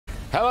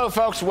Hello,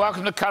 folks.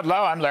 Welcome to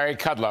Kudlow. I'm Larry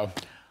Kudlow.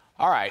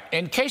 All right.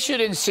 In case you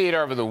didn't see it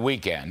over the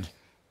weekend,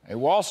 a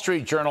Wall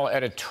Street Journal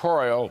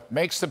editorial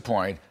makes the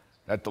point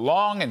that the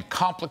long and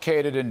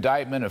complicated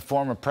indictment of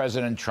former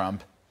President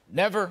Trump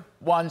never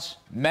once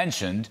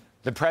mentioned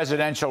the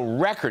Presidential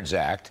Records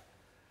Act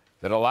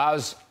that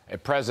allows a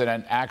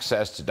president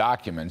access to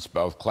documents,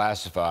 both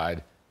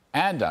classified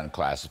and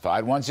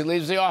unclassified, once he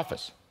leaves the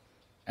office.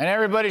 And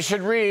everybody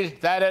should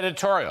read that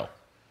editorial.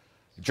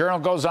 The Journal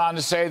goes on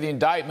to say the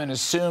indictment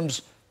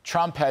assumes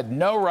Trump had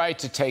no right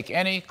to take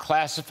any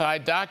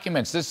classified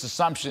documents. This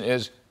assumption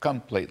is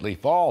completely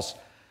false.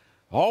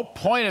 The whole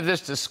point of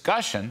this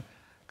discussion,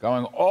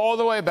 going all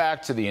the way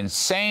back to the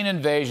insane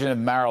invasion of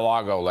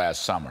Mar-a-Lago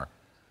last summer,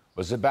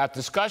 was about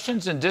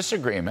discussions and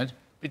disagreement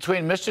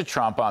between Mr.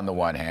 Trump on the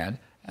one hand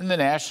and the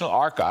National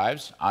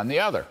Archives on the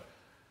other.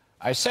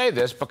 I say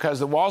this because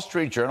the Wall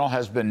Street Journal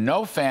has been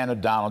no fan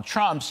of Donald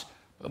Trump's,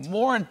 but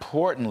more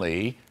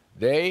importantly,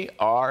 they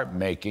are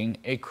making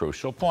a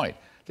crucial point.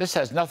 This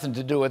has nothing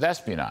to do with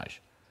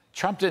espionage.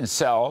 Trump didn't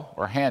sell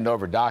or hand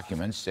over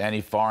documents to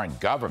any foreign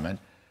government.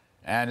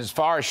 And as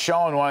far as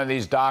showing one of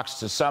these docs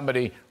to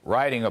somebody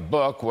writing a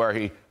book where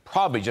he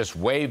probably just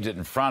waved it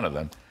in front of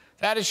them,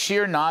 that is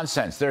sheer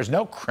nonsense. There's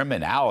no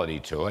criminality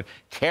to it.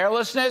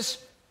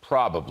 Carelessness?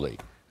 Probably.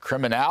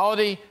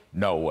 Criminality?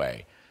 No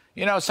way.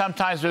 You know,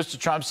 sometimes Mr.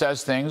 Trump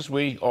says things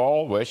we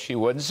all wish he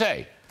wouldn't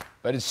say.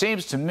 But it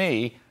seems to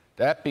me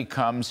that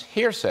becomes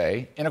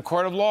hearsay in a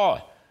court of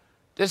law.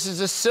 This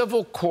is a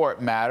civil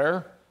court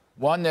matter,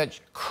 one that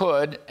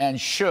could and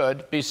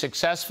should be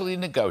successfully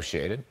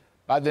negotiated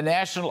by the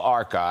National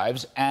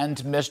Archives and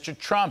Mr.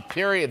 Trump,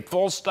 period,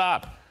 full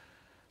stop.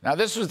 Now,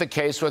 this was the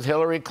case with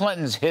Hillary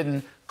Clinton's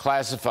hidden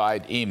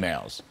classified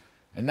emails.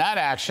 And that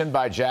action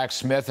by Jack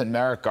Smith and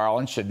Merrick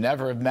Garland should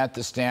never have met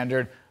the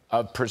standard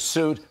of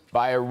pursuit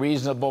by a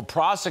reasonable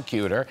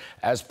prosecutor,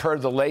 as per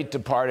the late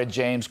departed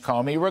James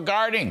Comey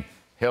regarding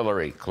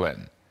Hillary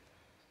Clinton.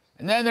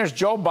 And then there's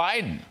Joe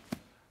Biden,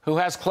 who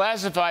has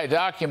classified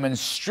documents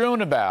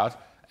strewn about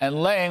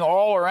and laying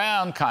all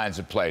around kinds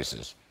of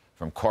places,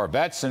 from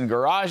Corvettes and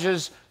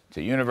garages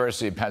to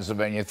University of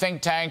Pennsylvania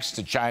think tanks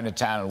to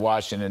Chinatown in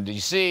Washington,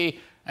 D.C.,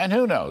 and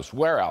who knows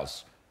where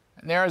else.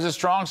 And there is a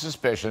strong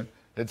suspicion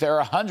that there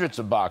are hundreds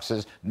of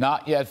boxes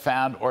not yet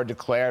found or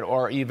declared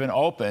or even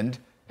opened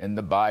in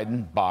the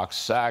Biden box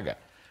saga.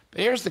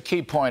 But here's the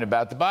key point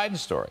about the Biden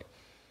story.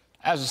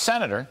 As a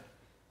senator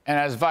and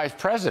as vice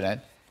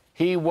president,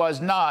 he was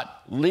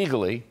not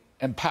legally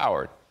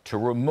empowered to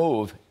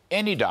remove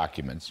any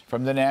documents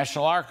from the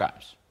National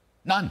Archives.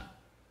 None.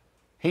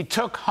 He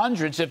took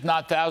hundreds, if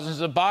not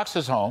thousands, of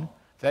boxes home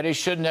that he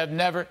shouldn't have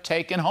never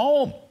taken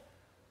home.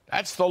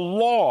 That's the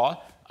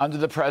law under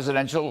the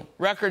Presidential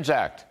Records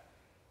Act.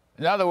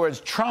 In other words,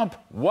 Trump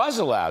was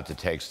allowed to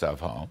take stuff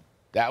home.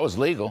 That was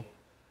legal.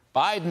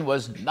 Biden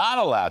was not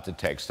allowed to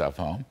take stuff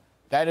home.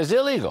 That is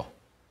illegal.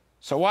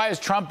 So why has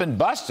Trump been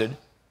busted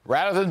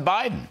rather than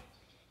Biden?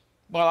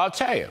 Well, I'll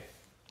tell you.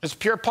 It's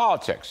pure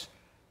politics.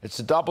 It's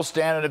the double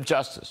standard of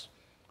justice,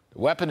 the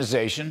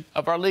weaponization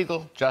of our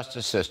legal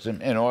justice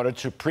system in order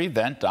to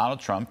prevent Donald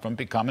Trump from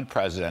becoming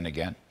president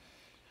again.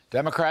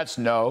 Democrats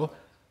know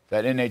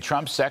that in a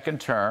Trump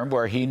second term,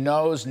 where he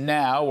knows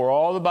now where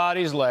all the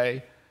bodies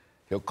lay,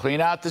 he'll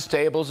clean out the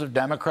stables of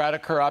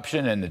Democratic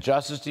corruption in the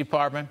Justice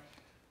Department,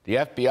 the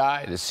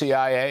FBI, the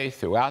CIA,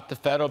 throughout the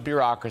federal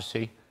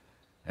bureaucracy,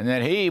 and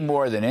that he,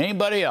 more than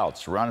anybody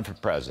else running for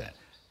president,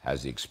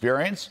 has the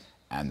experience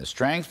and the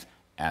strength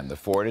and the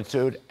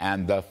fortitude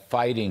and the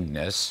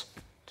fightingness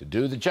to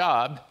do the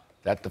job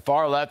that the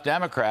far-left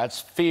Democrats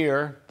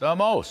fear the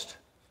most.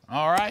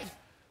 All right?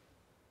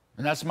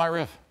 And that's my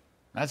riff.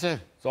 That's it.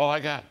 That's all I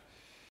got.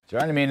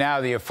 Joining me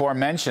now, the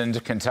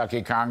aforementioned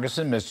Kentucky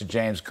Congressman, Mr.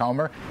 James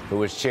Comer,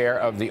 who is chair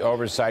of the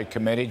Oversight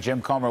Committee.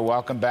 Jim Comer,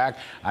 welcome back.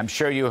 I'm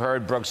sure you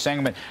heard Brooks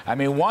Singerman. I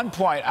mean, one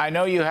point, I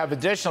know you have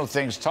additional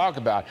things to talk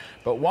about,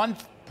 but one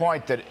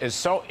point that is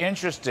so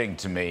interesting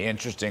to me,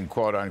 interesting,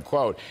 quote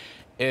unquote,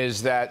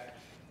 is that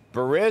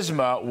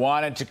Burisma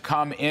wanted to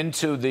come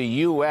into the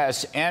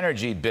U.S.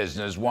 energy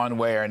business one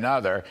way or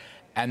another,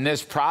 and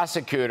this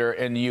prosecutor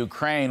in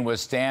Ukraine was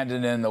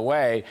standing in the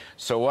way.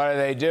 So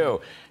what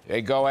do?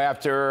 They go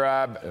after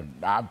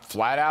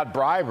flat-out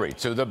bribery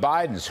to the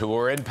Bidens, who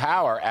were in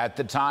power at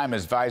the time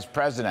as vice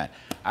president.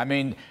 I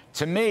mean,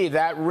 to me,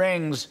 that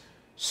rings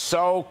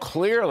so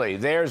clearly.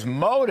 There's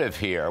motive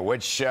here,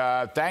 which,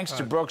 thanks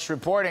to Brooks'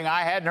 reporting,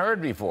 I hadn't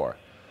heard before.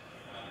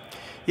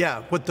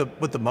 Yeah, what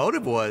the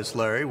motive was,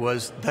 Larry,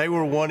 was they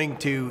were wanting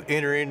to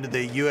enter into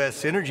the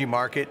U.S. energy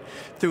market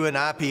through an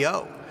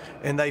IPO,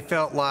 and they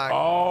felt like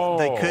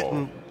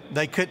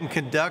they couldn't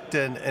conduct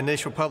an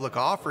initial public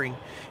offering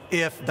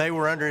if they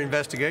were under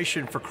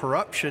investigation for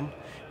corruption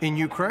in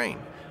Ukraine.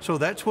 So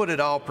that's what it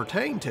all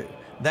pertained to.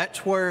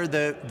 That's where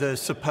the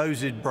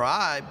supposed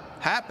bribe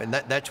happened.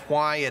 That's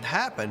why it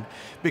happened,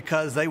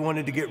 because they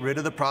wanted to get rid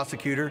of the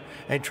prosecutor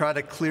and try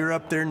to clear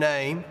up their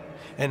name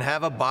and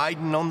have a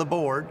Biden on the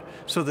board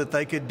so that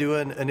they could do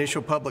an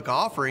initial public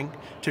offering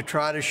to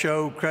try to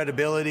show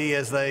credibility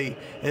as they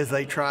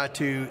try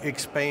to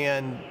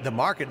expand the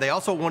market. They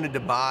also wanted to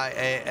buy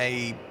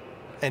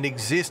an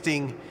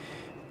existing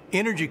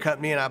energy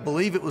company, and I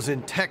believe it was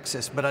in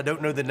Texas, but I don't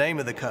know the name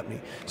of the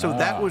company. So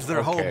that was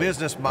their whole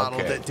business model,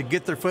 that to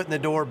get their foot in the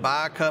door,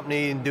 buy a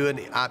company and do an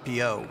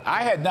IPO.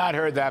 I had not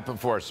heard that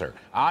before, sir,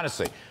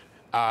 honestly.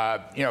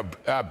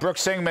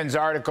 Brooks Singman's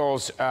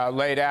articles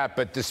laid out,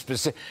 but the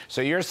specific.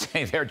 So you're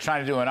saying they're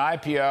trying to do an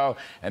IPO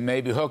and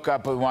maybe hook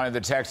up with one of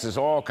the Texas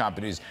oil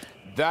companies.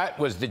 That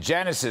was the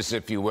genesis,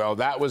 if you will.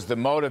 That was the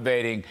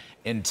motivating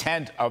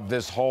intent of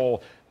this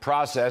whole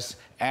process,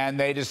 and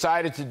they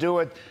decided to do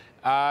it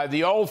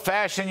the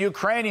old-fashioned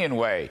Ukrainian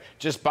way.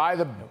 Just bribe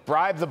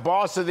the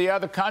boss of the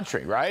other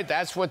country, right?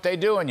 That's what they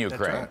do in Ukraine.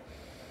 That's right.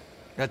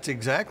 That's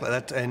exactly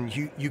that, and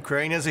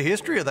Ukraine has a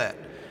history of that.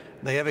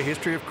 They have a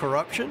history of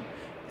corruption.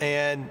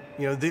 And,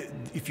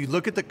 if you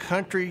look at the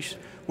countries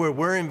where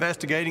we're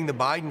investigating the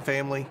Biden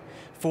family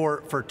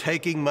for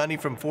taking money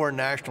from foreign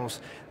nationals,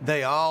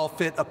 they all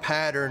fit a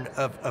pattern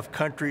of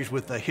countries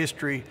with a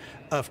history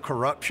of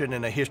corruption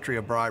and a history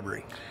of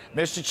bribery.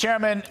 Mr.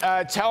 Chairman,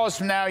 tell us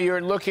now,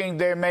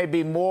 there may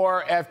be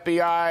more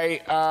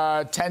FBI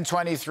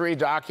 1023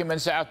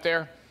 documents out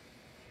there?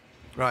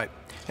 Right.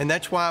 And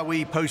that's why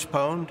we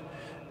postponed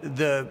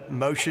the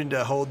motion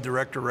to hold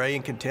Director Wray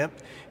in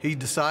contempt. He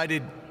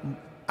decided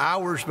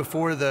hours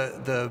before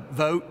the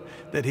vote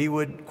that he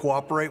would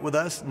cooperate with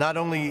us. Not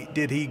only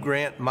did he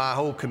grant my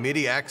whole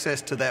committee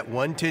access to that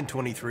one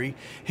 1023,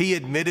 he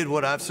admitted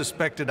what I've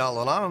suspected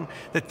all along,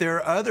 that there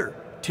are other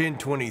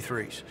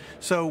 1023s.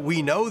 So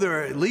we know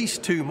there are at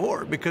least two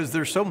more because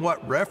they're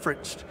somewhat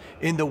referenced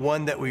in the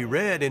one that we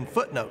read in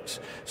footnotes.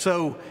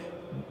 So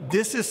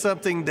this is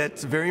something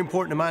that's very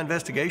important to my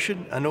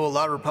investigation. I know a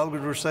lot of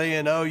Republicans were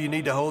saying, oh, you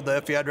need to hold the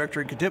FBI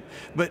director in contempt.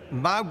 But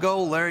my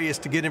goal, Larry, is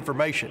to get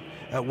information.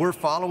 We're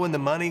following the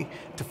money.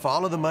 To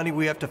follow the money,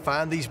 we have to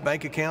find these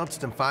bank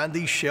accounts and find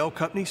these shell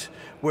companies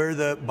where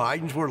the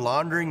Bidens were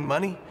laundering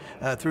money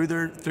through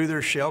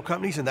their shell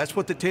companies. And that's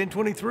what the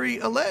 1023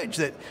 alleged,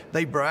 that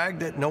they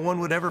bragged that no one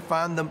would ever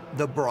find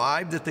the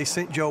bribe that they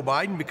sent Joe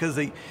Biden because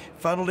they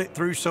funneled it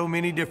through so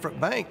many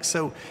different banks.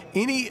 So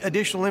any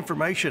additional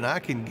information I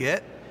can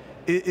get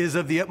is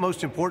of the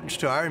utmost importance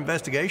to our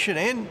investigation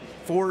and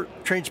for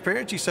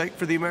transparency's sake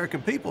for the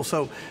American people.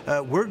 So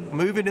we're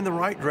moving in the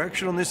right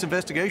direction on this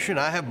investigation.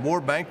 I have more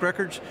bank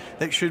records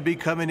that should be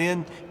coming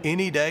in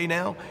any day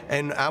now,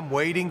 and I'm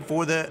waiting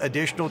for the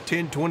additional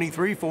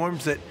 1023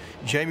 forms that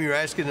Jamie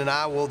Raskin and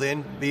I will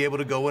then be able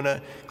to go in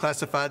a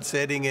classified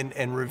setting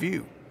and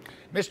review.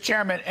 Mr.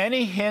 Chairman,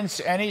 any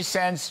hints, any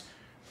sense,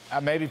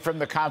 maybe from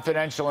the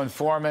confidential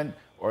informant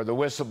or the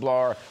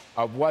whistleblower,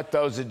 of what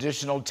those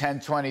additional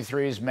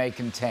 1023s may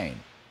contain?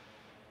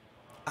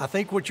 I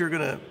think what you're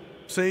going to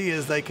see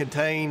is they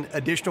contain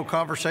additional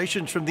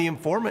conversations from the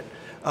informant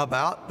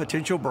about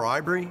potential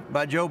bribery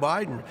by Joe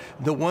Biden.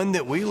 The one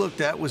that we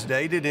looked at was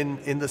dated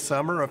in the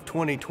summer of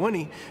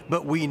 2020,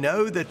 but we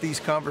know that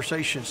these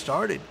conversations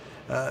started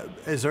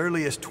as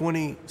early as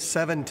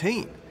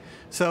 2017.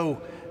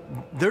 So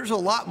there's a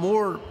lot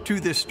more to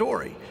this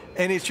story.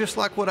 And it's just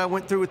like what I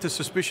went through with the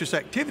suspicious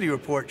activity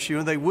reports.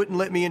 They wouldn't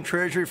let me in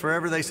Treasury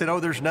forever. They said,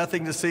 oh, there's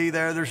nothing to see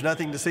there. There's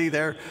nothing to see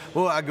there.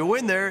 Well, I go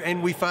in there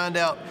and we find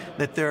out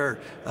that there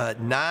are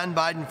 9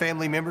 Biden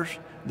family members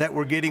that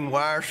were getting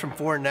wires from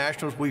foreign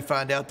nationals. We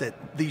find out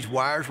that these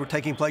wires were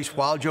taking place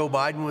while Joe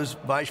Biden was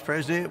vice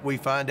president. We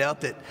find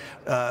out that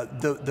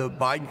the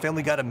Biden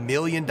family got $1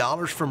 million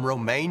from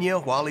Romania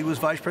while he was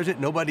vice president.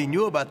 Nobody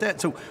knew about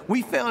that. So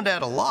we found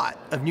out a lot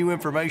of new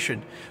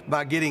information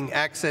by getting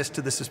access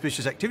to the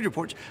suspicious activity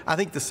reports. I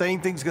think the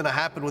same thing's going to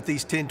happen with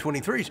these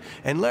 1023s.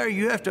 And Larry,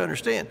 you have to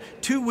understand,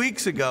 2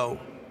 weeks ago,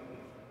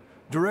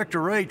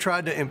 Director Wray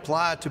tried to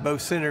imply to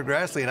both Senator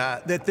Grassley and I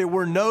that there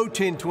were no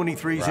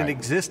 1023s in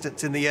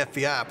existence in the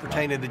FBI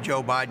pertaining to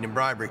Joe Biden and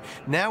bribery.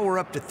 Now we're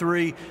up to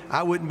 3.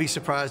 I wouldn't be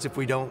surprised if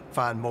we don't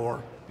find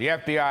more. The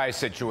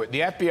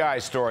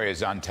FBI story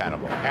is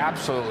untenable,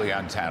 absolutely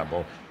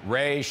untenable.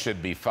 Wray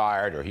should be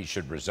fired or he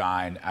should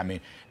resign. I mean,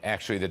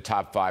 actually, the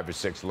top 5 or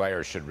 6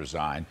 layers should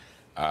resign,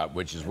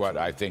 which is what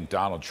I think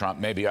Donald Trump,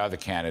 maybe other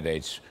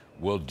candidates,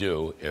 will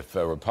do if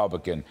a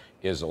Republican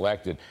is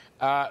elected.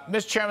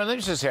 Mr. Chairman, let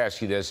me just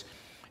ask you this.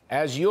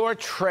 As your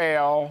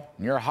trail,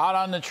 you're hot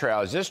on the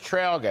trail, as this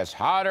trail gets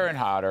hotter and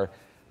hotter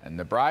and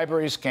the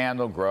bribery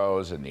scandal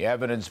grows and the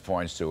evidence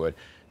points to it,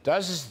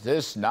 does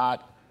this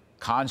not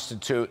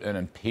constitute an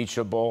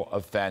impeachable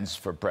offense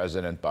for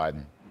President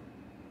Biden?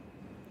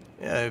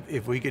 Yeah,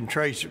 if we can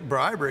trace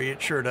bribery,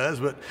 it sure does.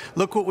 But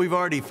look what we've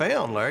already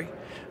found, Larry.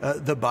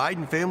 The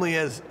Biden family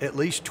has at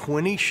least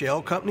 20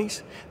 shell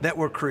companies that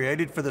were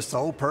created for the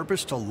sole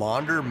purpose to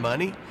launder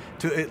money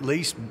to at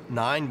least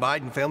 9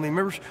 Biden family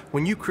members.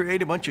 When you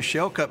create a bunch of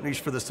shell companies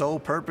for the sole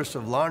purpose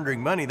of laundering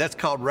money, that's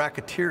called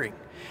racketeering.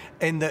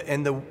 And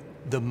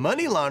the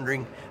money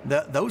laundering,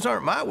 those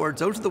aren't my words.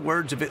 Those are the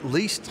words of at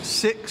least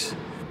 6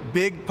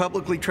 big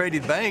publicly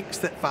traded banks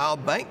that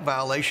filed bank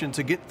violations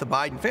against the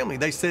Biden family.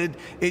 They said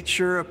it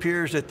sure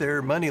appears that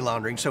they're money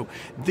laundering. So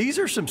these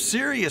are some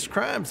serious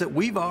crimes that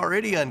we've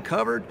already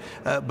uncovered,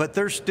 but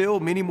there's still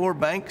many more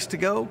banks to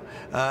go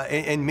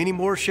and many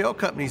more shell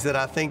companies that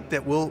I think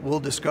that we'll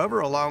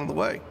discover along the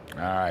way.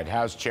 All right,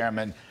 House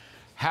Chairman.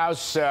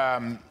 House,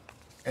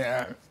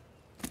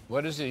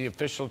 what is the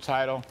official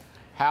title?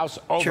 House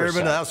Oversight.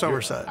 Chairman of House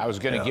Oversight. I was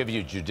going to give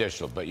you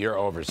judicial, but you're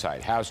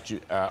Oversight. House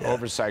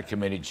Oversight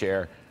Committee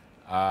Chair,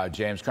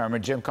 James Comer.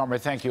 Jim Comer,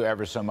 thank you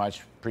ever so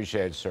much.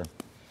 Appreciate it, sir.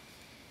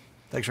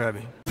 Thanks for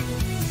having me.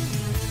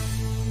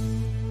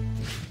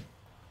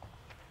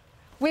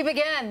 We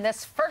begin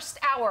this first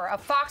hour of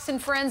Fox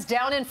and Friends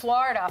down in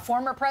Florida.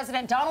 Former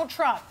President Donald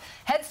Trump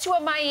heads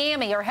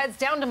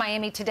down to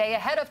Miami today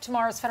ahead of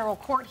tomorrow's federal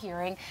court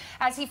hearing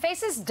as he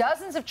faces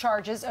dozens of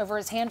charges over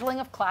his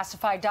handling of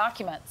classified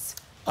documents.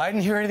 I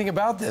didn't hear anything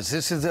about this.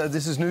 This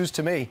is news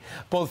to me.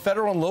 Both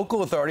federal and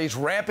local authorities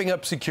ramping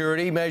up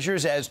security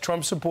measures as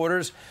Trump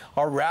supporters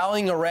are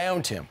rallying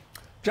around him.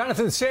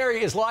 Jonathan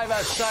Seri is live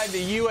outside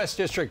the U.S.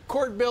 District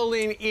Court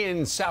building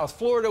in South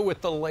Florida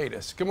with the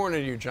latest. Good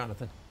morning to you,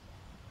 Jonathan.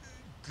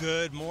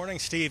 Good morning,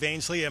 Steve,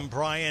 Ainsley, and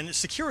Brian.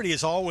 Security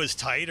is always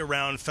tight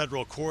around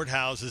federal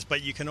courthouses,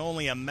 but you can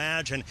only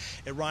imagine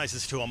it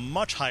rises to a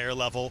much higher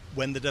level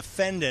when the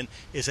defendant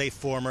is a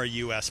former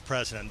U.S.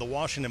 president. The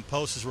Washington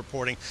Post is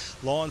reporting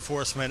law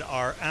enforcement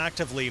are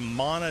actively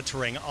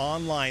monitoring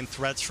online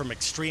threats from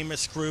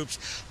extremist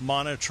groups,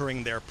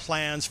 monitoring their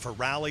plans for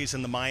rallies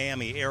in the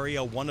Miami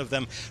area. One of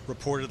them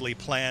reportedly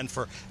planned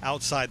for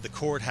outside the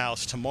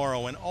courthouse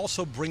tomorrow, and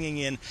also bringing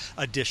in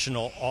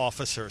additional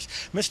officers.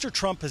 Mr.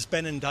 Trump has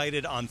been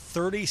indicted on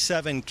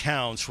 37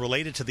 counts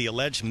related to the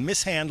alleged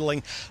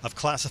mishandling of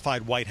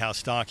classified White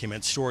House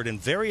documents stored in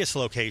various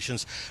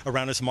locations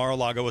around his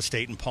Mar-a-Lago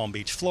estate in Palm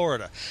Beach,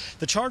 Florida.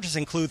 The charges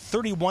include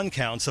 31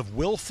 counts of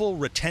willful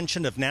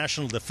retention of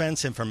national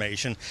defense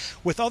information,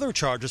 with other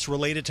charges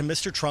related to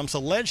Mr. Trump's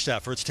alleged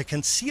efforts to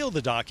conceal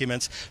the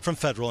documents from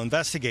federal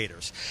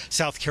investigators.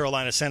 South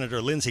Carolina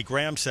Senator Lindsey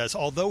Graham says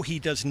although he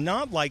does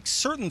not like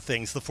certain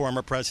things the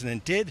former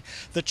president did,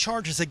 the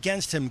charges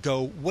against him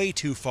go way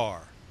too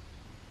far.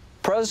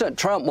 President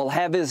Trump will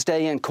have his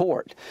day in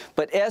court,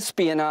 but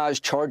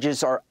espionage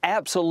charges are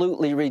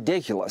absolutely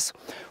ridiculous.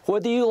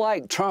 Whether you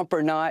like Trump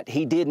or not,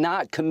 he did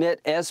not commit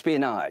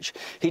espionage.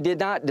 He did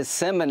not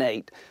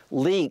disseminate,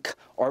 leak,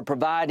 or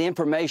provide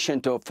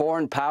information to a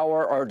foreign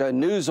power or to a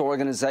news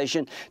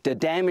organization to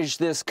damage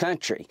this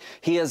country.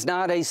 He is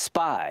not a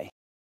spy.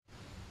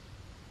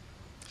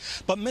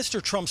 But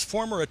Mr. Trump's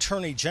former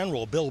Attorney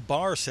General, Bill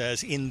Barr,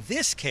 says in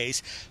this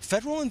case,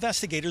 federal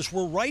investigators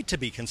were right to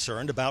be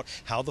concerned about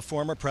how the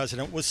former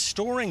president was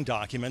storing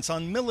documents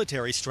on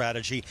military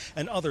strategy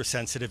and other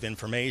sensitive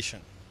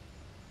information.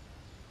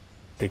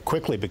 It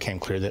quickly became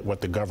clear that what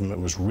the government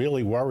was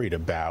really worried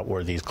about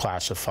were these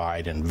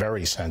classified and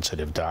very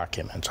sensitive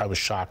documents. I was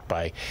shocked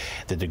by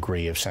the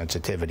degree of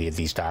sensitivity of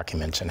these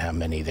documents and how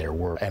many there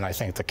were. And I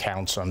think the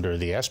counts under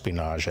the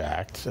Espionage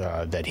Act,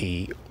 that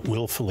he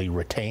willfully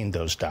retained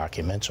those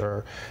documents,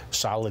 are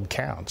solid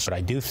counts. But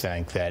I do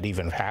think that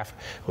even half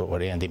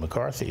what Andy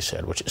McCarthy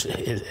said, which is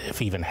if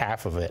even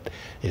half of it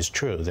is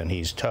true, then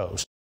he's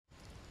toast.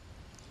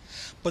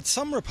 But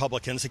some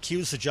Republicans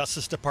accuse the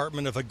Justice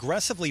Department of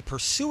aggressively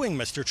pursuing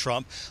Mr.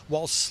 Trump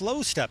while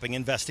slow-stepping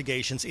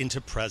investigations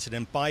into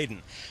President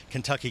Biden.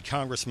 Kentucky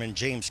Congressman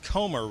James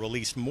Comer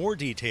released more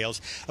details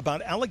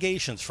about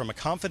allegations from a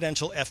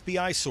confidential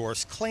FBI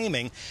source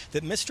claiming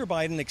that Mr.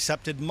 Biden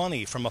accepted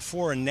money from a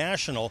foreign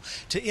national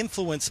to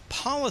influence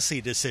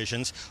policy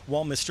decisions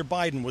while Mr.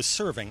 Biden was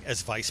serving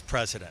as vice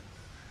president.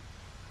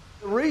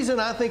 The reason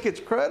I think it's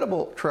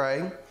credible,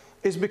 Trey,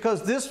 is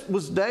because this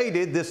was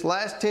dated, this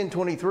last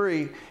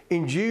 1023,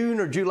 in June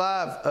or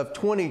July of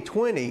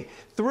 2020,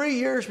 3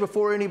 years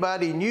before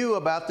anybody knew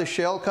about the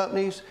shell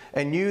companies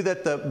and knew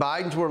that the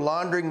Bidens were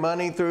laundering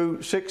money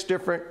through 6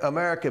 different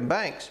American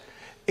banks.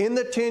 In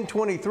the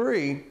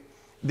 1023,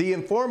 the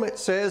informant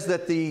says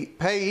that the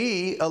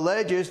payee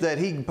alleges that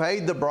he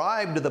paid the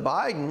bribe to the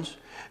Bidens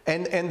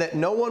and that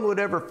no one would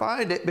ever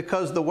find it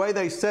because the way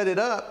they set it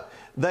up,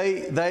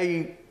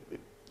 they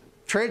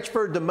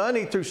transferred the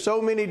money through so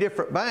many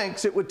different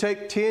banks, it would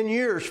take 10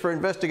 years for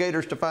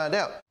investigators to find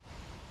out.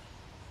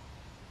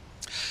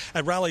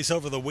 At rallies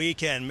over the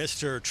weekend,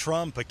 Mr.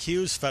 Trump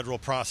accused federal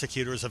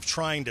prosecutors of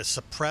trying to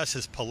suppress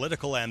his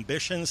political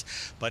ambitions,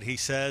 but he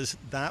says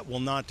that will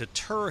not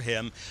deter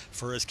him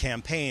for his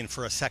campaign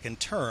for a second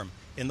term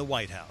in the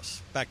White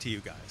House. Back to you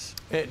guys.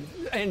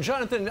 And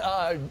Jonathan,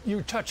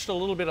 you touched a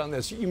little bit on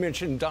this. You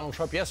mentioned Donald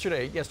Trump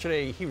yesterday.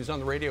 Yesterday, he was on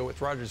the radio with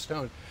Roger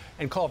Stone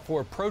and called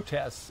for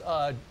protests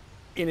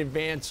in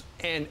advance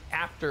and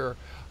after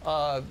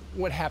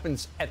what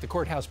happens at the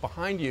courthouse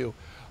behind you.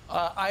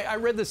 I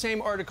read the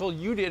same article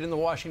you did in the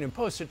Washington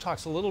Post. It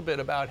talks a little bit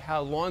about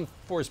how law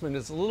enforcement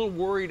is a little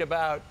worried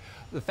about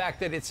the fact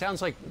that it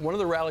sounds like one of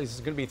the rallies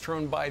is going to be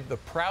thrown by the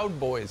Proud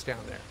Boys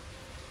down there.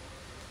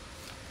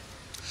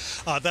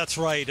 That's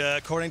right.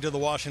 According to the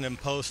Washington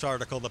Post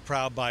article, the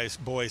Proud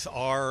Boys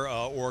are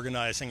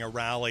organizing a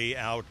rally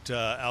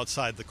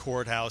outside the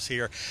courthouse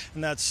here,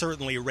 and that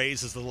certainly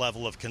raises the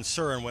level of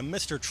concern. When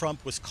Mr.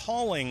 Trump was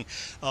calling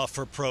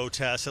for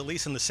protests, at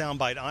least in the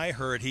soundbite I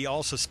heard, he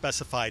also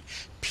specified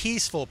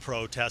peaceful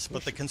protests,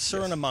 but the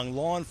concern among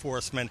law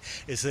enforcement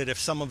is that if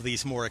some of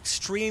these more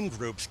extreme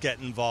groups get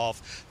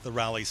involved, the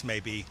rallies may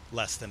be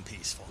less than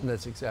peaceful. And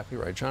that's exactly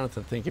right.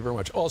 Jonathan, thank you very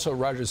much. Also,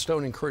 Roger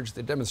Stone encouraged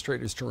the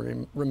demonstrators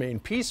to remain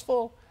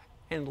peaceful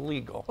and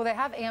legal. Well, they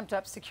have amped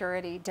up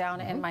security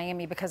down in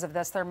Miami because of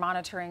this. They're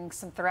monitoring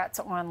some threats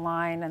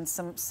online and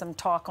some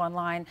talk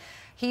online.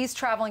 He's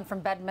traveling from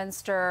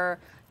Bedminster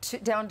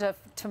down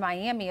to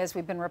Miami, as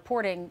we've been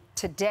reporting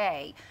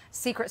today.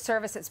 Secret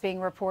Service, it's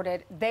being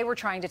reported, they were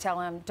trying to tell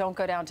him, don't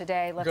go down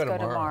today, let's go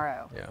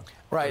tomorrow. Yeah.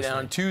 Right, and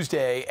on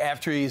Tuesday,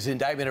 after his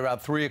indictment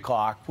about 3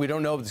 o'clock, we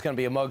don't know if it's going to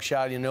be a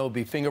mugshot, it'll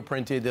be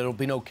fingerprinted, there'll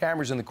be no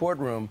cameras in the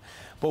courtroom,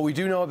 but we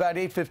do know about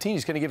 8:15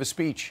 he's going to give a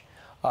speech.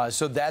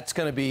 So that's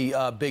going to be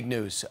big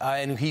news.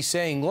 And he's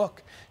saying,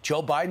 look,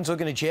 Joe Biden's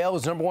looking to jail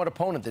his #1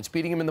 opponent that's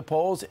beating him in the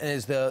polls and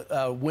is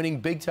the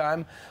winning big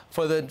time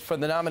for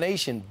the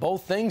nomination.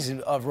 Both things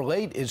of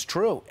relate is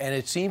true. And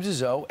it seems as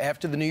though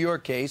after the New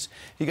York case,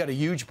 he got a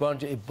huge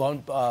bump in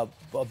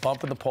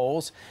the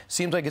polls.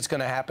 Seems like it's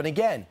going to happen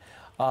again.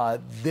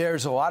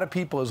 There's a lot of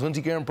people, as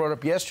Lindsey Graham brought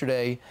up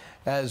yesterday,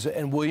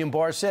 and William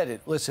Barr said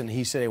it. Listen,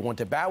 he said, I want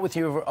to bat with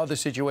you over other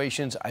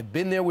situations. I've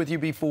been there with you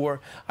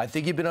before. I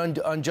think you've been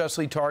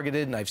unjustly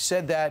targeted, and I've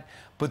said that.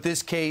 But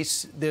this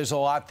case, there's a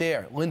lot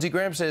there. Lindsey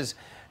Graham says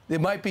it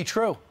might be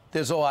true.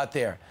 There's a lot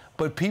there.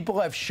 But people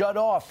have shut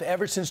off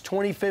ever since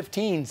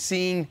 2015,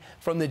 seeing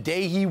from the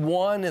day he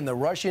won and the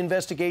Russia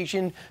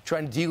investigation,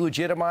 trying to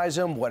delegitimize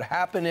him, what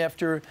happened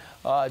after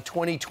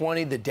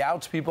 2020, the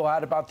doubts people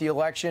had about the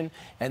election.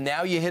 And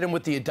now you hit him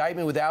with the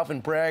indictment with Alvin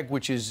Bragg,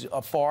 which is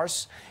a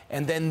farce.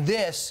 And then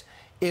this,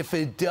 if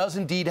it does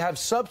indeed have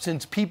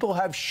substance, people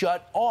have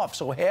shut off.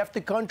 So half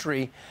the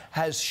country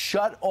has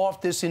shut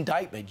off this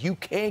indictment. You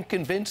can't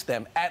convince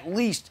them, at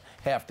least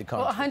half the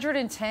country. Well,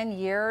 110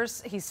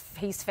 years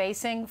he's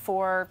facing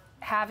for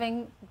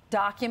having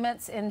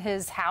documents in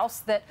his house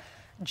that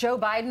Joe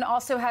Biden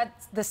also had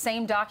the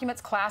same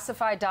documents,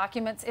 classified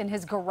documents, in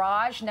his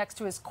garage next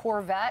to his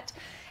Corvette.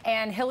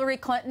 And Hillary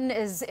Clinton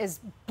is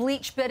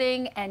bleach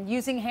bidding and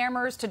using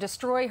hammers to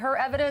destroy her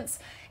evidence.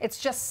 It's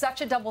just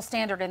such a double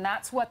standard, and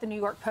that's what the New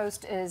York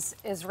Post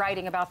is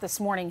writing about this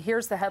morning.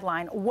 Here's the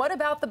headline. What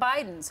about the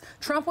Bidens?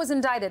 Trump was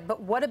indicted,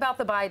 but what about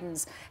the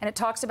Bidens? And it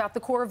talks about the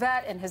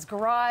Corvette and his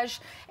garage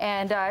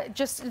and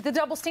just the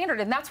double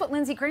standard. And that's what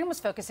Lindsey Graham was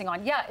focusing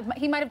on. Yeah,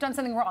 he might have done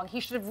something wrong. He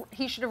should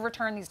have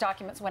returned these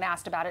documents when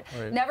asked about it.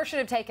 Right. Never should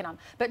have taken them.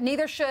 But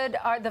neither should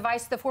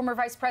the former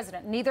vice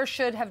president. Neither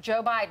should have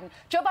Joe Biden.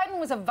 Joe Biden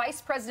was a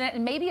vice president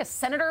and maybe a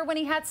senator when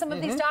he had some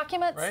of these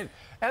documents. Right.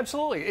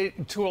 Absolutely.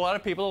 To a lot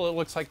of people, it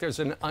looks like there's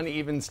an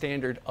uneven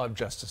standard of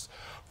justice.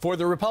 For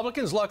the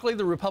Republicans, luckily,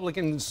 the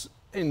Republicans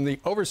in the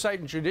Oversight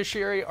and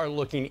Judiciary are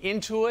looking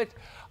into it.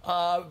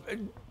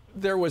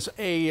 There was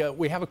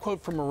we have a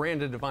quote from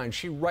Miranda Devine.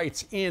 She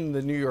writes in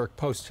the New York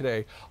Post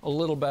today a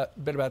little bit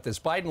about this.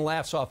 Biden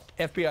laughs off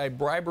FBI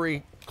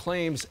bribery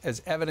claims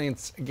as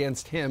evidence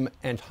against him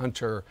and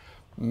Hunter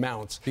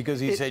Mounts. Because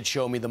he said,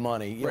 show me the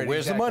money. Right,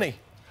 where's the money?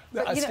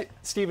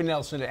 Stephen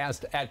Nelson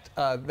asked at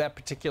that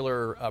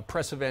particular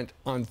press event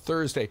on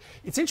Thursday.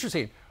 It's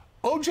interesting.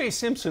 O.J.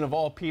 Simpson, of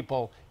all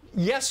people,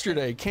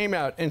 yesterday came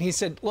out and he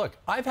said, look,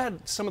 I've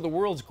had some of the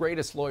world's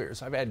greatest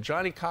lawyers. I've had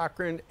Johnny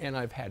Cochran and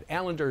I've had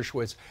Alan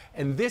Dershowitz.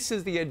 And this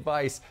is the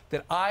advice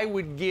that I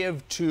would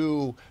give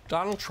to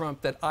Donald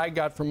Trump that I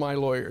got from my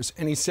lawyers.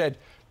 And he said,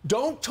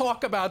 don't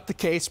talk about the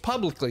case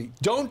publicly.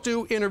 Don't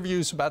do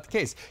interviews about the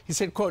case. He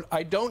said, quote,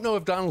 I don't know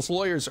if Donald's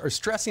lawyers are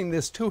stressing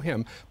this to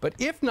him, but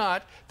if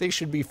not, they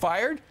should be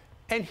fired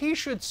and he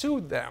should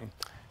sue them.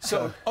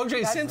 So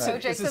O.J.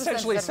 Simpson is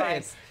essentially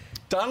saying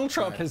Donald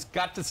Trump has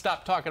got to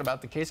stop talking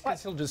about the case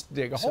because he'll just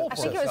dig a hole for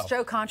himself. I think it was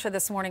Joe Concha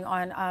this morning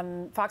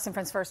on Fox and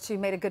Friends First who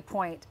made a good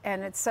point,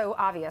 and it's so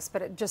obvious,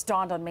 but it just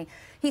dawned on me.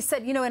 He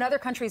said, you know, in other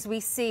countries we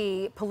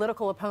see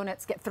political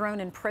opponents get thrown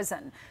in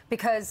prison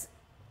because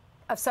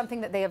of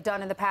something that they have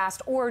done in the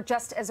past, or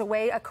just as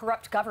a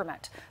corrupt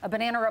government, a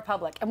banana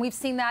republic. And we've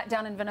seen that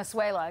down in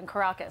Venezuela and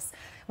Caracas.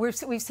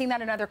 We've seen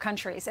that in other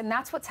countries. And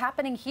that's what's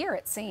happening here,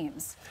 it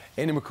seems.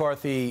 Andy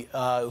McCarthy,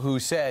 who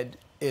said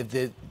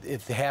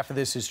if half of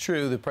this is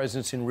true, the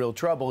president's in real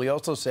trouble. He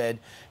also said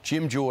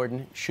Jim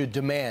Jordan should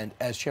demand,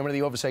 as chairman of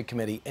the Oversight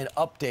Committee, an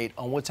update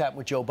on what's happened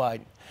with Joe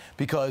Biden.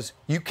 Because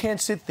you can't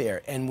sit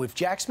there, and if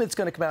Jack Smith's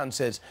going to come out and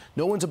says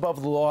no one's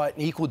above the law and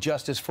equal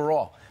justice for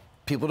all,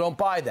 people don't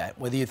buy that,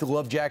 whether you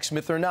love Jack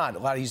Smith or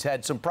not. He's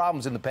had some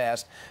problems in the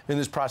past in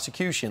this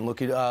prosecution.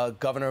 Look at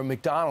Governor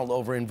McDonald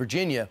over in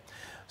Virginia.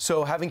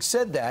 So having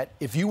said that,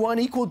 if you want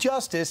equal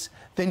justice,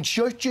 then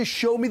just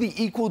show me the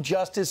equal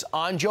justice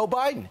on Joe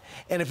Biden.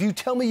 And if you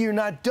tell me you're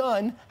not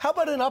done, how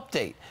about an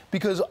update?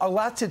 Because a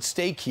lot's at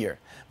stake here.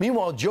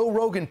 Meanwhile, Joe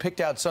Rogan picked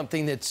out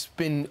something that's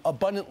been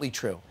abundantly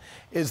true.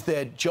 is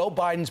that Joe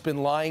Biden's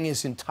been lying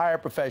his entire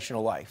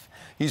professional life.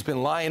 He's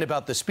been lying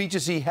about the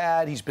speeches he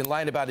had. He's been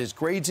lying about his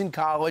grades in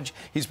college.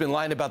 He's been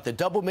lying about the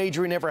double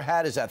major he never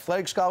had, his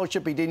athletic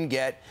scholarship he didn't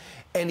get.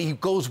 And he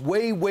goes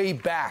way, way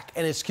back,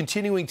 and it's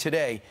continuing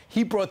today.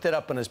 He brought that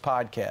up on his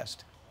podcast.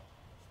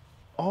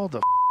 All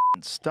the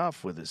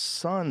stuff with his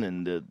son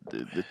and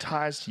the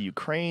ties to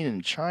Ukraine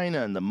and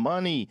China and the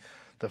money,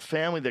 the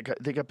family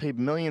they got paid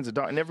millions of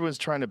dollars, and everyone's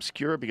trying to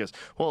obscure it because,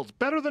 well, it's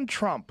better than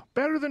Trump,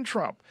 better than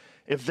Trump.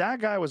 If that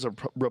guy was a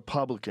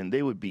Republican,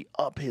 they would be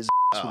up his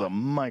ass with a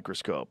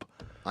microscope.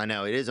 I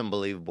know, it is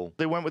unbelievable.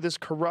 They went with this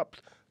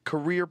corrupt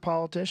career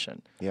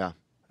politician. Yeah.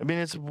 I mean,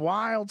 it's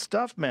wild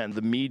stuff, man.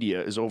 The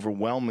media is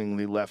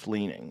overwhelmingly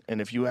left-leaning. And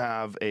if you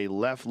have a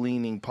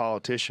left-leaning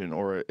politician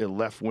or a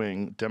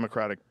left-wing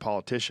Democratic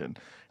politician,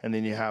 and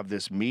then you have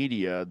this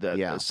media that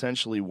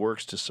essentially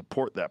works to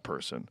support that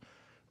person,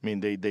 I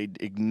mean, they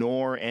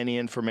ignore any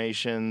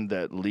information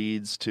that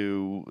leads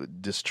to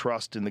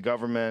distrust in the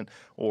government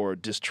or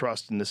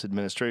distrust in this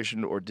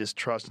administration or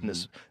distrust in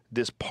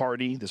this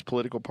party, this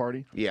political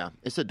party. Yeah,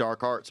 it's the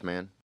dark arts,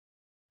 man.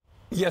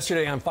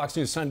 Yesterday on Fox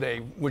News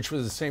Sunday, which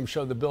was the same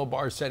show that Bill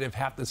Barr said if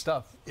half the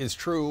stuff is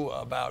true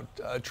about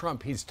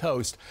Trump, he's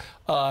toast.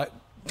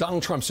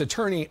 Donald Trump's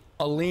attorney,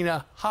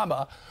 Alina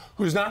Habba,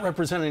 who's not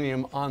representing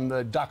him on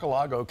the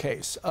Mar-a-Lago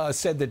case,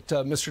 said that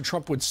Mr.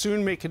 Trump would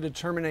soon make a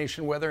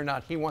determination whether or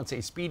not he wants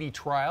a speedy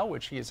trial,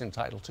 which he is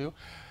entitled to.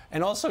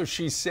 And also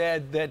she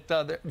said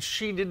that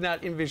she did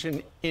not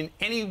envision in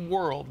any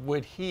world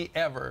would he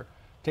ever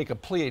take a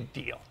plea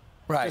deal.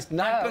 Right. And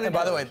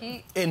by the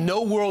way, in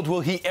no world will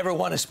he ever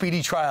want a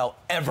speedy trial,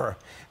 ever.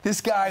 This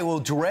guy will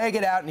drag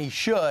it out, and he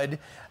should,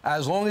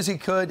 as long as he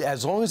could,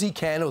 as long as he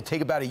can. It'll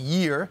take about a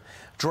year.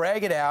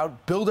 Drag it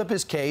out, build up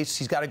his case.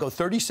 He's got to go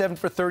 37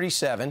 for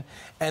 37,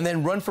 and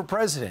then run for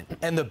president.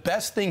 And the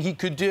best thing he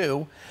could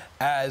do,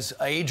 as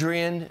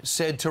Adrian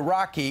said to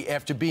Rocky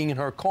after being in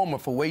her coma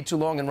for way too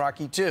long in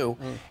Rocky II,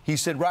 he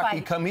said,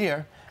 Rocky, come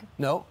here.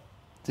 No.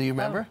 Do you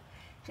remember? Oh.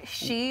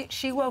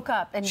 She woke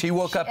up and she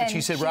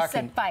said, Rocky. She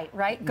said, fight,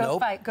 right? Go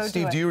fight, go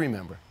Steve, do it. do you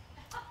remember?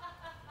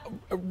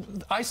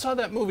 I saw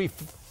that movie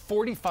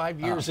 45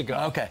 years ago.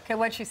 Okay. Okay,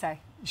 what'd she say?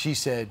 She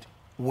said,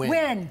 win.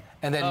 Win.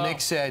 And then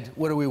Mick said,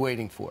 what are we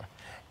waiting for?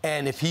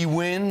 And if he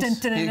wins,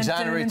 he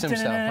exonerates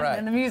himself. Right.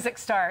 And the music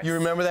starts. You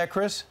remember that,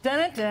 Chris?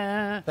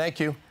 Dun-dun-dun.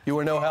 Thank you. You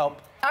were no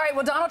help. All right,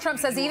 well, Donald Trump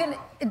says even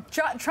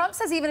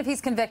if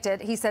he's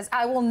convicted, he says,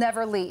 I will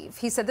never leave.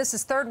 He said, this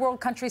is third world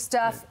country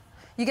stuff.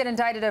 You get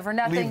indicted over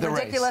nothing.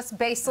 Ridiculous,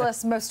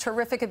 baseless, most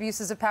horrific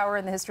abuses of power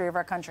in the history of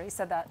our country. He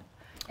said that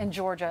in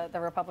Georgia, the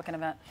Republican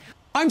event.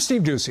 I'm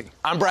Steve Ducey.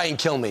 I'm Brian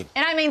Kilmeade.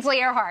 And I'm Ainsley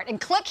Earhart.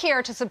 And click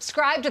here to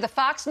subscribe to the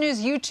Fox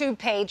News YouTube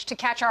page to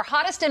catch our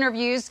hottest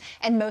interviews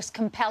and most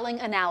compelling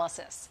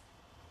analysis.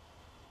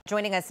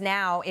 Joining us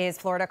now is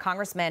Florida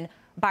Congressman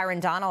Byron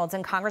Donalds.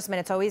 And Congressman,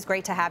 it's always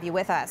great to have you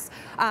with us.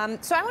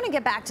 So I want to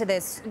get back to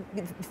this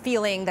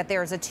feeling that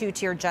there's a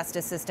two-tier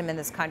justice system in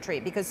this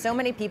country, because so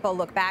many people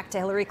look back to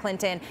Hillary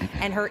Clinton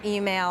and her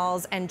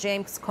emails and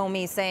James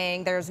Comey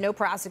saying there's no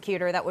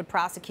prosecutor that would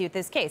prosecute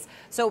this case.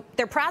 So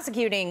they're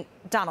prosecuting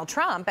Donald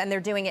Trump, and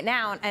they're doing it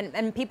now,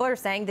 and people are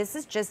saying this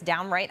is just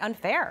downright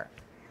unfair.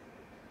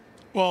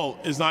 Well,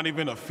 it's not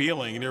even a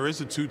feeling. There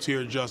is a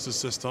two-tier justice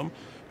system.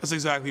 That's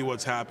exactly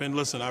what's happened.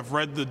 Listen, I've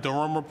read the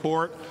Durham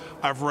report.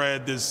 I've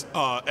read this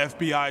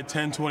FBI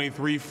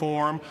 1023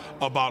 form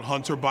about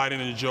Hunter Biden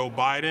and Joe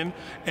Biden.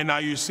 And now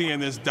you're seeing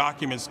this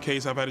documents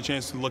case. I've had a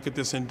chance to look at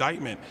this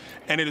indictment.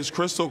 And it is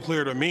crystal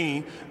clear to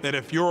me that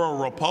if you're a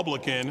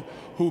Republican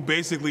who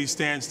basically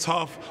stands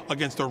tough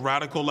against the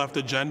radical left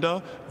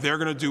agenda, they're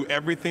going to do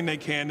everything they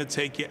can to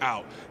take you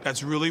out.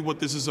 That's really what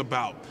this is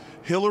about.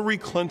 Hillary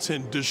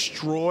Clinton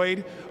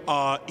destroyed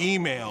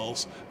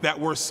emails that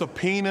were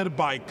subpoenaed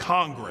by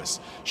Congress.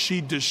 She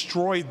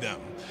destroyed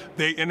them.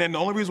 And then the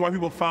only reason why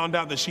people found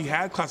out that she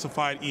had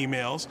classified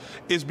emails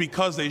is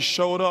because they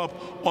showed up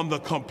on the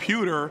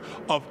computer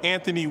of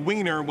Anthony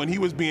Weiner when he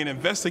was being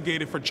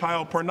investigated for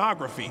child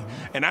pornography.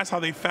 And that's how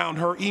they found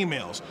her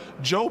emails.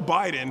 Joe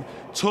Biden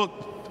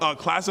took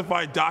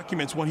classified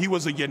documents when he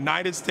was a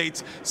United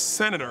States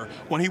senator,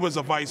 when he was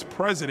a vice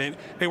president.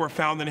 They were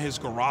found in his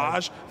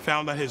garage,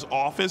 found at his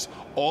office,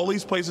 all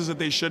these places that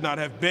they should not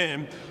have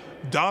been.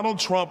 Donald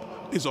Trump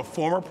is a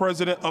former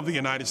president of the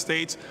United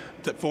States.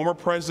 The former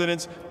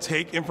presidents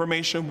take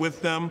information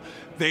with them.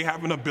 They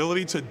have an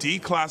ability to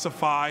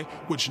declassify,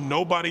 which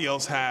nobody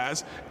else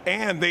has,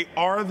 and they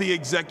are the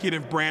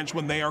executive branch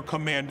when they are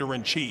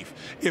commander-in-chief.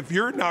 If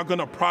you're now going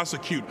to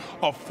prosecute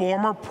a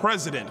former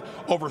president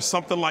over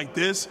something like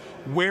this,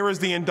 where is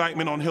the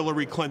indictment on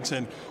Hillary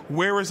Clinton?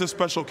 Where is the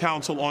special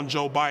counsel on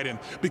Joe Biden?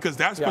 Because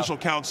that special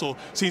counsel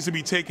seems to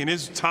be taking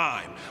his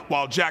time,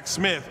 while Jack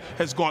Smith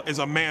has gone as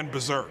a man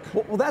berserk.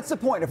 Well, that's the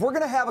point. If we're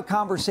going to have a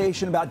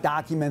conversation about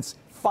documents,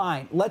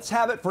 fine. Let's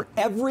have it for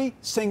every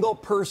single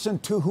person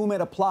to whom it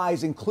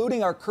applies,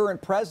 including our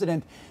current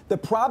president. The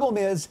problem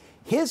is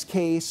his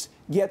case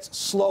gets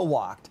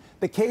slow-walked.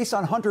 The case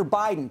on Hunter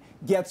Biden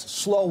gets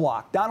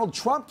slow-walked. Donald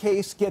Trump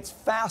case gets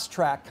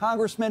fast-tracked.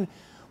 Congressman,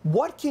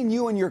 What can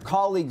you and your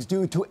colleagues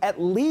do to, at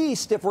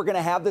least if we're going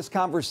to have this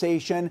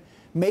conversation,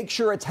 make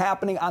sure it's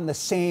happening on the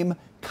same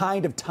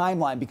kind of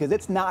timeline? Because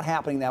it's not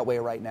happening that way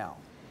right now.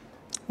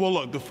 Well,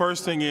 look, the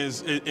first thing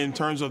is, in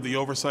terms of the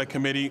Oversight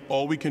Committee,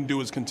 all we can do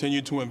is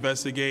continue to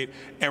investigate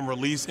and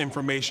release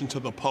information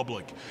to the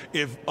public.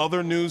 If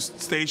other news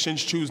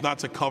stations choose not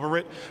to cover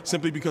it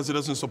simply because it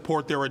doesn't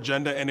support their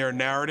agenda and their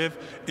narrative,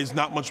 there's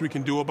not much we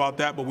can do about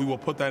that, but we will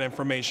put that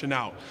information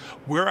out.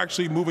 We're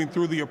actually moving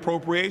through the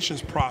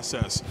appropriations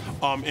process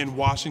in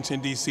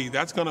Washington, D.C.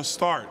 That's going to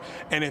start.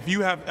 And if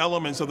you have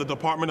elements of the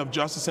Department of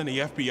Justice and the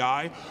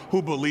FBI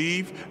who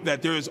believe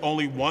that there is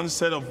only one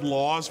set of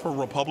laws for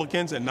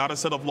Republicans and not a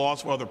set of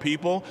laws for other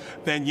people,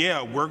 then yeah,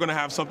 we're going to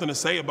have something to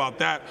say about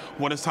that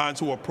when it's time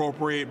to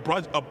appropriate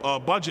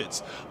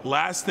budgets.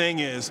 Last thing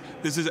is,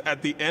 this is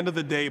at the end of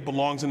the day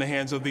belongs in the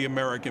hands of the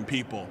American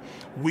people.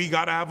 We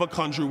got to have a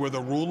country where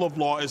the rule of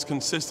law is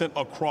consistent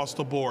across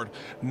the board,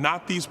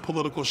 not these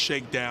political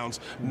shakedowns,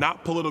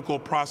 not political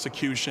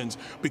prosecutions,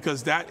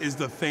 because that is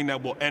the thing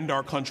that will end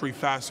our country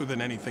faster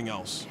than anything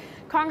else.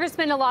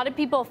 Congressman, a lot of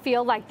people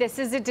feel like this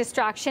is a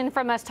distraction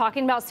from us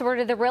talking about sort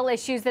of the real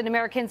issues that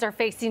Americans are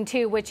facing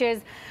too, which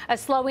is a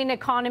slowing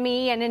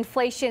economy and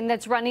inflation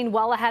that's running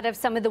well ahead of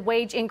some of the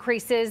wage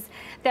increases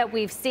that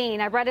we've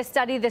seen. I read a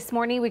study this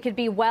morning. We could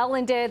be well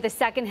into the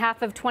second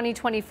half of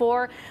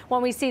 2024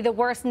 when we see the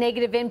worst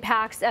negative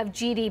impacts of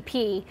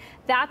GDP.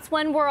 That's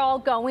when we're all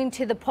going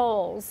to the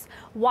polls.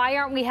 Why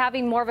aren't we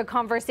having more of a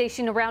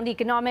conversation around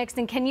economics?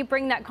 And can you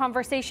bring that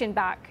conversation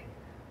back?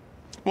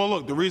 Well,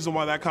 look, the reason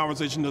why that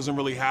conversation doesn't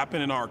really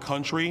happen in our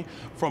country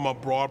from a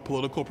broad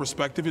political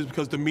perspective is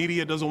because the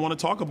media doesn't want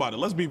to talk about it.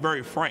 Let's be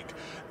very frank.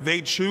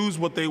 They choose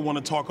what they want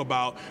to talk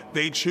about.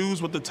 They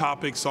choose what the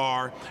topics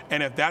are.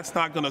 And if that's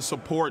not going to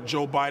support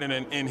Joe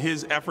Biden in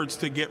his efforts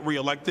to get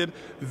reelected,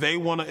 they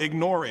want to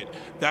ignore it.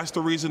 That's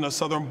the reason the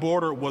southern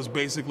border was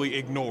basically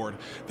ignored.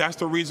 That's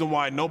the reason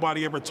why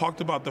nobody ever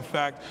talked about the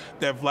fact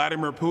that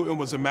Vladimir Putin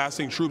was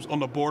amassing troops on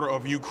the border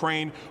of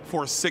Ukraine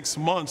for 6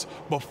 months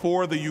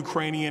before the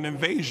Ukrainian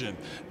invasion.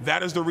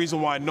 That is the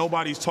reason why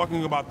nobody's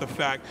talking about the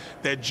fact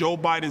that Joe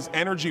Biden's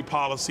energy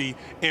policy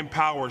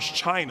empowers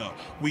China.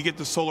 We get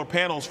the solar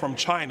panels from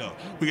China.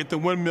 We get the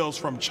windmills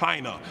from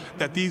China.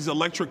 That these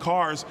electric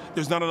cars,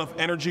 there's not enough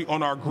energy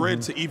on our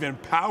grid to even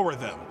power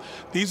them.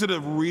 These are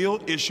the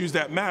real issues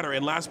that matter.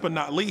 And last but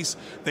not least,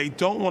 they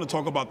don't want to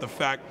talk about the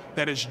fact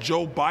that it's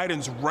Joe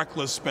Biden's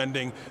reckless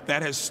spending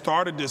that has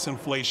started this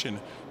inflation,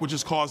 which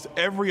has caused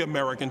every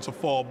American to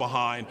fall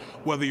behind,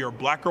 whether you're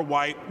black or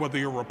white, whether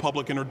you're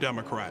Republican or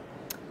Democrat.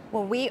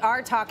 Well, we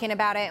are talking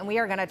about it, and we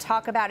are going to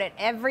talk about it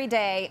every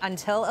day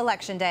until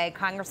Election Day.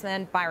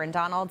 Congressman Byron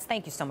Donalds,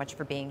 thank you so much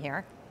for being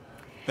here.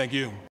 Thank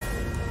you.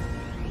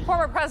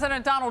 Former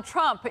President Donald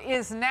Trump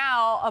is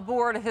now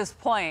aboard his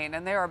plane,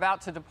 and they're about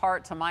to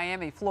depart to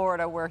Miami,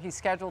 Florida, where he's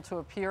scheduled to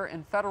appear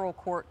in federal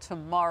court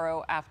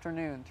tomorrow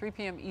afternoon, 3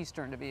 p.m.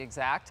 Eastern to be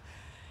exact.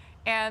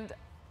 And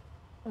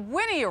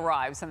when he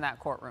arrives in that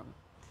courtroom,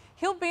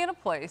 he'll be in a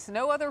place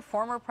no other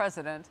former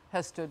president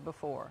has stood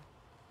before,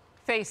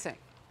 facing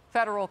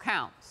federal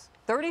counts,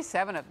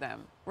 37 of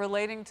them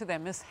relating to the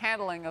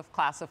mishandling of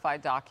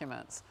classified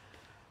documents.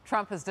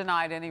 Trump has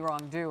denied any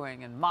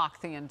wrongdoing and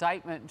mocked the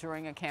indictment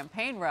during a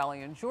campaign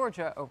rally in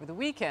Georgia over the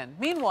weekend.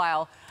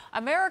 Meanwhile,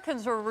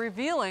 Americans are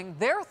revealing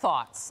their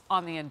thoughts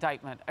on the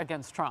indictment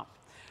against Trump,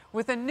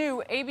 with a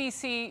new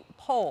ABC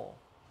poll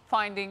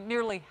finding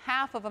nearly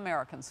half of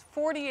Americans,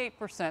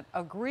 48%,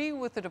 agree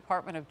with the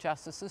Department of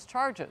Justice's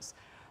charges.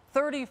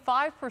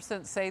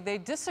 35% say they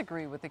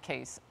disagree with the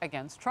case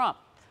against Trump.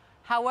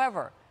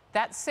 However,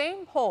 that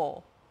same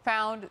poll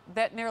found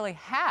that nearly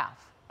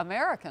half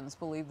Americans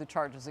believe the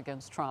charges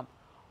against Trump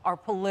are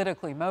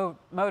politically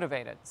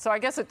motivated. So I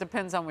guess it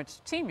depends on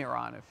which team you're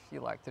on if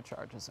you like the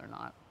charges or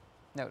not.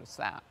 Notice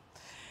that.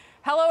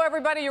 Hello,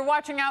 everybody. You're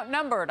watching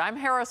Outnumbered. I'm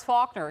Harris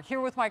Faulkner,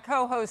 here with my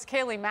co-host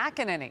Kayleigh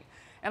McEnany.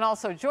 And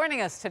also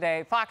joining us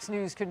today, Fox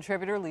News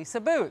contributor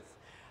Lisa Booth,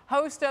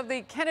 host of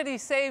the Kennedy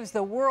Saves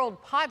the World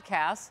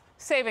podcast,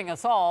 saving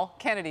us all,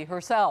 Kennedy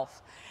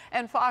herself,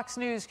 and Fox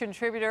News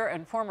contributor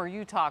and former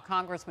Utah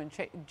Congressman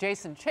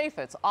Jason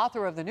Chaffetz,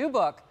 author of the new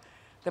book,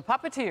 The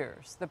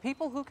Puppeteers, the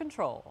people who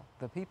control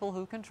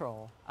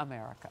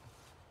America.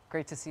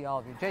 Great to see all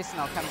of you. Jason,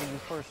 I'll come to you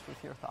first with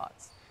your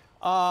thoughts.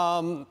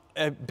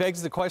 It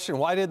begs the question,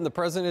 why didn't the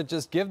president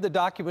just give the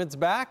documents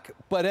back?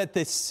 But at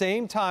the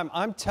same time,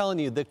 I'm telling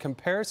you, the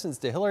comparisons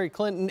to Hillary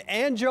Clinton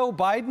and Joe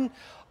Biden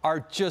are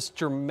just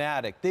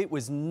dramatic. It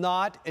was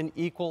not an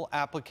equal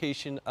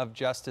application of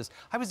justice.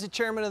 I was the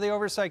chairman of the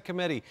Oversight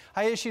Committee.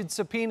 I issued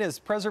subpoenas,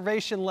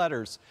 preservation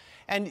letters.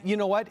 And you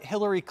know what?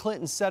 Hillary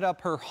Clinton set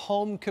up her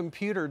home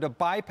computer to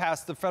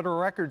bypass the Federal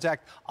Records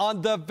Act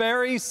on the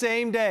very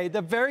same day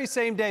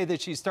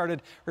that she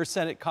started her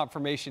Senate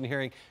confirmation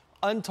hearing.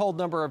 Untold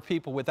number of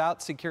people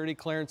without security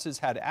clearances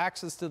had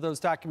access to those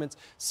documents.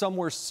 Some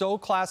were so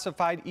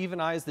classified, even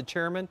I as the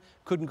chairman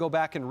couldn't go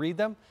back and read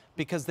them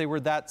because they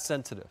were that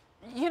sensitive.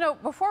 You know,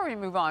 before we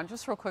move on,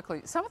 just real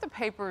quickly, some of the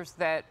papers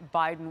that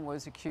Biden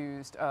was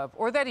accused of,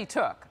 or that he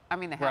took, I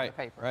mean, they have the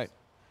papers. Right.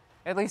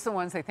 At least the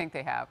ones they think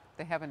they have.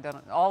 They haven't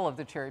done all of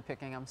the cherry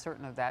picking, I'm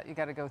certain of that. You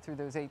got to go through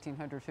those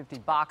 1,850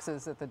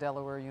 boxes at the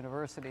Delaware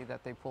University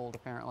that they pulled,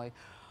 apparently.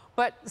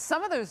 But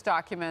some of those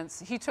documents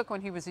he took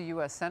when he was a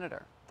U.S.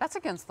 Senator. That's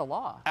against the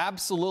law.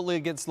 Absolutely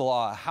against the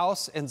law.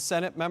 House and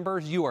Senate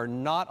members, you are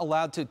not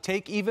allowed to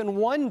take even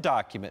one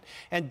document.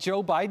 And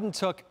Joe Biden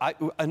took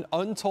an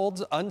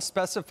untold,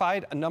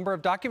 unspecified number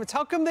of documents.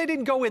 How come they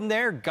didn't go in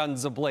there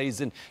guns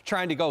ablazing,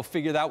 trying to go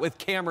figure that out with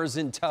cameras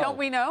in tow? Don't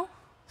we know?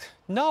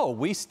 No,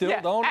 we still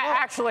don't know.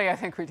 Actually, I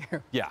think we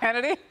do. Yeah.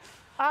 Kennedy?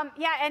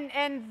 Yeah,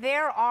 and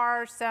there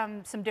are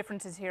some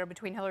differences here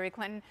between Hillary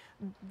Clinton.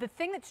 The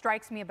thing that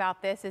strikes me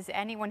about this is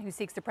anyone who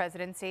seeks the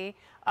presidency,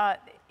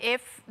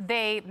 if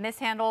they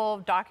mishandle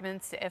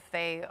documents, if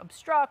they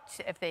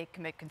obstruct, if they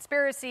commit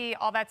conspiracy,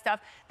 all that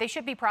stuff, they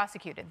should be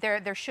prosecuted.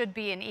 There should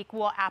be an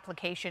equal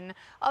application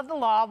of the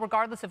law,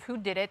 regardless of who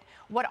did it,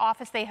 what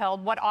office they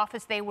held, what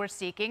office they were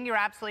seeking. You're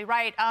absolutely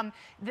right.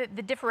 The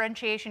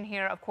differentiation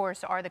here, of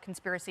course, are the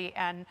conspiracy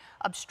and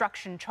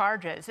obstruction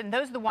charges, and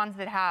those are the ones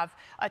that have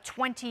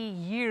 20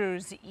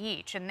 years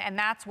each, and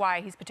that's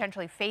why he's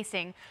potentially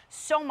facing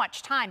so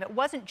much time. It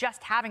wasn't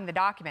just having the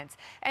documents.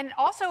 And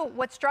also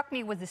what struck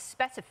me was the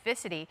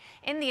specificity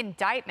in the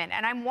indictment,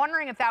 and I'm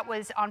wondering if that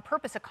was on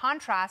purpose, a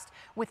contrast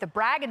with the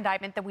Bragg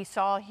indictment that we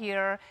saw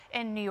here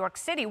in New York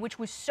City, which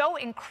was so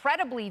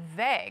incredibly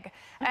vague.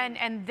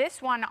 And this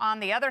one,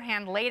 on the other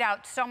hand, laid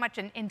out so much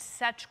in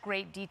such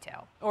great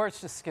detail. Or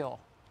it's just skill.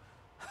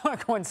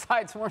 One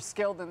side's more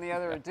skilled than the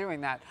other at doing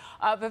that.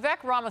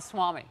 Vivek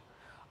Ramaswamy,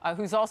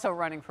 who's also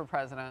running for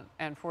president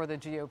and for the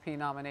GOP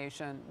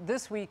nomination,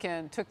 this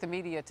weekend took the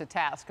media to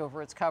task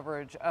over its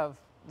coverage of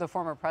the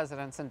former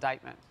president's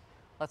indictment.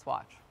 Let's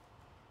watch.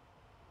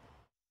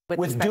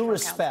 With due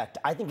respect,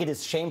 I think it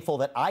is shameful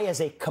that I, as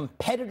a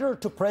competitor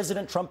to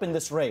President Trump in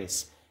this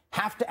race,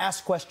 have to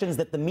ask questions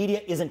that the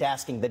media isn't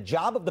asking. The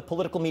job of the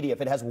political media, if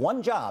it has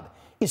one job,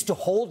 is to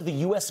hold the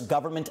U.S.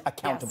 government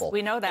accountable. Yes,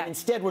 we know that. And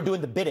instead, we're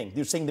doing the bidding.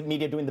 You're seeing the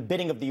media doing the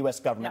bidding of the U.S.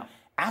 government. No.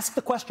 Ask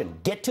the question.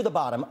 Get to the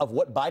bottom of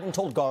what Biden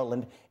told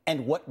Garland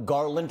and what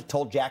Garland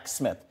told Jack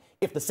Smith.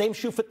 If the same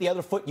shoe fit the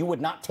other foot, you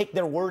would not take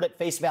their word at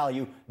face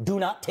value. Do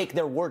not take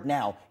their word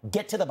now.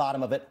 Get to the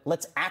bottom of it.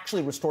 Let's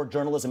actually restore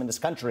journalism in this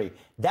country.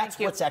 That's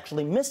what's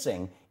actually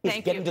missing,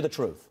 is getting to the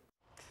truth.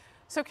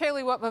 So,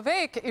 Kayleigh, what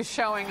Vivek is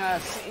showing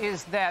us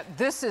is that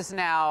this is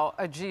now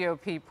a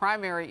GOP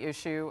primary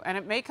issue, and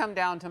it may come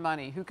down to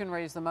money, who can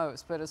raise the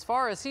most. But as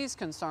far as he's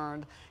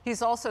concerned,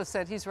 he's also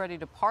said he's ready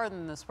to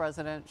pardon this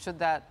president should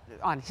that,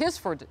 on his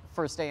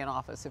first day in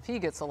office, if he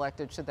gets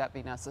elected, should that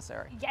be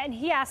necessary. Yeah, and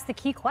he asked the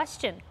key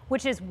question,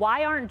 which is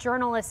why aren't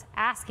journalists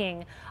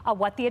asking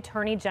what the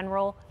Attorney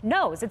General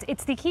knows?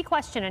 It's the key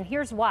question, and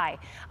here's why.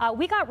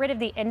 We got rid of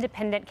the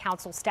independent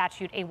counsel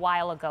statute a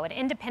while ago. An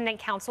independent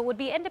counsel would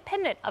be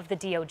independent of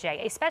the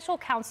DOJ. A special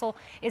counsel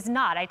is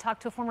not. I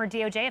talked to a former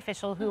DOJ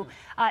official who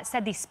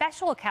said the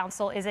special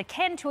counsel is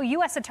akin to a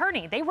U.S.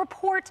 attorney. They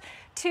report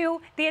to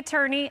the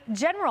Attorney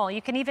General.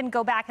 You can even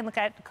go back and look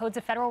at codes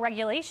of federal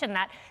regulation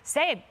that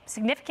say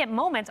significant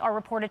moments are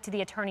reported to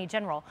the Attorney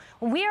General.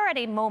 When we are at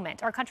a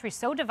moment, our country is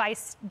so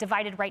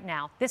divided right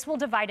now, this will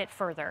divide it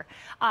further.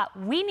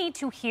 We need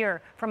to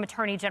hear from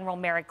Attorney General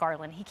Merrick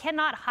Garland. He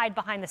cannot hide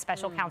behind the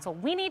special counsel.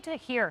 We need to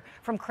hear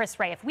from Chris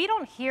Wray. If we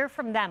don't hear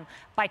from them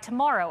by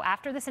tomorrow,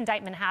 after this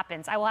indictment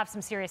happens, I will have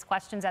some serious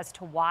questions as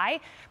to why,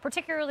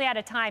 particularly at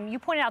a time, you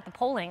pointed out the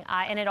polling,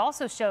 and it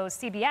also shows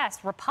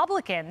CBS,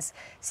 Republicans,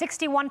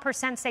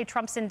 61% say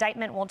Trump's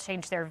indictment won't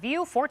change their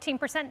view,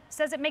 14%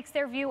 says it makes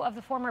their view of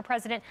the former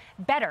president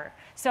better.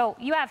 So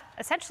you have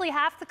essentially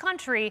half the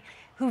country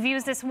who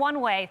views this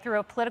one way through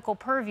a political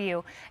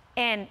purview,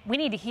 and we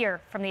need to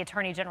hear from the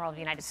Attorney General of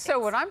the United States. So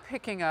what I'm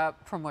picking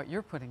up from what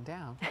you're putting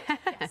down,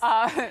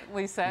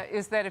 Lisa,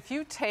 is that if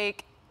you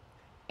take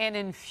an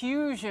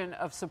infusion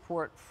of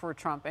support for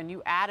Trump and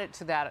you add it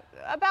to that,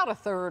 about a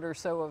third or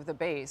so of the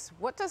base,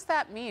 what does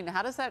that mean?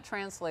 How does that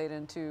translate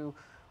into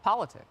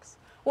politics?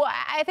 Well,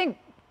 I think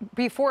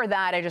before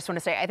that, I just want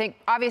to say, I think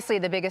obviously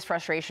the biggest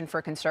frustration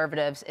for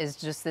conservatives is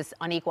just this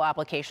unequal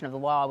application of the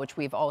law, which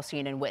we've all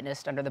seen and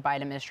witnessed under the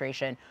Biden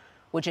administration,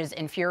 which is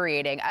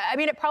infuriating. I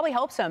mean, it probably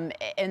helps him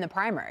in the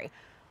primary,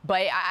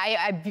 but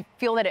I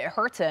feel that it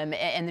hurts him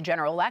in the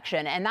general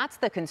election. And that's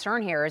the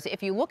concern here is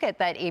if you look at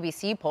that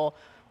ABC poll,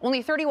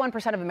 only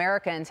 31% of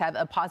Americans have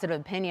a positive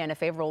opinion, a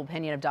favorable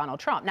opinion of Donald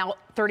Trump. Now,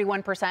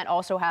 31%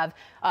 also have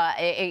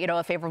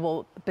a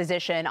favorable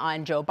position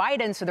on Joe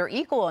Biden, so they're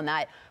equal in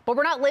that. But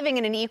we're not living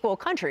in an equal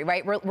country,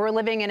 right? We're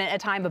living in a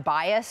time of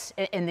bias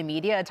in the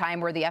media, a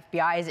time where the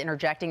FBI is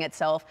interjecting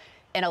itself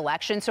in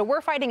elections. So we're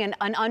fighting an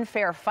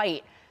unfair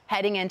fight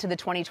heading into the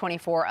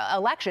 2024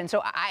 election.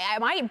 So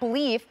my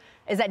belief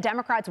is that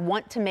Democrats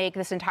want to make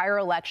this entire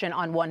election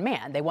on one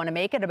man. They want to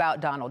make it about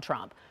Donald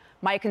Trump.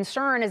 My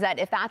concern is that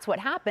if that's what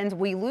happens,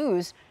 we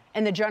lose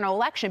in the general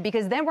election,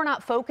 because then we're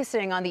not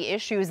focusing on the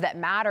issues that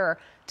matter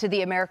to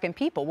the American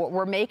people.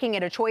 We're making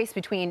it a choice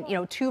between,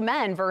 two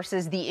men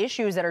versus the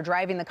issues that are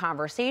driving the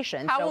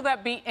conversation. How will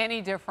that be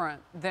any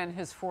different than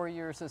his 4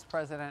 years as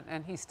president,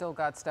 and he still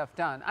got stuff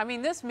done? I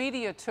mean, this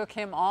media took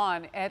him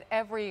on at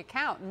every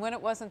account, and when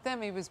it wasn't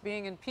them, he was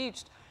being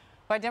impeached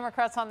by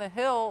Democrats on the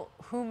Hill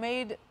who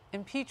made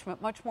impeachment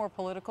much more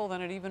political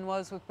than it even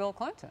was with Bill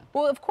Clinton.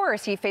 Well, of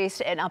course, he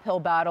faced an uphill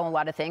battle in a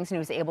lot of things, and he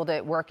was able to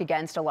work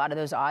against a lot of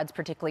those odds,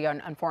 particularly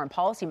on foreign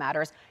policy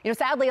matters.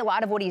 Sadly, a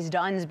lot of what he's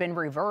done has been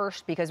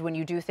reversed, because when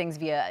you do things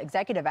via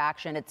executive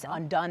action, it's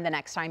undone the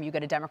next time you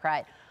get a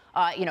Democrat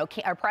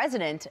our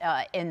president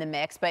in the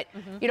mix. But,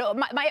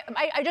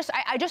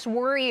 I just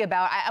worry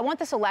about, I want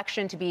this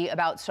election to be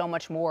about so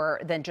much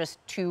more than just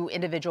two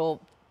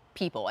individual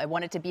people. I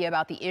want it to be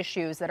about the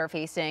issues that are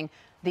facing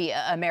the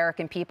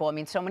American people. I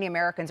mean, so many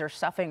Americans are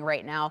suffering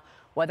right now,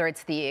 whether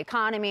it's the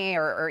economy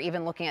or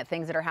even looking at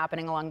things that are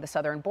happening along the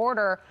southern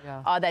border,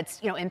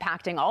 that's,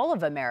 impacting all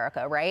of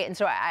America, right? And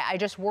so I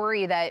just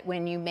worry that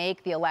when you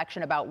make the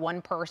election about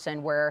one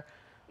person where,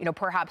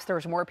 perhaps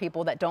there's more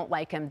people that don't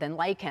like him than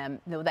like him,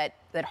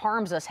 that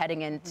harms us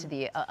heading into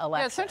the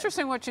election. Yeah, it's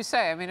interesting what you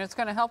say. I mean, it's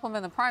going to help him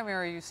in the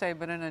primary, you say,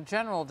 but in a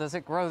general, does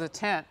it grow the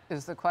tent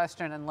is the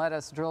question, and let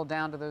us drill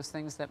down to those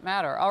things that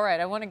matter. All right,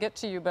 I want to get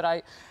to you,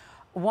 but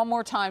one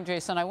more time,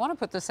 Jason, I want to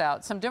put this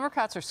out. Some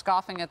Democrats are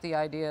scoffing at the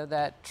idea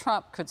that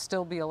Trump could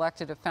still be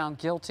elected if found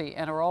guilty,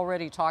 and are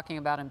already talking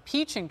about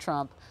impeaching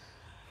Trump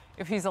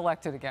if he's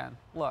elected again.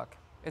 Look,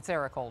 it's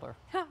Eric Holder.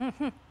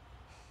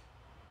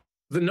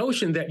 The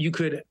notion that you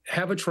could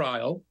have a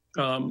trial,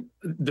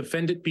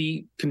 defendant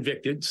be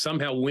convicted,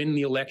 somehow win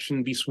the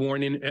election, be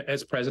sworn in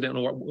as president,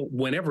 or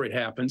whenever it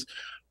happens,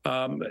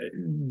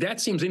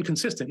 that seems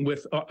inconsistent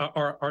with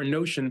our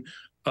notion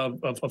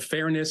of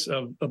fairness,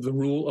 of the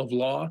rule of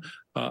law.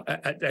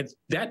 At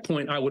that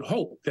point, I would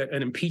hope that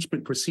an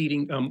impeachment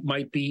proceeding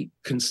might be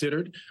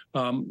considered,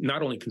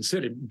 not only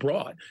considered,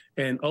 brought,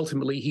 and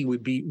ultimately he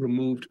would be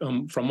removed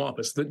from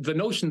office. The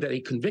notion that a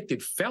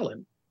convicted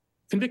felon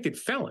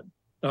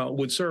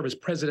would serve as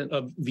president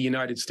of the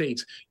United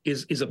States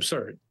is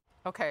absurd.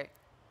 Okay.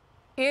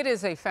 It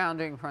is a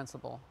founding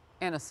principle,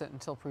 innocent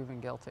until proven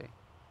guilty.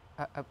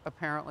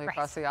 Apparently,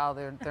 across the aisle,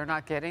 they're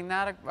not getting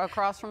that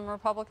across from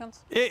Republicans?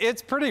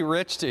 It's pretty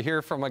rich to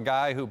hear from a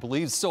guy who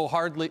believes so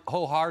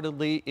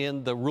wholeheartedly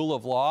in the rule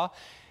of law.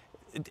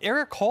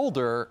 Eric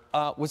Holder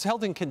was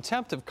held in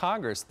contempt of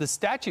Congress. The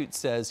statute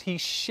says he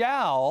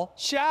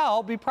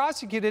shall be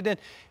prosecuted, and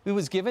it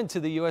was given to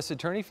the U.S.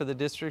 Attorney for the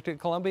District of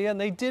Columbia,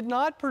 and they did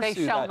not pursue that.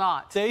 They shall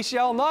not. They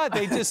shall not.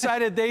 They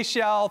decided they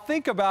shall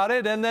think about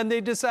it, and then they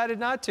decided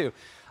not to.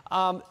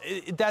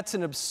 That's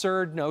an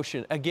absurd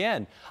notion.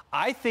 Again,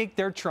 I think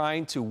they're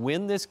trying to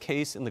win this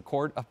case in the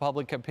court of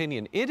public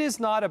opinion. It is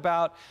not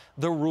about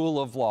the rule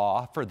of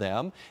law for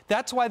them.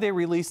 That's why they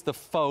released the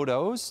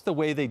photos the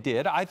way they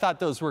did. I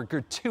thought those were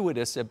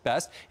gratuitous at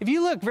best. If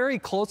you look very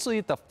closely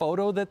at the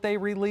photo that they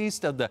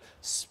released of the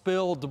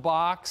spilled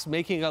box,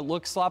 making it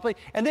look sloppy,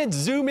 and then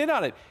zoom in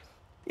on it,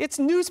 it's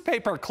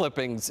newspaper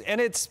clippings, and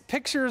it's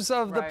pictures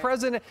of the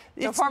president.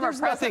 There's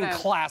nothing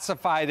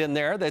classified in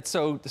there that's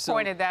so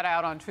pointed that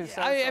out on Truth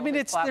Social. I mean,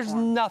 there's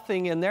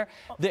nothing in there.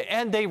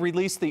 And they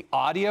released the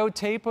audio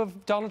tape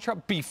of Donald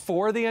Trump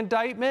before the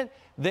indictment.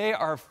 They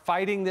are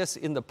fighting this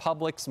in the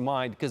public's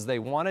mind because they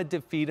want to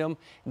defeat him.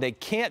 They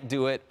can't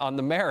do it on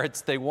the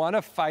merits. They want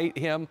to fight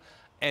him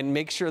and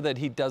make sure that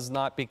he does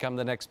not become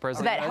the next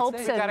president. That helps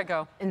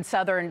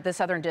in the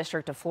southern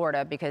district of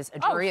Florida, because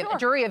a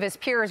jury of his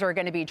peers are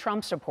going to be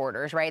Trump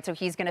supporters, right? So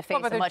he's going to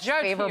face a much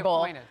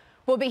favorable.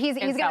 Well, but he's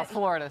in South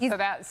Florida,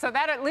 so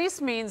that at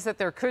least means that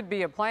there could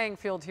be a playing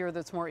field here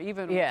that's more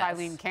even with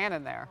Eileen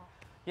Cannon there.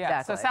 Yeah.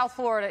 Exactly. So South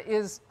Florida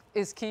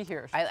is key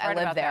here. I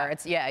live there.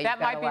 That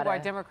might be why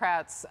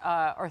Democrats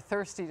are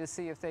thirsty to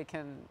see if they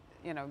can,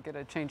 get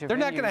a change of venue.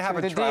 They're not going to have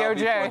a trial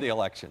before the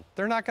election.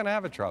 They're not going to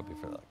have a trial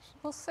before the election.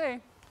 We'll see.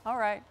 All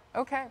right.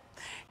 Okay.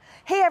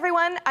 Hey,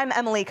 everyone. I'm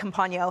Emily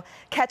Campagno.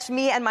 Catch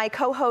me and my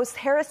co-hosts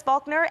Harris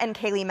Faulkner and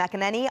Kaylee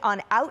McEnany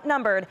on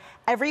Outnumbered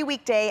every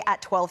weekday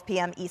at 12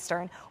 p.m.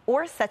 Eastern,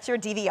 or set your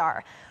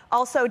DVR.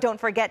 Also, don't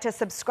forget to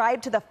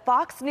subscribe to the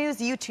Fox News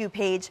YouTube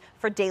page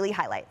for daily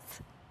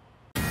highlights.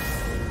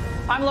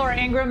 I'm Laura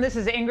Ingraham. This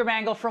is Ingram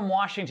Angle from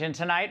Washington.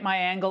 Tonight, my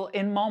angle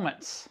in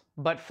moments.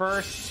 But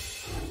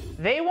first,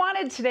 they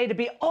wanted today to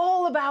be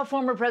all about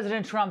former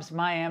President Trump's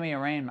Miami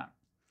arraignment.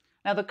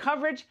 Now, the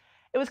coverage,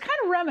 it was kind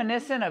of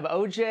reminiscent of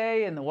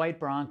O.J. and the white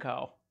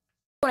Bronco.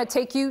 I want to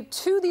take you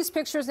to these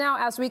pictures now.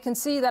 As we can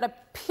see, that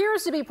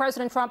appears to be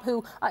President Trump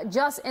who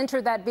just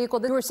entered that vehicle.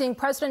 We're seeing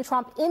President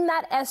Trump in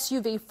that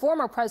SUV,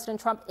 former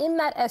President Trump in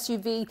that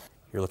SUV.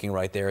 You're looking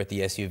right there at the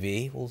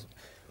SUV. We'll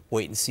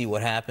wait and see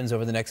what happens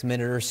over the next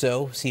minute or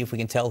so, see if we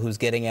can tell who's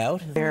getting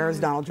out. There's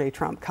Donald J.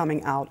 Trump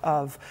coming out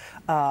of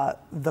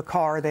the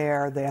car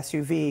there, the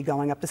SUV,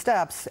 going up the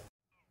steps.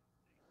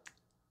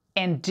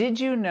 And did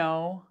you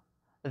know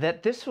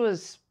that this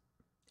was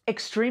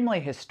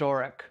extremely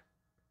historic?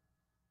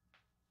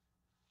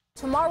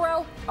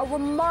 Tomorrow, a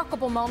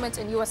remarkable moment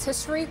in U.S.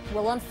 history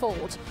will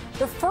unfold.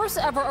 The first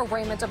ever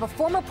arraignment of a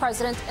former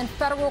president in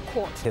federal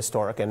court.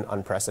 Historic and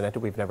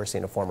unprecedented. We've never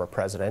seen a former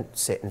president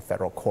sit in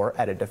federal court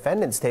at a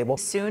defendant's table.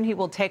 Soon he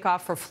will take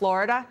off for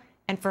Florida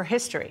and for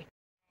history.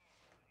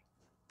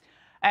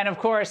 And of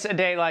course, a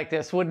day like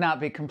this would not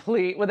be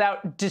complete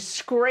without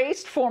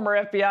disgraced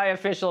former FBI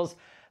officials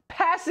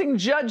passing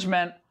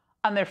judgment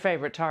on their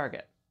favorite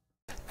target.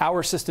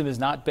 Our system is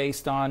not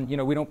based on,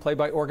 we don't play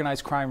by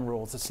organized crime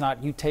rules. It's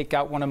not you take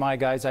out one of my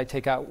guys, I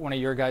take out one of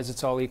your guys,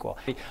 it's all equal.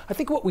 I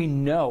think what we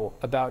know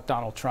about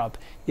Donald Trump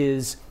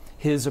is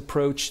his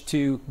approach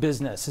to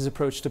business, his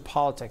approach to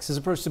politics, his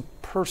approach to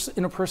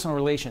interpersonal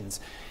relations.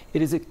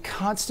 It is a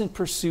constant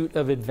pursuit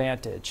of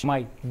advantage.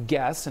 My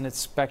guess, and it's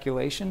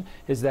speculation,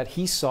 is that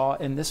he saw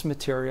in this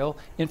material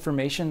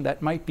information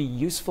that might be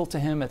useful to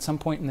him at some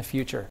point in the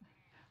future.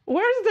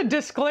 Where's the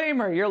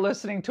disclaimer? You're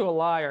listening to a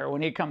liar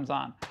when he comes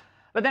on.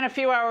 But then a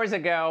few hours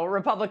ago,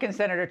 Republican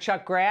Senator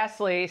Chuck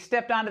Grassley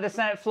stepped onto the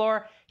Senate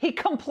floor. He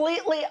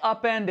completely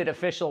upended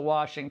official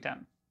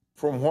Washington.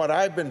 From what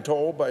I've been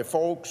told by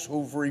folks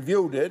who've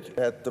reviewed it,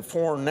 that the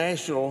foreign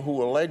national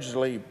who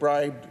allegedly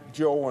bribed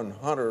Joe and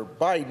Hunter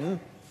Biden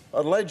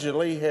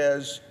allegedly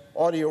has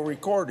audio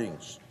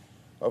recordings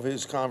of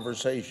his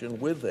conversation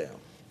with them.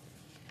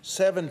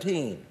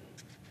 17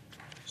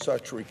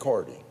 such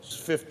recordings.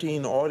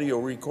 15 audio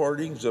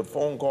recordings of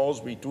phone calls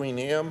between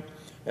him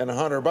and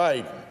Hunter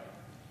Biden.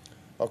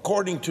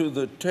 According to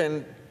the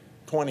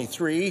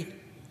 1023,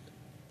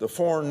 the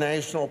foreign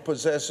national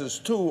possesses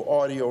 2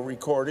 audio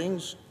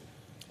recordings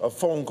of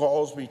phone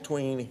calls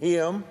between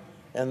him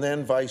and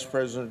then Vice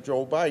President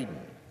Joe Biden.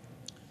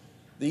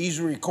 These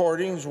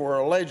recordings were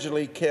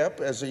allegedly kept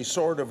as a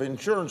sort of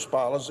insurance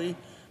policy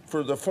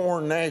for the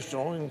foreign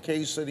national in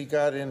case that he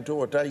got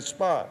into a tight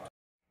spot.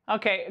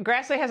 Okay,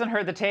 Grassley hasn't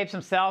heard the tapes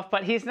himself,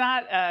 but he's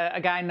not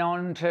a guy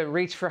known to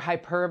reach for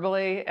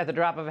hyperbole at the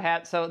drop of a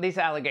hat, so these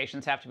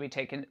allegations have to be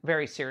taken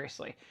very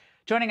seriously.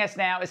 Joining us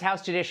now is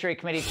House Judiciary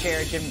Committee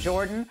Chair Jim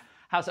Jordan,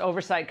 House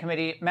Oversight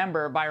Committee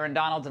member Byron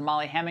Donalds, and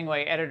Molly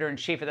Hemingway,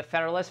 Editor-in-Chief of The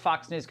Federalist,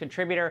 Fox News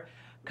contributor.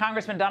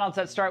 Congressman Donalds,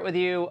 let's start with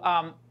you.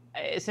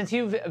 Since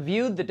you've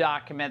viewed the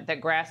document that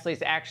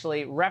Grassley's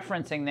actually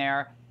referencing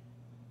there,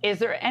 is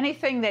there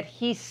anything that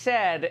he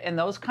said in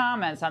those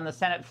comments on the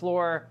Senate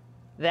floor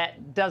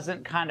that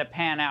doesn't kind of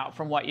pan out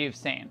from what you've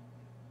seen?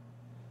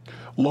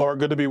 Laura,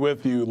 good to be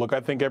with you. Look, I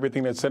think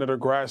everything that Senator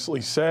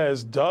Grassley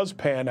says does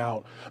pan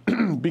out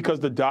because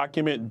the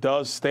document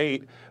does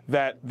state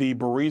that the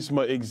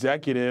Burisma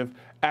executive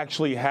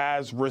actually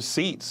has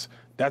receipts.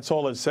 That's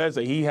all it says,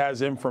 that he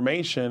has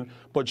information,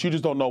 but you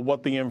just don't know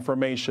what the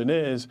information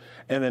is.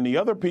 And then the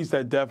other piece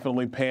that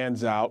definitely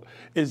pans out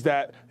is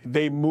that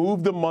they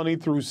moved the money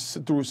through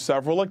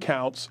several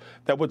accounts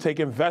that would take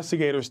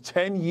investigators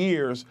 10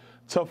 years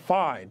to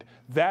find.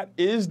 That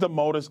is the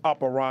modus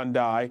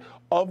operandi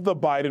of the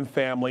Biden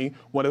family,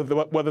 whether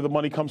the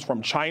money comes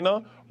from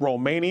China,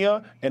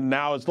 Romania, and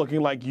now it's looking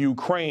like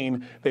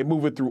Ukraine. They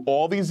move it through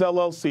all these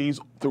LLCs,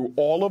 through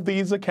all of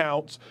these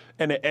accounts,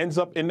 and it ends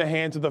up in the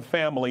hands of the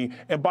family.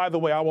 And by the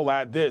way, I will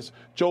add this.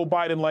 Joe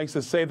Biden likes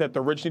to say that the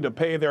rich need to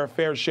pay their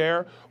fair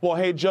share. Well,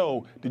 hey,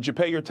 Joe, did you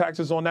pay your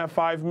taxes on that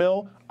 $5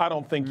 million? I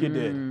don't think you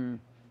did.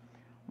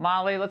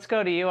 Molly, let's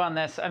go to you on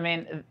this. I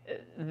mean,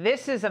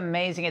 this is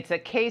amazing. It's a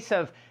case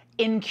of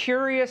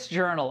incurious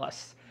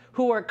journalists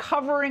who are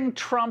covering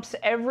Trump's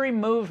every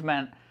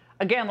movement,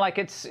 again, like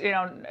it's,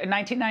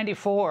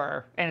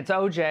 1994 and it's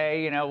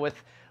OJ,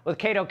 with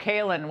Cato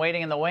Kalin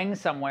waiting in the wings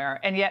somewhere.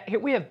 And yet here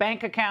we have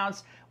bank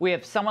accounts. We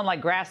have someone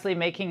like Grassley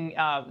making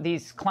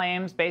these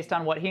claims based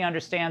on what he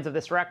understands of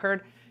this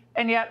record.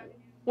 And yet,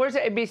 where's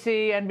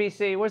ABC,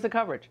 NBC? Where's the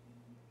coverage?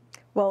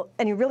 Well,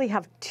 and you really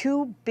have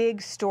 2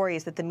 big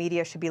stories that the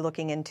media should be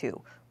looking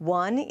into.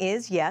 One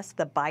is, yes,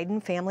 the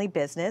Biden family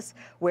business,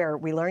 where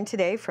we learned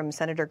today from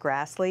Senator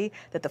Grassley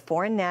that the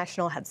foreign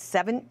national had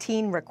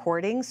 17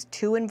 recordings,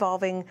 2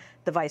 involving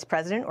the vice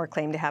president, or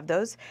claimed to have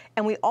those.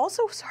 And we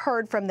also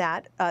heard from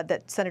that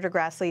Senator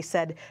Grassley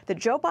said that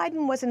Joe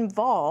Biden was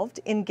involved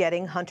in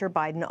getting Hunter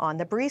Biden on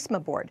the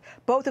Burisma board.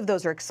 Both of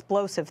those are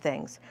explosive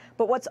things.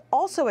 But what's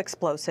also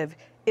explosive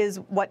is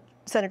what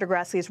Senator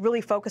Grassley is really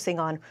focusing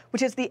on,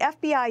 which is the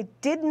FBI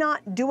did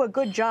not do a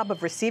good job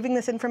of receiving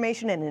this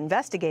information and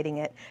investigating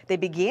it. They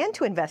began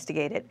to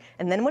investigate it,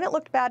 and then when it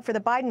looked bad for the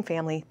Biden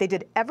family, they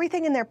did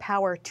everything in their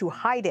power to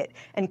hide it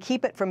and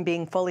keep it from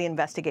being fully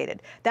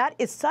investigated. That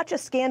is such a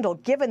scandal,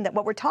 given that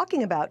what we're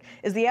talking about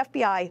is the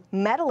FBI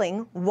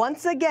meddling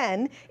once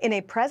again in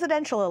a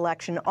presidential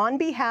election on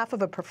behalf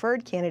of a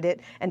preferred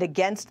candidate and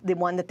against the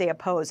one that they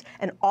oppose.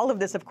 And all of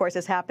this, of course,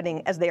 is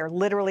happening as they are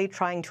literally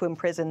trying to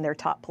imprison their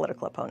top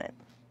political opponent.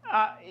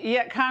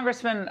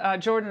 Congressman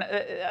Jordan,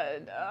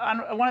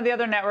 on one of the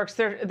other networks,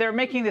 they're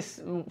making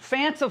this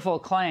fanciful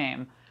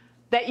claim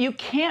that you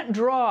can't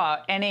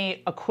draw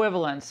any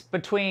equivalence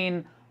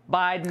between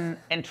Biden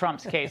and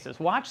Trump's cases.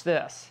 Watch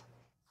this.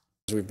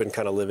 We've been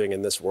kind of living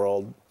in this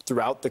world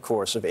throughout the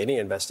course of any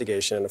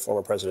investigation into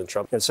former President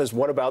Trump. It says,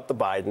 what about the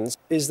Bidens?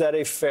 Is that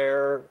a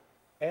fair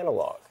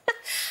analog.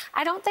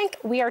 I don't think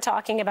we are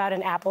talking about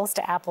an apples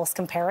to apples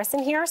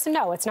comparison here. So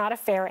no, it's not a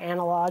fair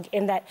analog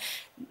in that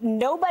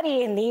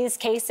nobody in these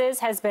cases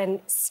has been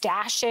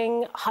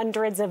stashing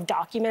hundreds of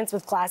documents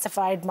with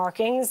classified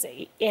markings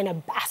in a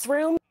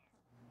bathroom.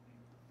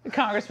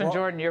 Congressman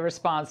Jordan, your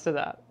response to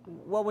that?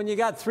 Well, when you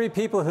got three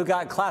people who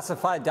got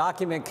classified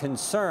document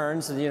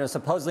concerns,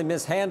 supposedly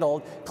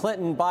mishandled,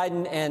 Clinton,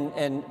 Biden,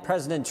 and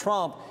President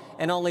Trump,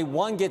 and only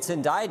one gets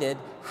indicted,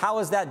 how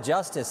is that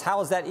justice?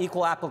 How is that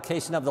equal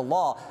application of the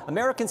law?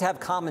 Americans have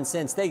common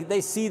sense.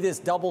 They see this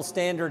double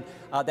standard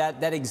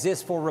that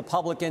exists for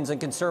Republicans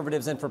and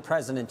conservatives and for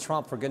President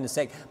Trump, for goodness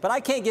sake. But I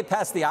can't get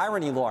past the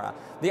irony, Laura.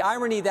 The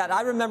irony that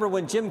I remember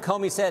when Jim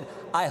Comey said,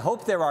 I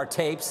hope there are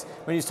tapes,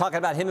 when he was talking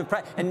about him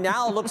and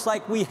now it looks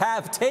like we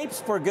have tapes,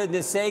 for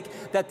goodness sake,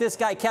 that this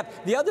guy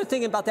kept. The other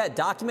thing about that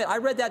document, I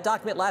read that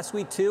document last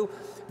week too.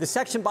 The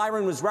section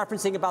Byron was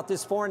referencing about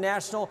this foreign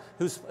national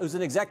who's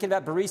an executive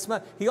at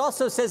Burisma, he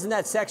also says in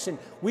that section,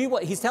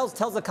 he tells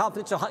the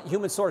confidential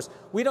human source,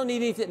 we don't need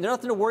anything,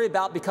 nothing to worry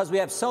about because we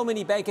have so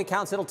many bank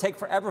accounts, it'll take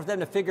forever for them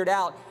to figure it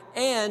out.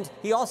 And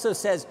he also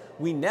says,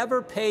 we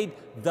never paid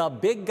the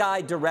big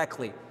guy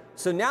directly.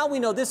 So now we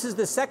know this is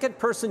the second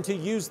person to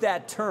use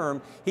that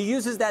term. He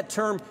uses that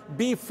term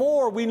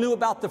before we knew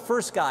about the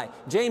first guy.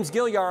 James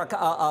Gilliar,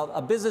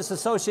 a business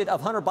associate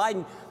of Hunter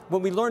Biden,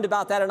 when we learned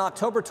about that in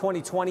October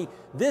 2020,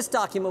 this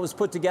document was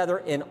put together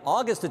in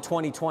August of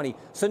 2020.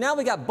 So now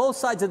we got both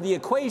sides of the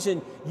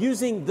equation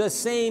using the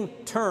same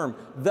term,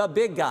 the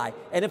big guy.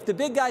 And if the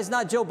big guy is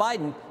not Joe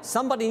Biden,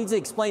 somebody needs to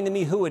explain to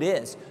me who it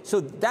is. So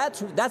that's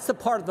the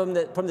part from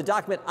the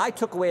document I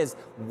took away as,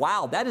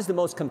 wow, that is the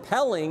most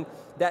compelling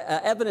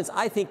evidence,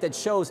 I think, that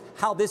shows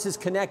how this is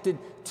connected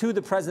to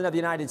the President of the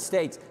United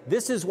States.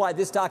 This is why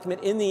this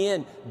document, in the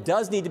end,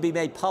 does need to be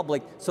made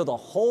public so the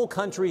whole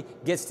country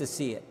gets to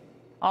see it.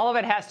 All of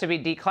it has to be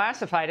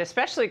declassified,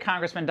 especially,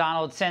 Congressman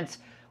Donald, since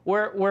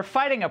we're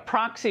fighting a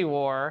proxy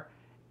war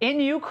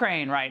in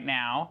Ukraine right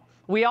now.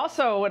 We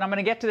also, and I'm going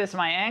to get to this in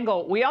my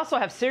angle, we also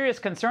have serious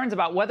concerns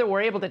about whether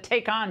we're able to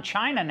take on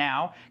China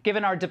now,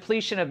 given our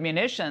depletion of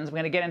munitions. We're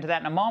going to get into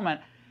that in a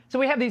moment. So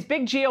we have these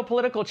big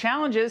geopolitical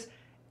challenges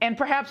and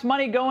perhaps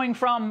money going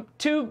from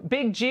two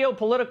big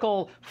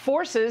geopolitical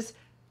forces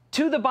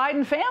to the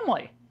Biden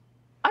family.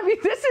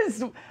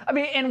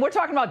 And we're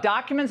talking about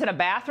documents in a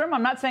bathroom.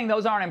 I'm not saying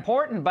those aren't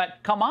important, but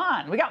come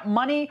on. We got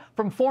money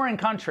from foreign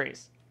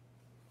countries.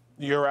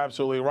 You're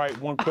absolutely right.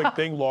 One quick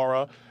thing,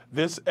 Laura.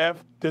 This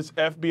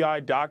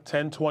FBI Doc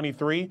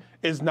 1023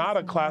 is not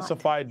a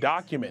classified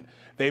document.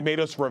 They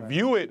made us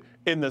review it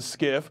in the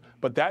SCIF,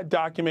 but that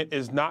document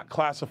is not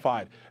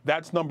classified.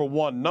 That's number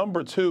one.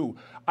 Number two,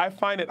 I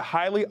find it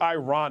highly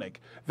ironic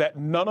that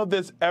none of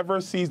this ever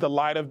sees the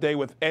light of day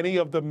with any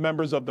of the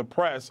members of the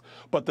press,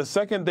 but the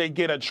second they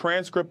get a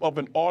transcript of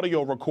an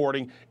audio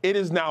recording, it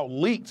is now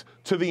leaked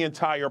to the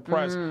entire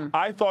press.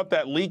 I thought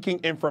that leaking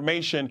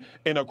information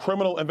in a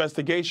criminal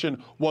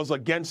investigation was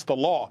against the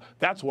law.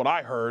 That's what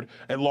I heard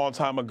a long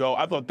time ago.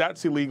 I thought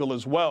that's illegal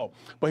as well.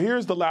 But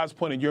here's the last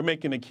point, and you're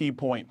making a key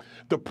point.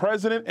 The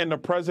president and the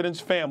president's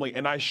family,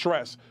 and I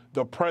stress,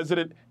 the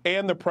president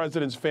and the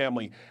president's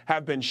family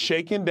have been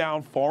shaking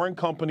down foreign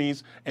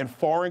companies and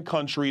foreign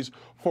countries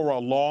for a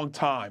long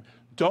time.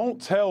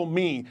 Don't tell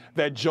me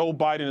that Joe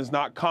Biden is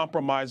not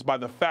compromised by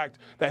the fact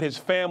that his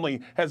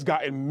family has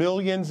gotten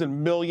millions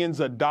and millions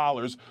of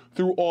dollars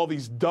through all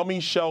these dummy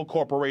shell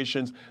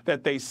corporations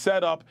that they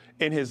set up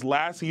in his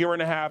last year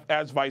and a half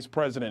as vice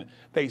president.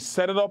 They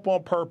set it up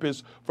on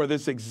purpose for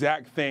this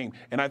exact thing.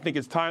 And I think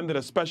it's time that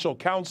a special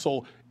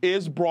counsel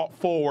is brought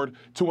forward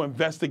to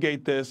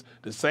investigate this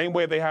the same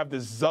way they have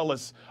this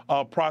zealous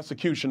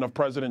prosecution of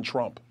President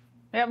Trump.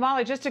 Yeah,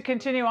 Molly, just to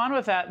continue on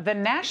with that, the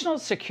national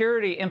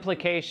security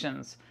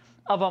implications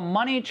of a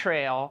money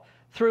trail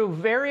through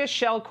various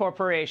shell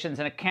corporations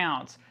and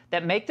accounts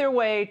that make their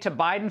way to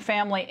Biden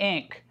Family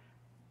Inc.,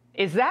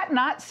 is that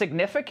not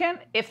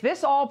significant? If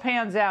this all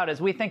pans out as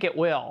we think it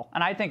will,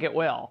 and I think it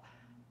will,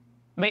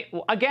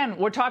 again,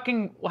 we're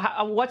talking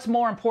what's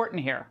more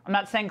important here. I'm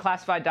not saying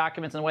classified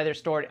documents and the way they're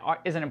stored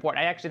isn't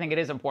important. I actually think it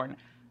is important.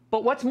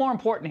 But what's more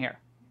important here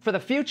for the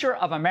future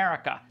of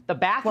America? The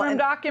bathroom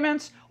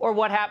documents or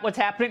what's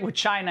happening with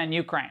China and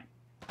Ukraine?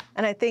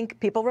 And I think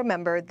people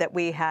remember that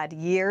we had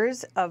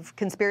years of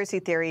conspiracy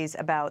theories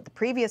about the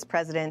previous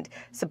president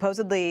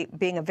supposedly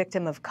being a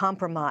victim of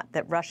compromise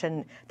that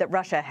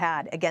Russia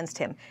had against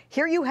him.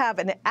 Here you have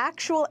an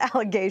actual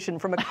allegation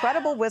from a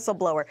credible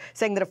whistleblower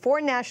saying that a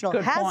foreign national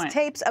has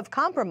tapes of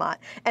compromise,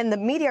 and the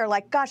media are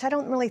like, gosh, I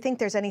don't really think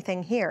there's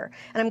anything here.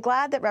 And I'm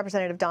glad that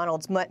Representative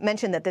Donalds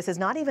mentioned that this is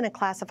not even a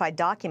classified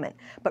document,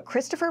 but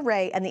Christopher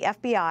Wray and the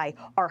FBI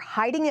are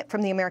hiding it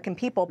from the American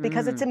people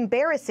because it's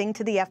embarrassing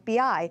to the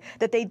FBI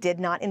that they did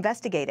not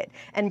investigate it.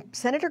 And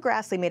Senator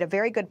Grassley made a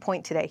very good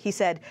point today. He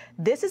said,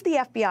 this is the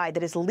FBI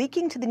that is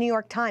leaking to the New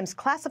York Times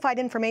classified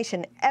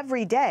information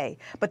every day,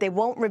 but they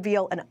won't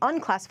reveal an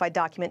unclassified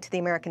document to the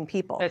American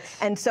people.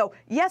 And so,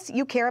 yes,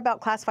 you care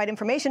about classified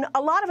information.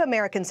 A lot of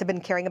Americans have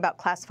been caring about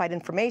classified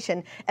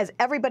information as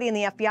everybody in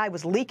the FBI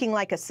was leaking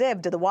like a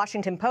sieve to the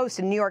Washington Post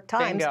and New York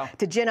Times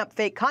to gin up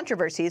fake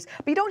controversies.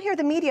 But you don't hear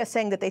the media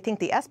saying that they think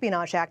the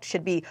Espionage Act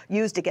should be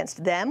used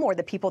against them or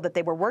the people that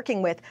they were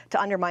working with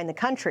to undermine the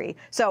country.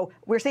 So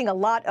we're seeing a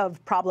lot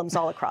of problems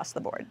all across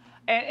the board.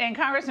 And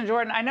Congressman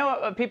Jordan, I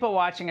know people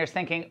watching are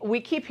thinking, we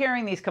keep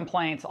hearing these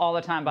complaints all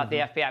the time about the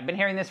FBI. I've been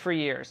hearing this for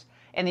years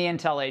in the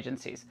intel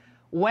agencies.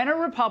 When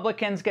are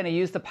Republicans going to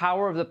use the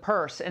power of the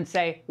purse and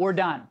say, we're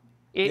done?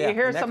 You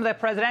hear some of the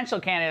presidential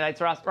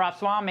candidates,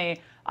 Ramaswamy,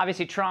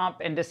 obviously Trump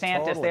and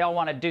DeSantis, they all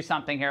want to do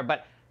something here.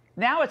 But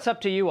now it's up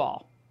to you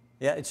all.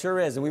 Yeah, it sure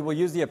is. And we will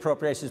use the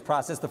appropriations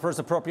process. The first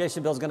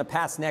appropriation bill is going to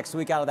pass next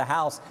week out of the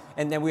House,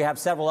 and then we have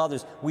several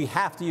others. We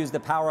have to use the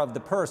power of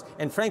the purse.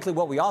 And frankly,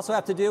 what we also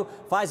have to do,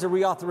 FISA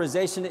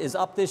reauthorization is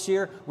up this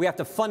year. We have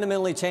to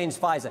fundamentally change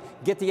FISA,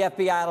 get the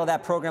FBI out of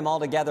that program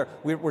altogether.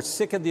 We're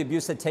sick of the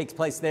abuse that takes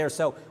place there,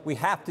 so we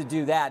have to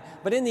do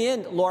that. But in the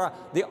end, Laura,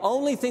 the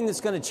only thing that's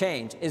going to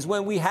change is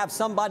when we have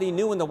somebody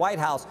new in the White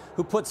House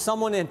who puts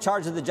someone in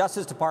charge of the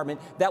Justice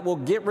Department that will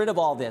get rid of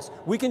all this.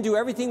 We can do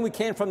everything we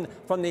can from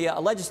the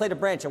legislative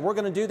branch, and we're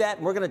going to do that,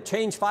 and we're going to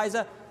change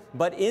FISA.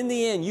 But in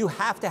the end, you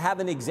have to have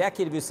an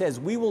executive who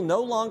says we will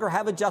no longer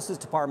have a Justice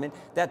Department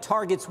that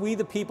targets we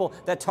the people,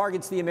 that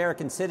targets the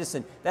American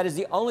citizen. That is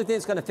the only thing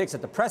that's going to fix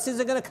it. The press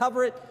isn't going to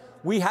cover it.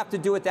 We have to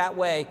do it that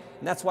way,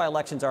 and that's why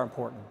elections are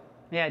important.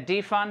 Yeah,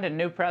 defund and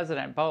new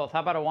president, both.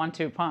 How about a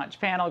 1-2 punch?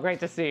 Panel, great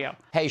to see you.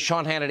 Hey,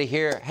 Sean Hannity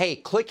here. Hey,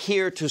 click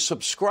here to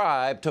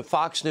subscribe to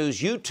Fox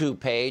News YouTube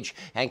page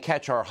and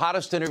catch our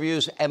hottest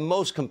interviews and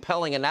most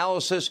compelling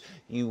analysis.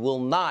 You will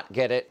not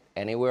get it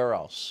anywhere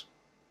else.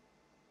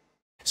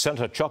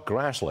 Senator Chuck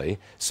Grassley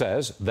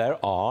says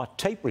there are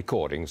tape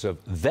recordings of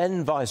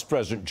then Vice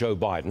President Joe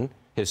Biden,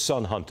 his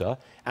son Hunter,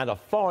 and a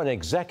foreign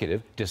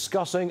executive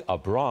discussing a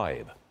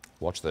bribe.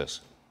 Watch this.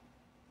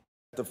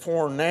 The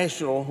foreign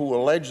national who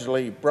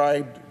allegedly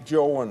bribed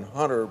Joe and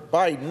Hunter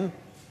Biden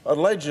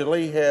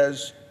allegedly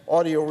has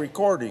audio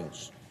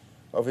recordings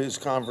of his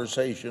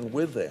conversation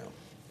with them.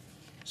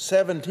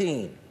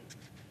 17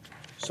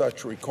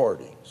 such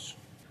recordings.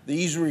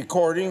 These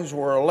recordings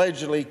were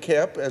allegedly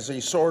kept as a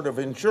sort of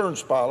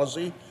insurance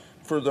policy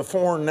for the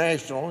foreign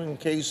national in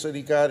case that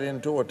he got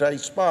into a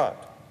tight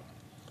spot.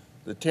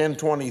 The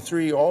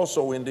 1023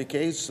 also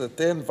indicates that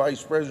then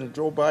Vice President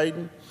Joe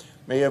Biden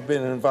may have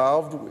been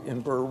involved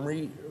in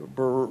Bribery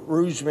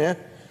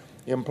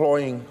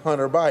employing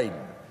Hunter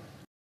Biden.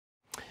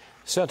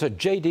 Senator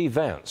J.D.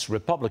 Vance,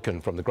 Republican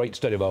from the great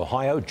state of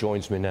Ohio,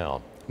 joins me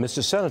now.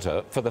 Mr.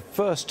 Senator, for the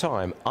first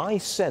time, I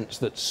sense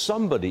that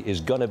somebody is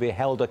going to be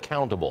held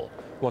accountable.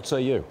 What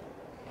say you?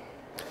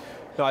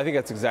 No, I think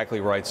that's exactly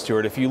right,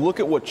 Stuart. If you look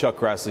at what Chuck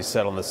Grassley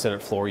said on the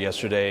Senate floor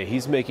yesterday,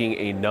 he's making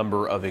a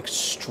number of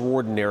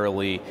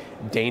extraordinarily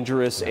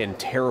dangerous and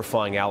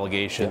terrifying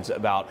allegations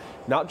about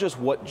not just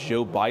what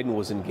Joe Biden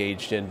was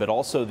engaged in, but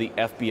also the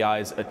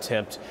FBI's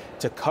attempt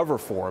to cover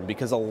for him.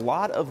 Because a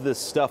lot of this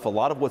stuff, a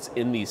lot of what's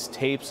in these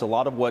tapes, a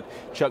lot of what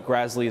Chuck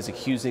Grassley is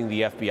accusing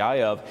the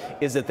FBI of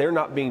is that they're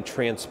not being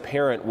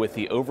transparent with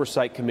the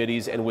oversight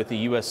committees and with the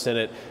U.S.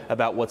 Senate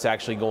about what's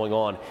actually going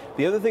on.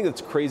 The other thing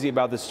that's crazy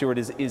about this, Stuart,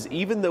 is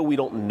even though we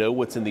don't know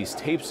what's in these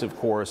tapes, of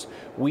course,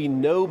 we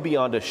know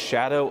beyond a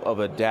shadow of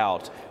a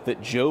doubt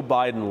that Joe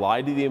Biden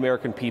lied to the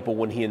American people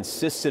when he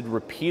insisted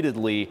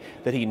repeatedly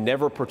that he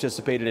never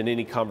participated in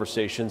any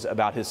conversations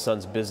about his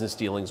son's business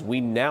dealings. We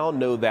now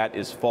know that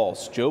is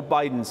false. Joe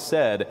Biden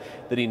said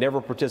that he never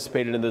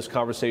participated in those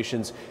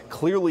conversations.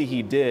 Clearly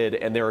he did,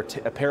 and there are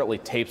apparently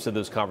tapes of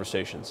those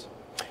conversations.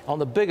 On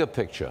the bigger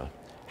picture,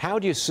 how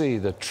do you see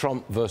the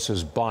Trump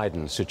versus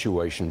Biden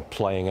situation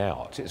playing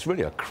out? It's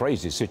really a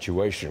crazy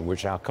situation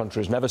which our country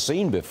has never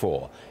seen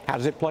before. How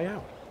does it play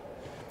out?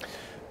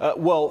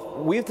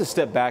 Well, we have to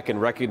step back and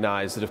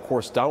recognize that, of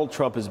course, Donald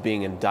Trump is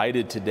being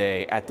indicted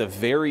today at the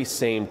very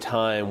same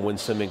time when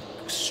some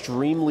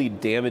extremely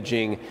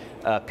damaging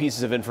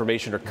pieces of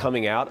information are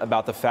coming out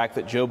about the fact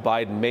that Joe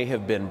Biden may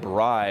have been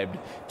bribed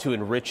to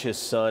enrich his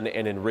son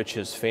and enrich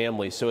his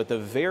family. So at the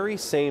very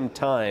same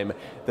time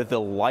that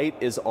the light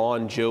is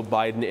on Joe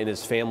Biden and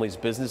his family's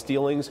business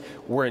dealings,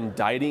 we're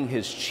indicting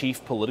his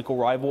chief political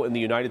rival in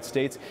the United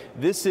States.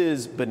 This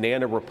is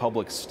banana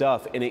republic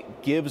stuff, and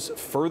it gives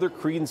further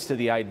credence to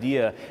the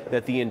idea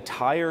that the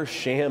entire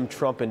sham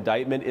Trump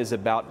indictment is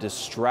about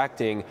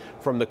distracting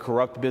from the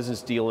corrupt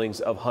business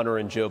dealings of Hunter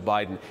and Joe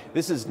Biden.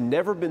 This has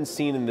never been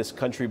seen in this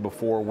country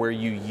before, where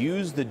you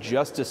use the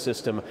justice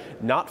system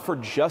not for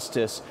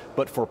justice,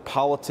 but for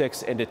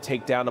politics and to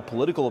take down a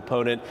political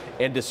opponent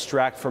and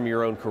distract from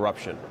your own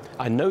corruption.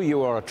 I know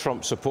you are a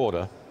Trump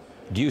supporter.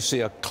 Do you see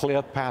a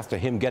clear path to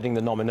him getting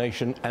the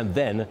nomination and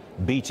then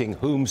beating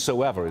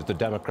whomsoever is the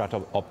Democrat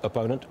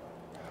opponent?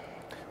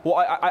 Well,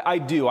 I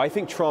do. I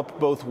think Trump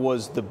both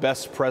was the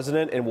best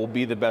president and will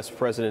be the best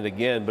president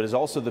again, but is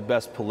also the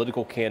best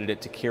political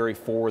candidate to carry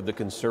forward the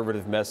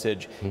conservative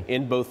message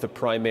in both the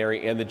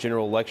primary and the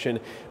general election.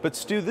 But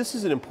Stu, this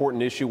is an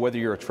important issue whether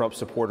you're a Trump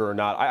supporter or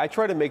not. I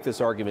try to make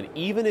this argument.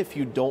 Even if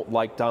you don't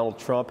like Donald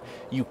Trump,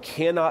 you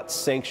cannot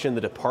sanction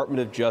the Department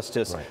of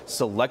Justice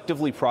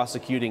selectively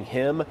prosecuting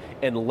him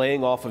and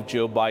laying off of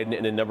Joe Biden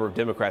and a number of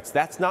Democrats.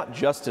 That's not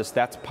justice.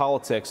 That's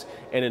politics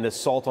and an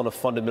assault on a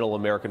fundamental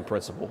American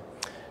principle.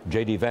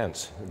 J.D.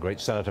 Vance, great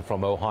senator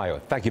from Ohio.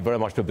 Thank you very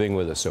much for being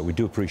with us, sir. We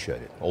do appreciate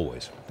it,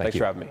 always. Thanks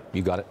for having me.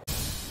 You got it.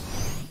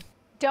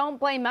 Don't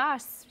blame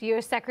us.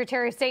 U.S.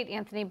 Secretary of State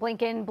Antony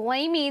Blinken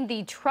blaming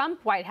the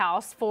Trump White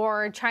House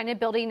for China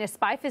building a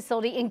spy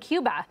facility in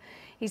Cuba.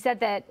 He said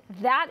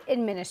that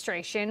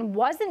administration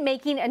wasn't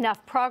making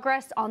enough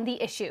progress on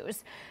the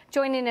issues.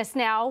 Joining us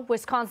now,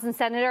 Wisconsin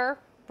Senator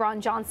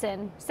Ron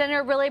Johnson.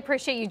 Senator, really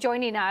appreciate you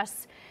joining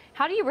us.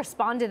 How do you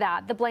respond to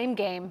that, the blame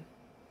game?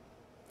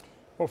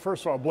 Well,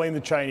 first of all, blame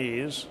the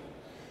Chinese.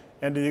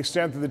 And to the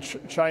extent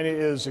that China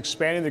is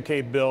expanding their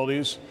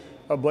capabilities,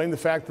 blame the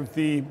fact that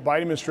the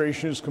Biden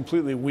administration is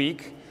completely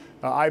weak.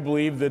 I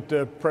believe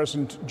that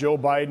President Joe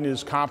Biden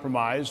is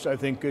compromised. I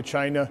think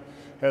China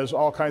has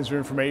all kinds of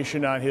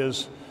information on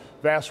his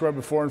vast web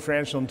of foreign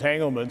financial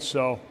entanglements.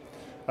 So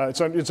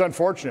it's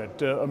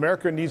unfortunate.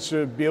 America needs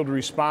to be able to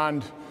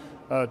respond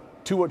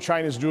to what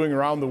China is doing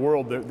around the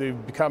world.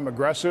 They've become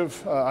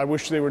aggressive. I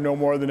wish they were no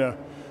more than a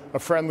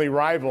friendly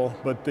rival,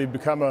 but they've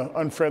become an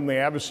unfriendly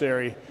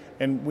adversary,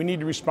 and we need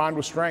to respond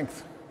with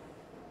strength.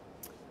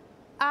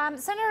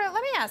 Senator,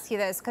 let me ask you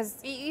this, because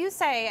you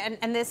say,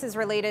 and this is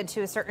related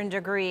to a certain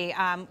degree,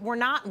 we're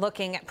not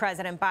looking at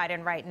President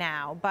Biden right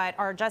now, but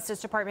our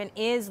Justice Department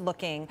is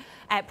looking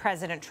at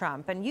President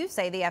Trump. And you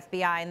say the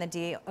FBI and the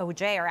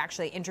DOJ are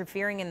actually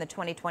interfering in the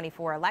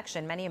 2024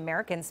 election. Many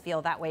Americans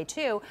feel that way,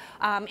 too,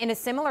 in a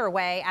similar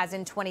way as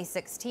in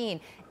 2016.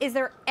 Is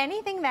there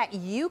anything that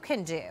you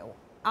can do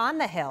on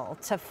the Hill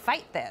to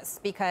fight this?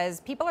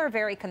 Because people are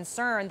very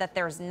concerned that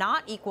there's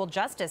not equal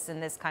justice in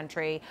this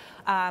country,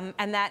 and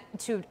that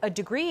to a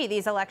degree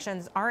these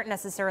elections aren't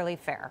necessarily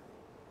fair.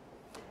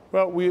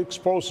 Well, we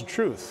expose the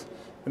truth,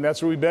 and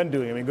that's what we've been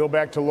doing. I mean, go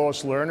back to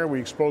Lois Lerner. We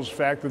exposed the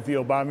fact that the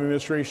Obama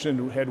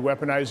administration had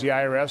weaponized the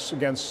IRS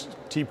against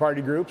Tea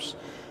Party groups.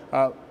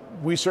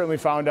 We certainly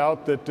found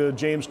out that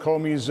James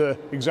Comey's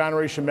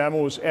exoneration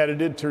memo was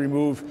edited to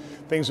remove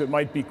things that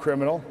might be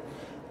criminal.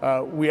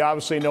 We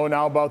obviously know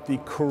now about the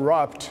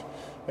corrupt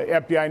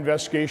FBI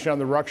investigation on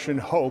the Russian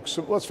hoax.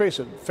 So let's face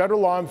it,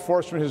 federal law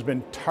enforcement has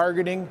been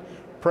targeting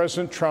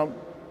President Trump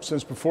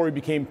since before he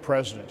became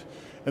president.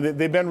 And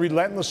they've been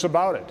relentless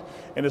about it.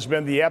 And it's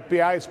been the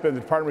FBI, it's been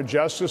the Department of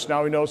Justice.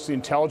 Now we know it's the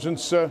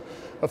intelligence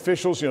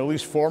officials, at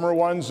least former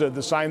ones,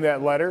 that signed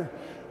that letter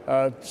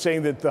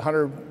saying that the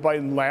Hunter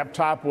Biden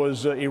laptop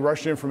was a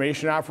Russian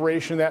information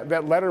operation.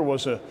 That letter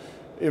was a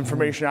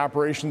information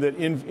operation that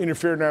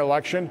interfered in our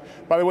election.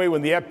 By the way,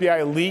 when the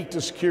FBI leaked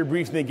a secure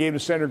briefing they gave to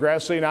Senator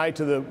Grassley and I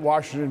to the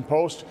Washington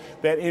Post,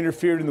 that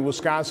interfered in the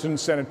Wisconsin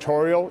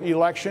senatorial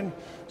election.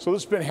 So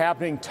this has been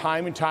happening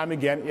time and time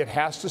again. It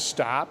has to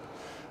stop.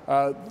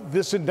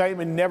 This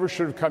indictment never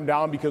should have come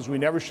down because we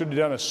never should have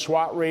done a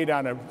SWAT raid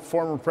on a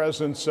former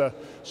president's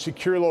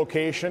secure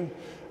location.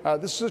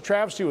 This is a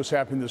travesty what's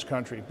happening in this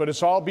country, but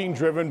it's all being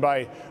driven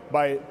by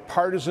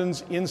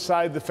partisans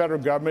inside the federal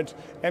government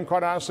and,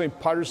 quite honestly,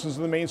 partisans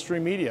in the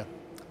mainstream media.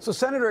 So,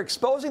 Senator,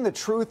 exposing the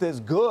truth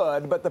is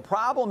good, but the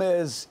problem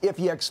is if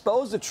you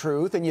expose the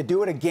truth and you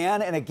do it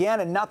again and again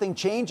and nothing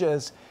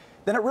changes,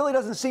 then it really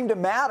doesn't seem to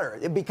matter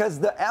because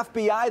the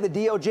FBI, the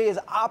DOJ is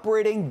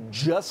operating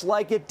just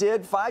like it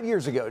did 5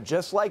 years ago,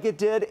 just like it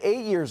did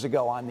 8 years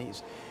ago on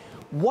these.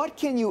 What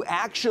can you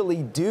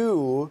actually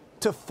do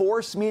to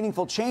force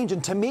meaningful change?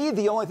 And to me,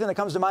 the only thing that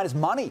comes to mind is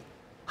money.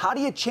 How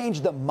do you change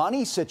the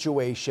money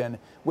situation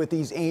with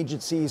these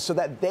agencies so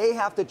that they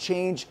have to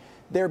change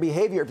their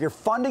behavior? If you're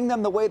funding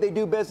them the way they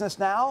do business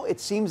now, it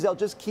seems they'll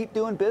just keep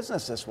doing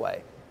business this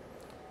way.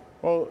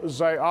 Well,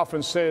 as I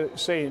often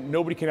say,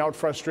 nobody can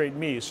out-frustrate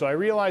me. So I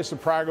realize the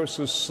progress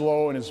is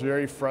slow and it's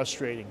very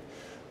frustrating.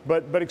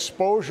 But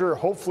exposure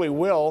hopefully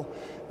will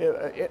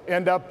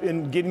end up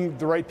in getting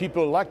the right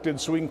people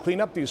elected so we can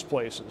clean up these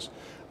places.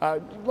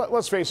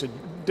 Let's face it,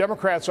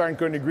 Democrats aren't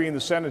going to agree in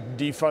the Senate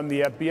to defund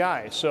the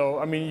FBI. So,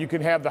 I mean, you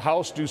can have the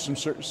House do some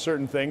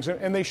certain things,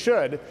 and they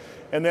should.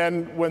 And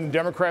then when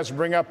Democrats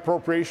bring up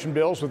appropriation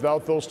bills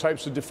without those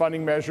types of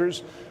defunding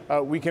measures,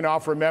 we can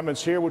offer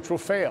amendments here which will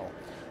fail.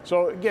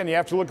 So, again, you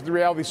have to look at the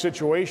reality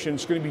situation.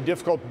 It's going to be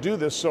difficult to do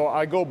this. So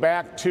I go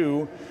back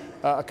to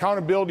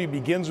accountability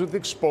begins with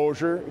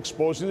exposure,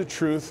 exposing the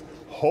truth.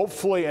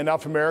 Hopefully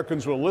enough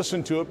Americans will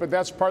listen to it, but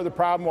that's part of the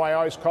problem why I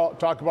always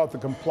talk about the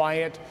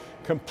compliant,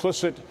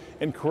 complicit,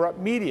 and corrupt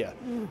media.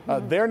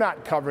 They're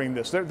not covering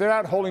this. They're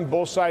not holding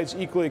both sides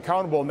equally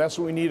accountable, and that's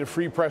what we need a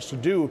free press to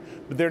do,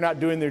 but they're not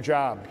doing their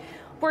job.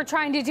 We're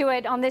trying to do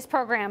it on this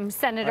program,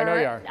 Senator. I know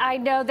you are. I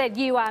know that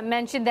you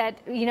mentioned that,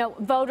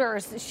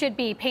 voters should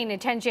be paying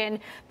attention.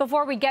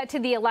 Before we get to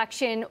the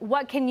election,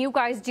 what can you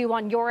guys do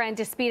on your end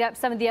to speed up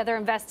some of the other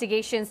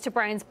investigations, to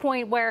Brian's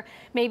point, where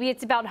maybe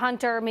it's about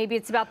Hunter, maybe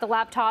it's about the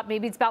laptop,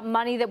 maybe it's about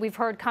money that we've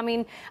heard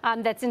coming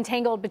that's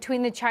entangled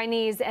between the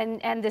Chinese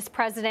and this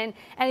president?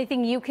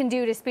 Anything you can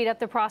do to speed up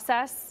the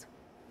process?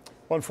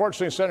 Well,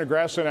 unfortunately, Senator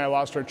Grassley and I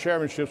lost our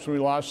chairmanships when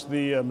we lost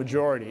the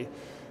majority.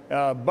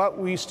 But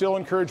we still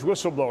encourage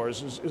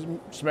whistleblowers.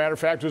 As a matter of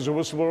fact, there's a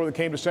whistleblower that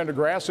came to Senator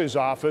Grassley's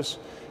office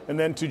and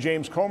then to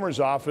James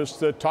Comer's office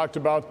that talked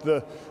about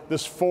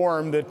this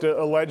form that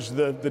alleged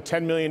the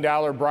 $10 million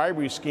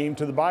bribery scheme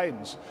to the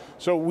Bidens.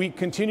 So we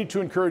continue to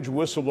encourage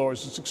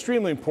whistleblowers. It's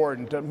extremely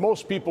important.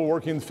 Most people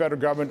working in the federal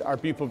government are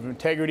people of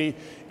integrity.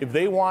 If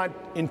they want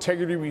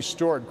integrity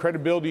restored,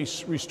 credibility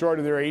restored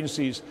to their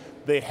agencies,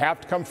 they have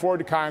to come forward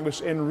to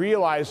Congress and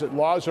realize that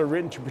laws are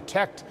written to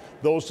protect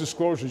those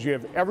disclosures. You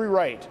have every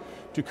right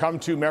to come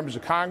to members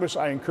of Congress.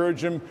 I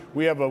encourage them.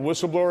 We have a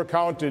whistleblower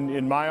account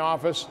in my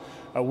office.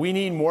 We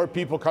need more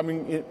people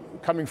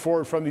coming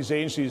forward from these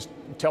agencies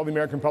to tell the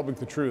American public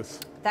the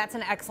truth. That's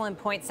an excellent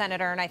point,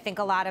 Senator. And I think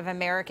a lot of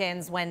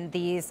Americans, when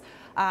these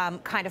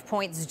kind of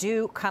points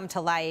do come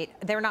to light,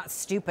 they're not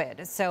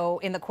stupid. So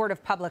in the court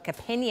of public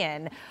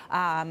opinion,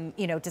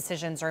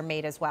 decisions are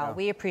made as well. Yeah.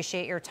 We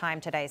appreciate your time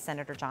today,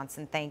 Senator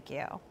Johnson. Thank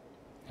you.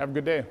 Have a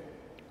good day.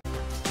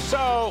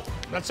 So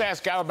let's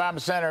ask Alabama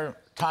Senator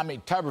Tommy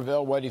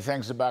Tuberville what he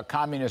thinks about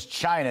communist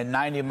China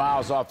 90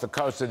 miles off the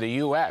coast of the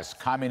U.S.,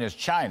 communist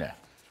China.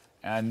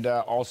 And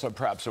also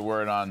perhaps a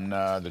word on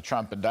the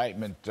Trump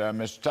indictment.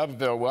 Mr.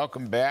 Tuberville,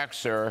 welcome back,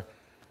 sir.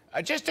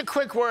 Just a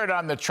quick word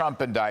on the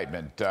Trump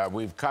indictment.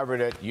 We've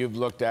covered it. You've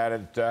looked at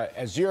it.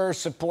 Has your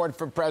support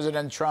for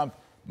President Trump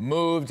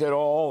moved at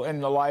all in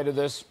the light of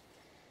this?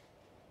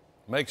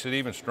 Makes it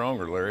even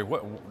stronger, Larry.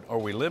 What, are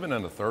we living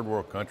in a third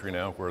world country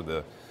now where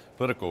the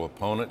political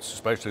opponents,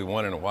 especially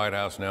one in the White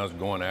House now, is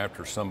going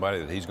after somebody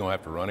that he's going to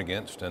have to run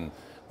against in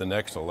the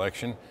next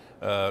election?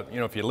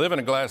 If you live in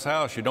a glass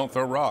house, you don't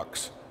throw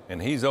rocks.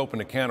 And he's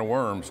opened a can of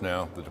worms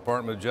now, the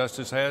Department of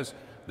Justice has,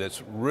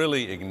 that's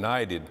really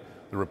ignited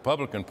the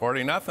Republican Party,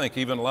 and I think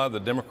even a lot of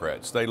the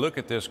Democrats. They look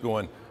at this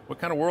going, what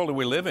kind of world do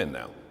we live in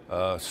now?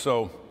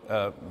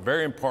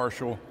 Very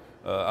impartial.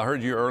 I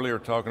heard you earlier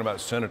talking about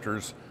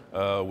senators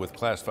with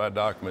classified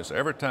documents.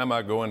 Every time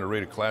I go in to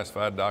read a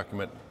classified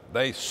document,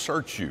 they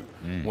search you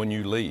when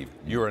you leave.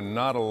 You are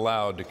not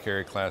allowed to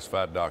carry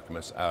classified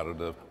documents out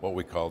of what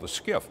we call the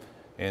SCIF.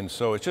 And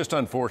so it's just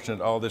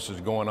unfortunate all this is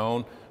going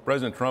on.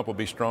 President Trump will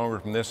be stronger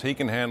from this. He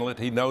can handle it.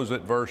 He knows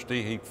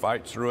adversity. He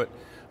fights through it.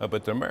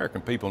 But the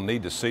American people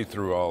need to see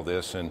through all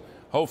this. And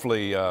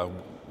hopefully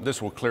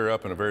this will clear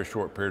up in a very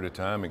short period of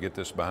time and get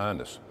this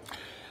behind us.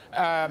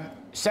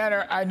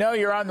 Senator, I know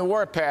you're on the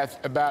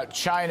warpath about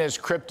China's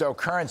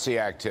cryptocurrency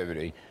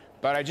activity,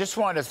 but I just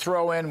want to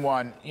throw in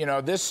one.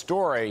 This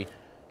story,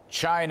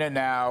 China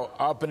now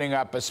opening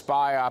up a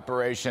spy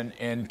operation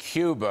in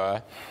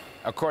Cuba.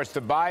 Of course,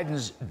 the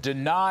Bidens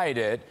denied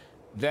it.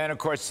 Then, of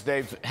course,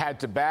 they've had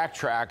to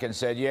backtrack and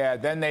said, yeah,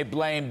 then they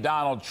blamed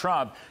Donald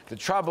Trump. The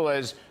trouble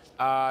is,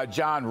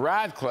 John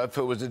Radcliffe,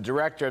 who was the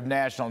director of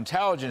national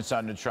intelligence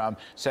under Trump,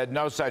 said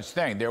no such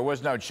thing. There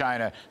was no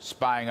China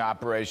spying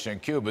operation in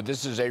Cuba.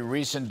 This is a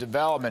recent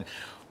development.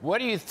 What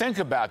do you think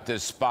about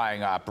this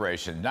spying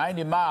operation,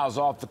 90 miles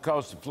off the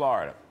coast of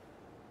Florida?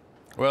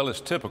 Well,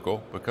 it's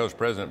typical because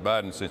President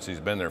Biden, since he's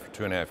been there for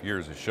 2.5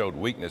 years, has showed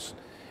weakness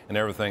in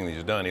everything that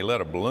he's done. He let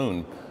a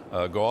balloon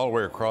go all the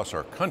way across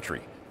our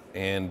country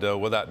and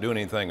without doing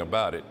anything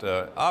about it.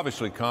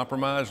 Obviously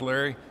compromised,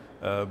 Larry,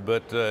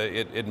 but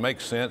it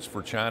makes sense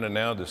for China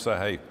now to say,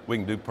 hey, we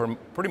can do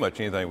pretty much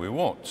anything we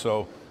want.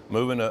 So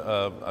moving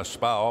a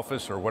spy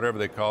office or whatever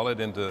they call it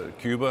into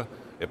Cuba,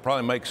 it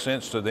probably makes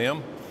sense to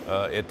them.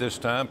 At this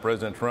time,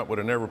 President Trump would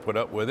have never put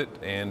up with it,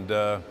 and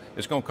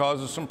it's going to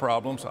cause us some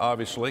problems,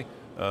 obviously.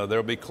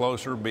 They'll be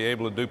closer, be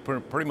able to do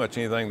pretty much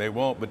anything they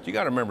want. But you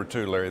got to remember,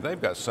 too, Larry,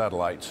 they've got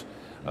satellites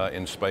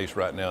in space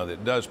right now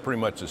that does pretty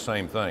much the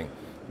same thing.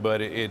 But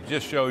it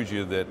just shows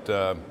you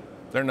that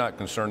they're not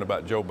concerned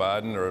about Joe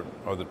Biden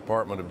or the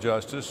Department of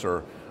Justice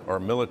or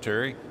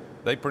military.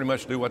 They pretty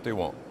much do what they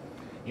want.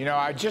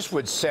 I just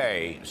would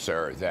say,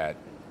 sir, that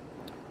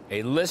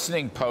a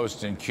listening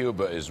post in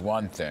Cuba is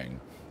one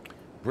thing.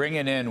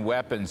 Bringing in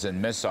weapons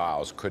and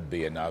missiles could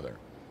be another.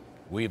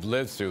 We've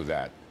lived through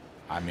that.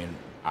 I mean,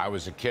 I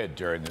was a kid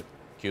during the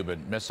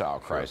Cuban Missile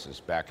Crisis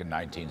back in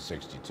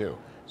 1962.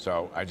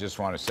 So I just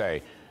want to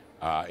say,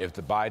 if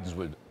the Bidens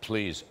would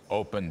please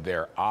open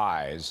their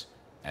eyes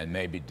and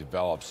maybe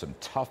develop some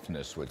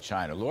toughness with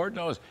China. Lord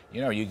knows,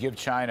 you give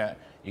China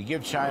a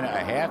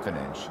half an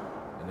inch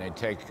and they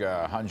take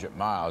 100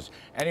 miles.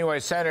 Anyway,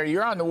 Senator,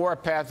 you're on the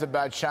warpath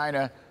about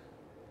China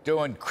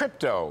doing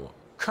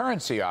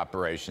cryptocurrency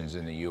operations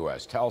in the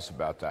U.S. Tell us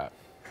about that.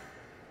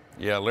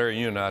 Yeah, Larry,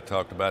 you and I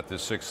talked about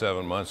this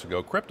 6-7 months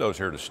ago. Crypto's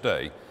here to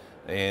stay,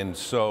 and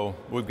so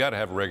we've got to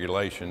have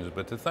regulations.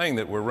 But the thing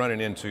that we're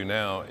running into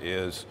now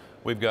is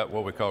we've got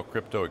what we call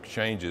crypto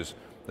exchanges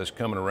that's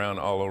coming around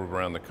all over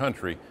around the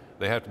country,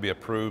 they have to be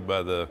approved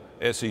by the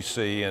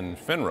SEC and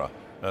FINRA,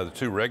 the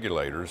two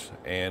regulators.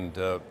 And,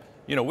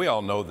 you know, we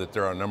all know that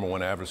they're our number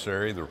one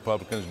adversary, the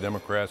Republicans,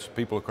 Democrats,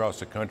 people across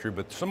the country,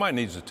 but somebody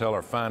needs to tell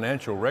our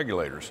financial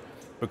regulators,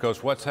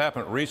 because what's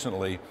happened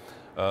recently,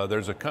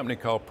 there's a company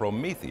called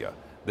Promethea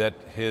that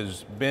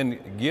has been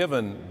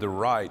given the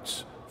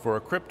rights for a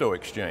crypto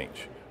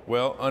exchange.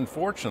 Well,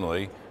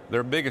 unfortunately,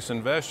 their biggest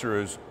investor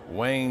is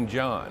Wayne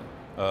John,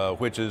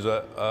 which is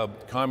a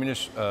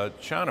communist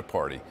China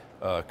Party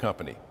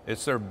company.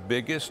 It's their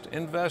biggest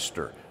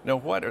investor. Now,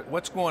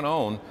 what's going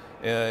on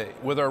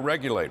with our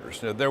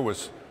regulators? Now, there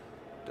was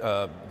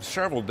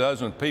several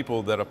dozen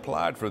people that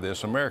applied for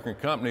this, American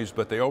companies,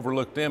 but they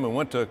overlooked them and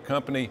went to a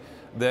company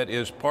that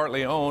is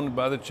partly owned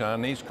by the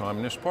Chinese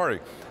Communist Party.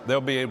 They'll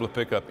be able to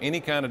pick up any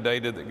kind of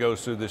data that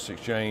goes through this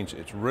exchange.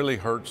 It really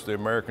hurts the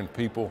American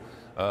people.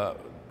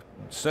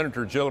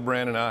 Senator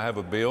Gillibrand and I have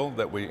a bill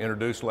that we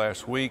introduced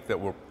last week that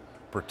will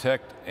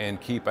protect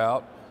and keep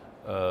out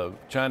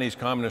Chinese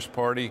Communist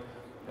Party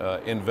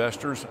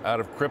investors out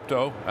of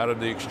crypto, out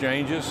of the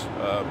exchanges.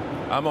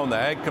 I'm on the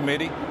Ag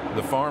Committee.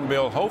 The Farm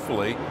Bill,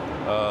 hopefully,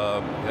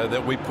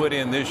 that we put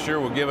in this year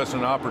will give us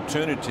an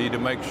opportunity to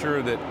make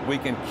sure that we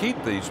can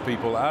keep these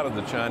people out of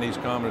the Chinese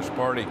Communist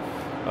Party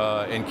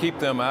and keep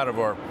them out of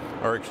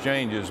our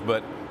exchanges.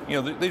 But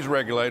you know, these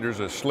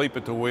regulators are asleep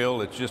at the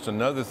wheel. It's just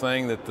another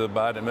thing that the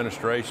Biden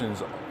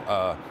administration's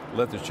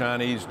let the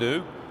Chinese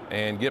do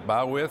and get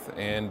by with,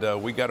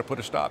 and we got to put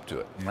a stop to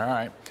it. All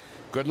right.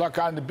 Good luck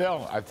on the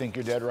bill. I think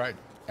you're dead right.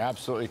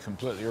 Absolutely,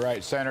 completely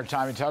right. Senator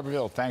Tommy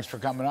Tuberville, thanks for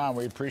coming on.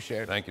 We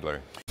appreciate it. Thank you, Larry.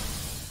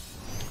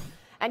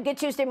 And good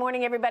Tuesday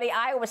morning, everybody.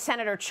 Iowa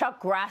Senator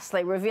Chuck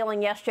Grassley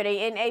revealing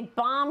yesterday in a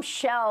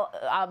bombshell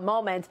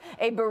moment,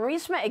 a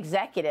Burisma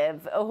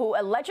executive who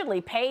allegedly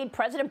paid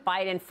President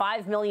Biden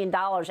 $5 million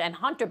and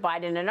Hunter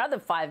Biden another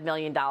 $5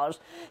 million,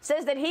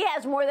 says that he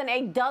has more than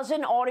a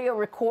dozen audio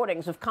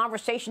recordings of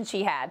conversations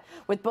he had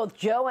with both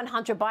Joe and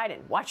Hunter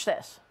Biden. Watch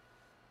this.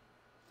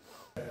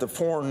 The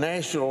foreign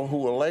national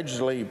who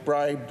allegedly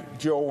bribed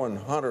Joe and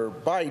Hunter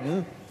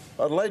Biden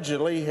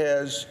allegedly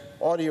has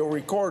audio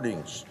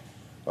recordings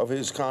of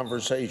his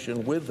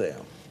conversation with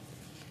them.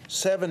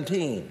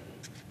 17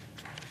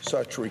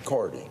 such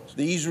recordings.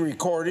 These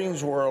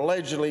recordings were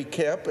allegedly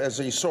kept as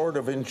a sort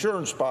of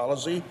insurance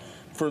policy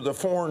for the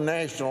foreign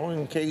national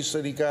in case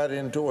that he got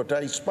into a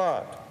tight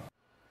spot.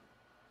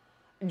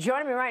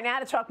 Joining me right now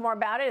to talk more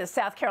about it is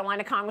South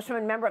Carolina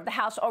Congresswoman, member of the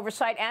House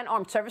Oversight and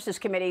Armed Services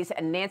Committees,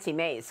 Nancy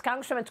Mace.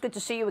 Congresswoman, it's good to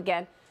see you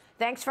again.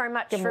 Thanks very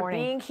much for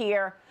being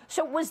here.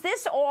 So was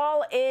this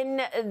all in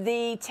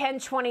the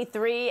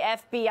 1023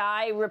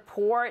 FBI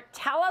report?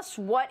 Tell us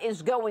what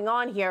is going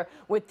on here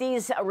with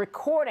these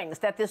recordings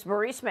that this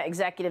Burisma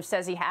executive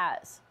says he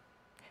has.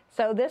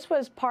 So this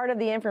was part of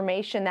the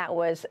information that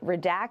was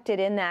redacted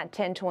in that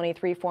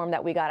 1023 form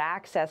that we got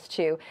access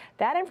to.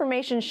 That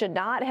information should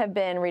not have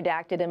been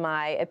redacted, in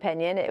my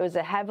opinion. It was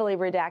a heavily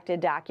redacted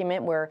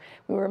document where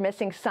we were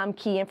missing some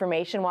key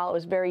information. While it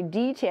was very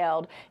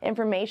detailed,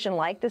 information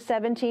like the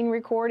 17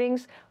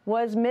 recordings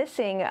was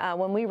missing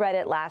when we read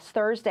it last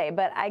Thursday.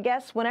 But I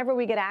guess whenever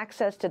we get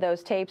access to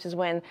those tapes is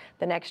when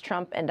the next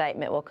Trump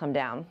indictment will come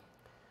down.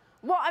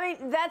 Well, I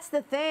mean, that's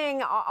the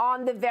thing.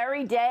 On the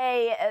very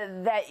day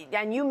that,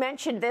 and you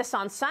mentioned this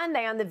on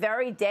Sunday, on the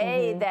very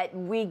day that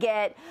we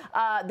get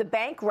the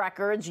bank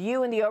records,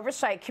 you and the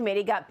Oversight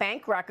Committee got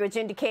bank records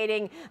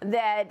indicating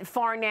that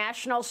foreign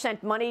nationals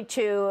sent money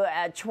to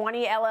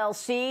 20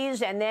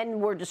 LLCs and then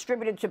were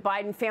distributed to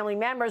Biden family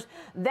members.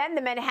 Then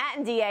the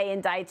Manhattan DA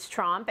indicts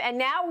Trump. And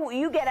now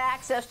you get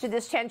access to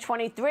this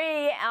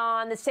 1023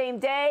 on the same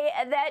day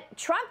that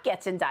Trump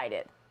gets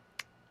indicted.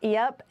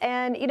 Yep.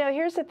 And, you know,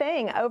 here's the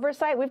thing.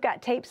 Oversight, we've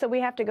got tapes that we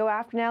have to go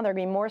after now. There are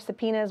going to be more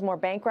subpoenas, more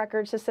bank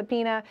records to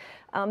subpoena.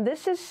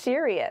 This is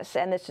serious,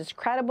 and this is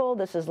credible.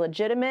 This is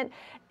legitimate.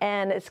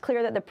 And it's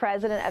clear that the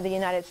President of the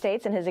United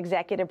States and his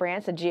executive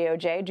branch, the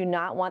DOJ, do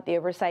not want the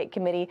Oversight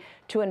Committee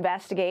to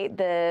investigate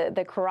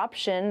the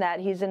corruption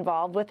that he's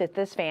involved with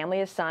this family,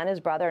 his son,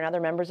 his brother, and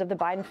other members of the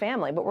Biden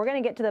family. But we're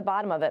going to get to the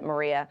bottom of it,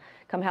 Maria,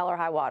 come hell or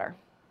high water.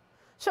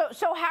 So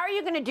how are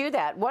you going to do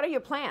that? What are your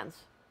plans?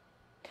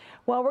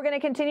 Well, we're going to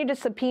continue to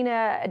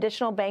subpoena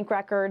additional bank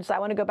records. I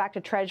want to go back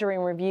to Treasury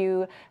and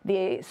review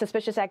the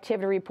suspicious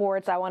activity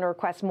reports. I want to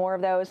request more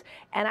of those.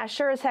 And I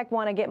sure as heck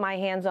want to get my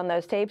hands on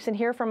those tapes and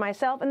hear from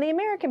myself. And the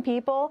American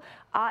people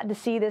ought to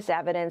see this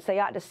evidence. They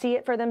ought to see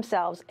it for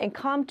themselves and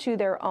come to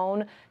their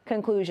own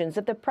conclusions.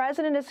 If the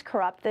president is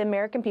corrupt, the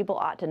American people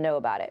ought to know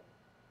about it.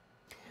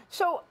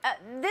 So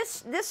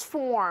this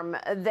form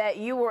that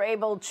you were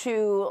able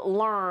to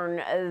learn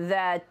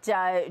that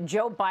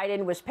Joe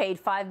Biden was paid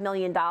 $5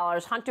 million,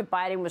 Hunter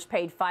Biden was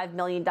paid $5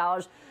 million.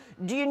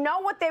 Do you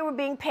know what they were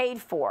being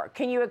paid for?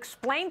 Can you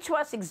explain to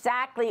us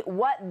exactly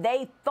what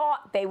they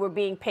thought they were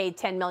being paid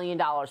 $10 million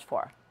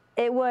for?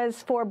 It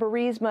was for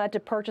Burisma to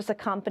purchase a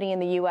company in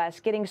the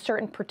U.S., getting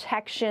certain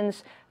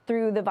protections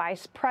through the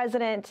vice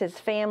president, his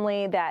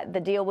family, that the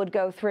deal would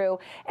go through.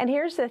 And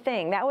here's the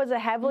thing. That was a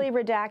heavily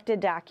redacted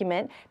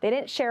document. They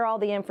didn't share all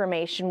the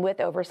information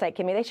with Oversight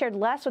Committee. They shared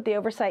less with the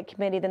Oversight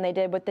Committee than they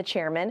did with the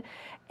chairman.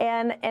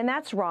 And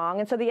that's wrong.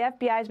 And so the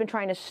FBI has been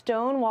trying to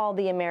stonewall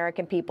the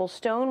American people,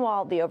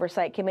 stonewall the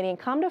Oversight Committee, and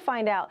come to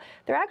find out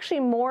there are actually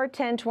more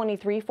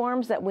 1023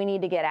 forms that we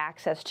need to get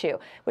access to,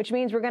 which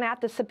means we're going to have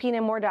to subpoena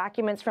more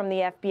documents from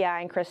the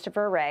FBI and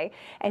Christopher Wray.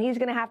 And he's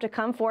going to have to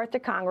come forth to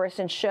Congress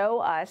and show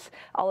us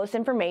all this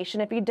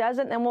information. If he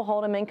doesn't, then we'll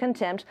hold him in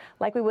contempt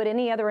like we would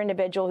any other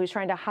individual who's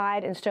trying to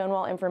hide and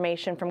stonewall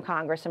information from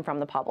Congress and from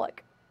the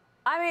public.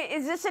 I mean,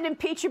 is this an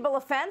impeachable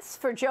offense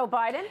for Joe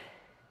Biden?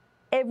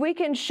 If we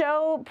can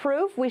show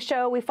proof, we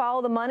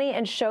follow the money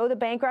and show the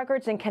bank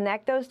records and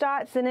connect those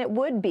dots, then it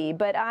would be.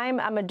 But I'm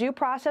a due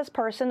process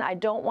person. I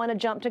don't want to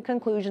jump to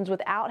conclusions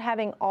without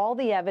having all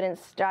the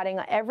evidence, dotting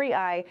every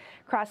I,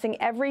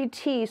 crossing every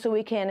T, so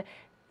we can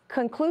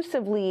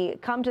conclusively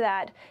come to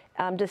that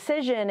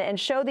decision and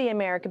show the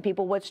American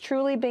people what's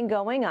truly been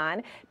going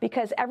on,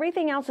 because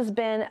everything else has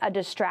been a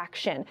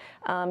distraction.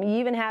 You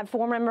even have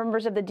former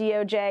members of the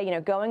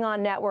DOJ, going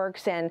on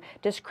networks and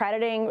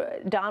discrediting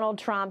Donald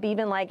Trump.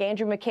 Even like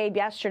Andrew McCabe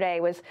yesterday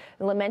was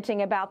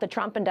lamenting about the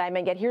Trump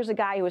indictment. Yet here's a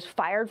guy who was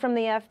fired from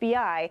the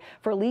FBI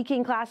for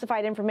leaking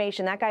classified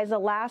information. That guy's the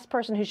last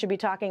person who should be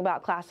talking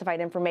about classified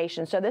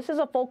information. So this is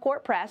a full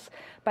court press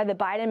by the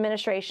Biden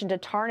administration to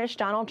tarnish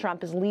Donald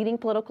Trump, his leading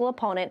political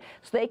opponent,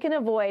 so they can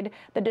avoid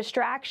the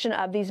distraction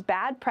of these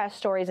bad press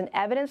stories and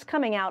evidence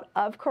coming out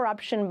of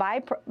corruption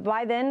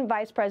by then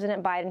Vice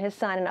President Biden, his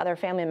son, and other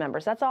family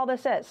members. That's all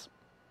this is.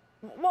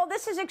 Well,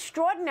 this is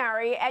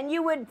extraordinary, and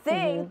you would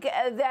think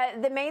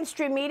that the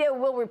mainstream media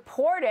will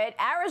report it.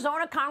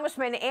 Arizona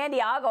Congressman Andy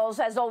Ogles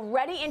has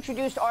already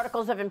introduced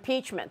articles of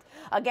impeachment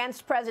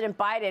against President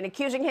Biden,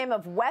 accusing him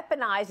of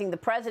weaponizing the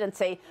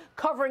presidency,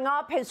 covering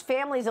up his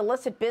family's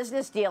illicit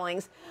business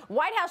dealings.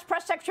 White House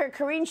Press Secretary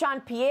Karine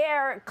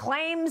Jean-Pierre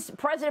claims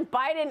President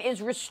Biden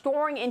is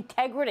restoring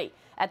integrity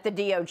at the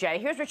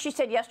DOJ. Here's what she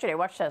said yesterday.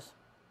 Watch this.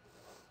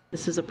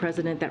 This is a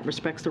president that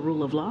respects the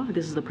rule of law.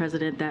 This is the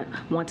president that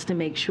wants to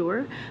make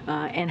sure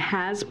and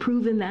has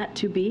proven that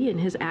to be in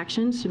his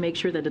actions to make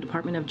sure that the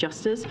Department of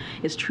Justice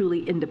is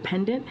truly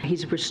independent.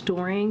 He's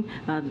restoring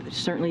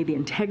certainly the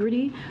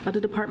integrity of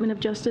the Department of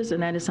Justice,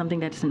 and that is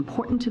something that's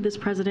important to this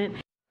president.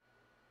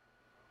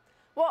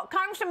 Well,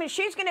 Congresswoman,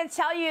 she's going to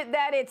tell you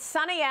that it's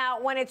sunny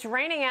out when it's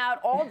raining out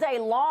all day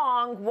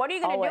long. What are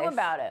you going to do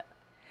about it?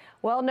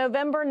 Well,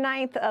 November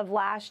 9th of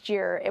last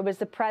year, it was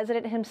the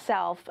president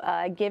himself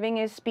giving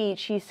his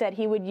speech. He said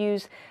he would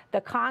use the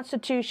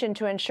Constitution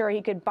to ensure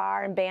he could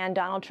bar and ban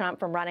Donald Trump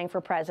from running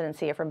for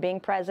presidency or from being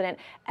president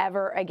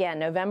ever again.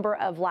 November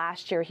of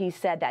last year, he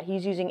said that.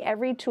 He's using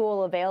every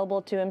tool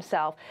available to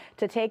himself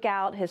to take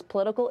out his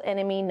political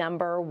enemy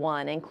number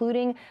one,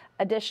 including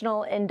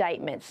additional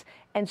indictments.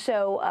 And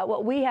so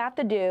what we have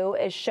to do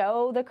is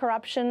show the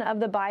corruption of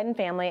the Biden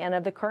family and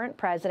of the current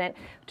president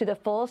to the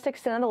fullest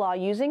extent of the law,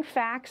 using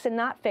facts and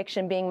not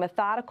fiction, being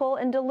methodical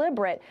and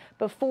deliberate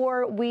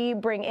before we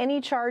bring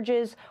any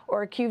charges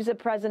or accuse the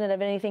president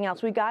of anything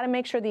else. We've got to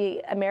make sure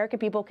the American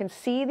people can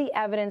see the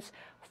evidence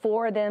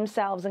for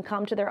themselves and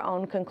come to their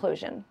own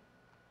conclusion.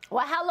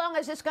 Well, how long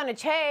is this going to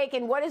take,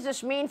 and what does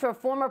this mean for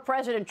former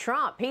President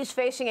Trump? He's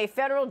facing a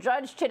federal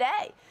judge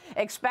today,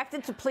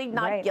 expected to plead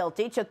not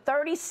guilty to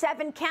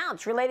 37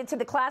 counts related to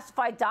the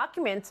classified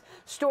documents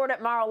stored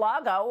at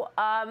Mar-a-Lago.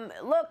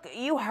 Look,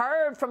 you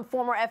heard from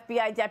former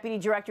FBI Deputy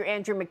Director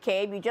Andrew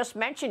McCabe. You just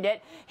mentioned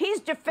it. He's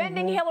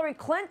defending Hillary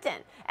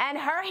Clinton and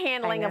her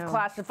handling of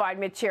classified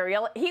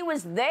material. He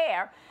was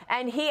there,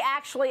 and he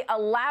actually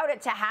allowed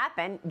it to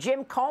happen,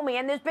 Jim Comey,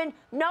 and there's been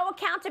no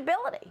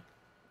accountability.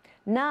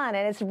 None.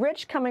 And it's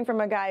rich coming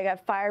from a guy who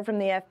got fired from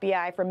the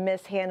FBI for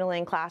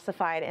mishandling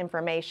classified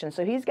information.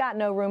 So he's got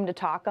no room to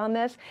talk on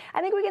this.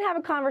 I think we can have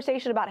a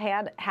conversation about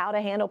how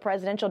to handle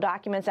presidential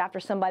documents after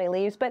somebody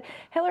leaves. But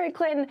Hillary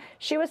Clinton,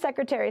 she was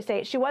Secretary of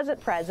State. She wasn't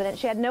president.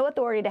 She had no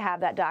authority to have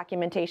that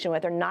documentation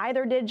with her.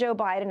 Neither did Joe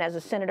Biden as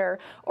a senator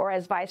or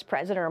as vice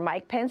president, or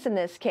Mike Pence in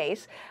this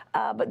case.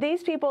 But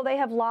these people, they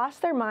have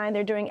lost their mind.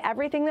 They're doing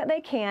everything that they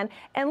can.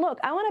 And look,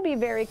 I want to be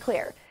very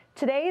clear.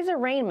 Today's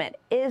arraignment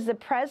is the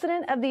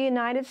President of the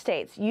United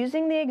States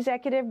using the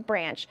executive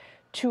branch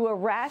to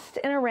arrest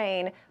and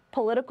arraign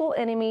political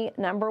enemy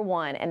number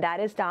one, and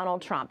that is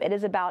Donald Trump. It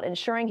is about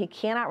ensuring he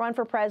cannot run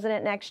for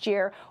president next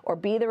year or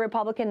be the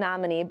Republican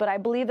nominee, but I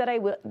believe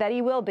that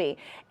he will be.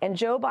 And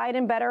Joe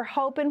Biden better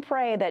hope and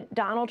pray that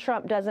Donald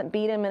Trump doesn't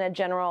beat him in a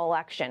general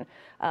election,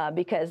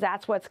 because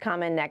that's what's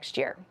coming next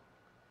year.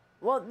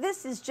 Well,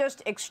 this is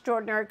just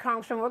extraordinary,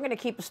 Congressman. We're going to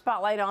keep a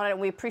spotlight on it, and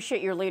we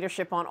appreciate your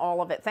leadership on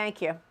all of it.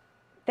 Thank you.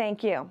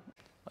 Thank you.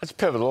 Let's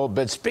pivot a little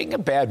bit. Speaking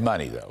of bad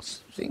money, though,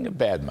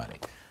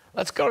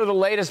 let's go to the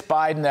latest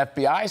Biden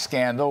FBI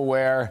scandal,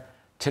 where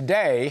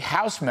today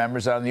House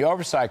members on the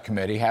Oversight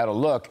Committee had a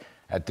look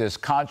at this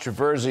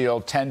controversial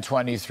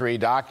 1023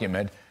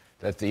 document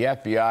that the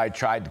FBI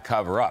tried to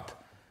cover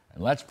up.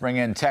 And let's bring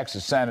in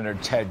Texas Senator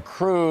Ted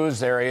Cruz.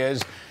 There he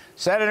is.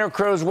 Senator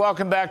Cruz,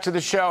 welcome back to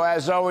the show.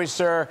 As always,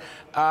 sir,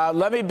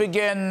 let me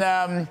begin.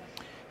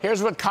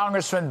 Here's what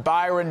Congressman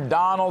Byron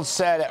Donalds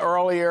said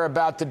earlier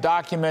about the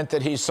document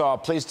that he saw.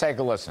 Please take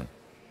a listen.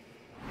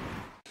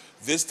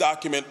 This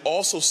document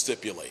also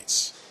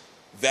stipulates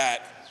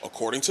that,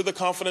 according to the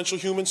confidential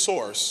human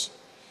source,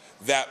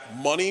 that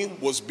money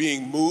was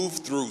being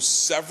moved through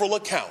several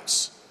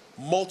accounts,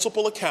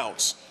 multiple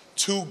accounts,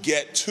 to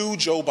get to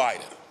Joe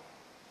Biden.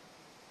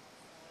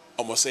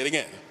 I'm going to say it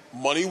again.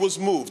 Money was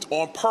moved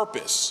on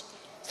purpose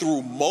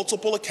through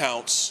multiple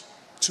accounts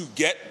to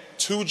get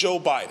to Joe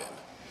Biden.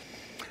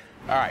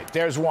 All right,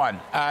 there's one.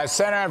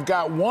 Senator, I've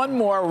got one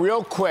more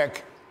real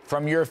quick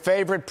from your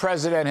favorite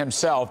president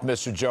himself,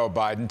 Mr. Joe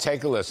Biden.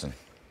 Take a listen.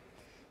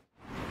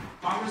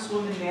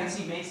 Congresswoman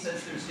Nancy Mace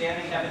says there's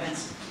damning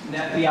evidence in the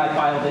FBI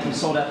file that you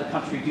sold out the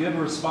country. Do you have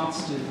a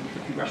response to the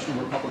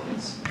congressional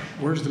Republicans?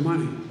 Where's the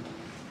money?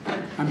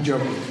 I'm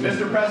joking.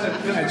 Mr. President,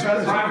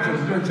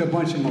 it's a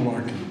bunch of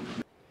malarkey.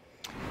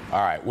 All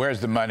right, where's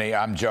the money?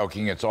 I'm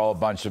joking. It's all a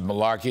bunch of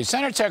malarkey.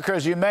 Senator Ted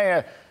Cruz, you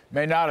may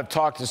not have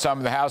talked to some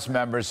of the House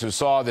members who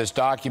saw this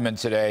document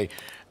today.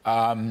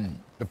 The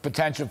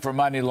potential for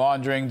money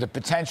laundering, the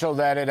potential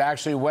that it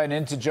actually went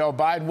into Joe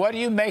Biden. What do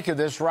you make of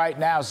this right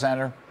now,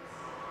 Senator?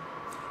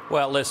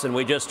 Well, listen,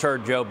 we just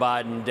heard Joe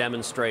Biden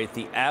demonstrate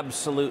the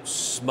absolute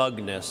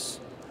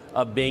smugness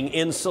of being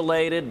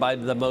insulated by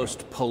the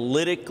most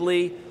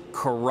politically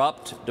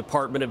corrupt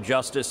Department of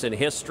Justice in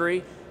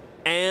history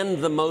and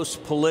the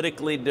most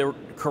politically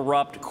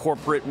corrupt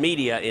corporate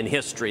media in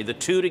history. The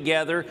two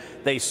together,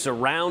 they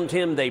surround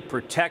him, they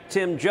protect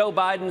him. Joe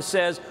Biden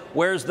says,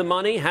 where's the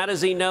money? How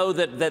does he know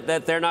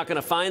that they're not going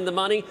to find the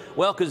money?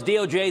 Well, because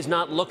DOJ's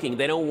not looking.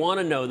 They don't want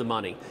to know the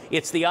money.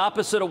 It's the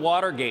opposite of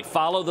Watergate.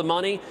 Follow the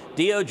money.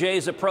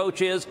 DOJ's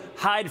approach is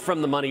hide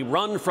from the money,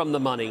 run from the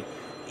money.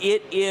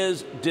 It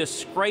is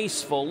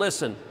disgraceful.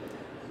 Listen,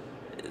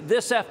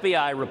 this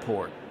FBI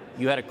report,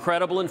 you had a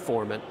credible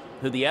informant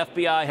who the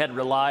FBI had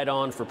relied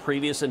on for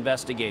previous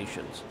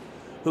investigations,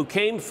 who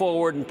came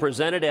forward and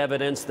presented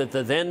evidence that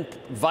the then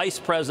Vice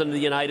President of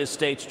the United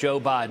States, Joe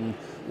Biden,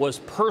 was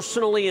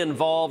personally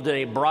involved in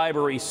a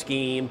bribery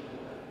scheme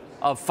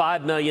of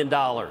 $5 million,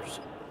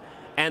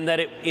 and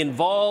that it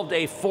involved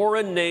a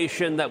foreign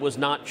nation that was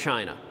not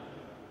China.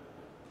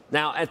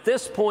 Now, at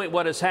this point,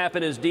 what has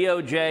happened is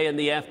DOJ and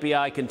the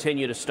FBI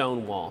continue to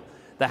stonewall.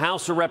 The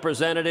House of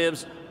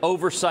Representatives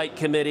Oversight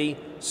Committee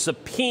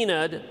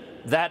subpoenaed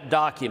that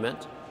document.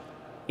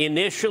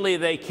 Initially,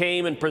 they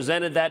came and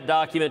presented that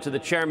document to the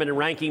chairman and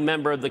ranking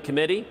member of the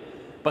committee,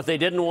 but they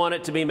didn't want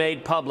it to be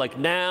made public.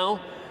 Now,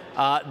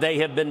 they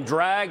have been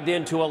dragged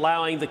into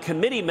allowing the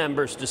committee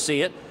members to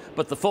see it,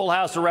 but the full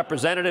House of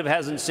Representatives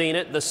hasn't seen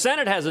it. The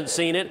Senate hasn't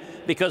seen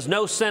it because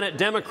no Senate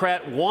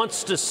Democrat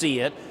wants to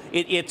see it.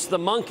 It's the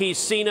monkeys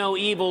see no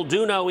evil,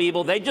 do no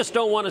evil. They just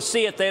don't want to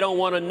see it. They don't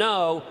want to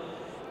know.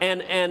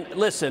 And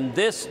listen,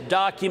 this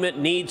document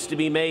needs to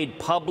be made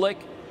public.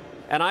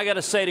 And I got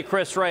to say to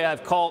Chris Wray,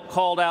 I've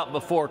called out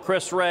before,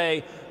 Chris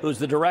Wray, who's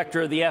the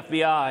director of the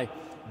FBI,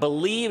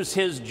 believes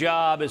his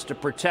job is to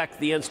protect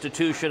the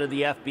institution of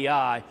the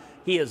FBI.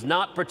 He is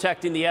not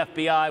protecting the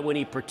FBI when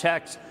he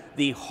protects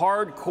the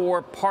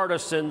hardcore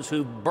partisans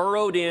who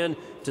burrowed in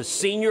to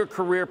senior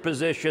career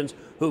positions,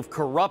 who've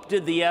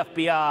corrupted the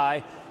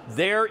FBI.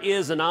 There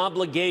is an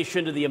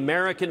obligation to the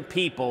American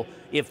people,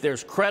 if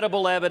there's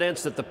credible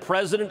evidence that the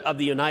President of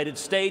the United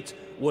States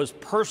was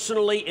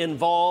personally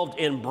involved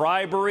in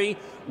bribery,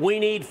 we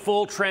need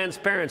full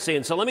transparency.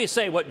 And so let me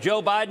say what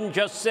Joe Biden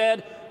just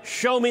said,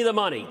 show me the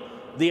money.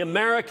 The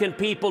American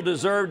people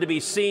deserve to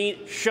be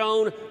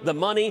shown the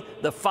money,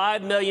 the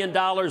 $5 million,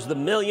 the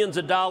millions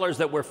of dollars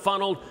that were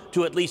funneled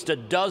to at least a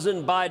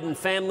dozen Biden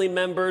family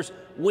members.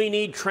 We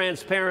need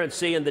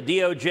transparency, and the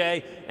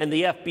DOJ and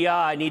the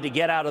FBI need to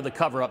get out of the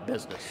cover-up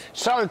business.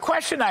 So the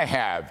question I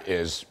have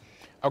is,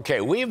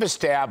 okay, we've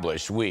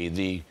established,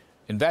 the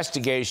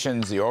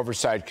investigations, the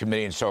Oversight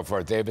Committee and so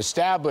forth, they've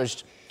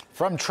established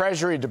from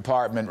Treasury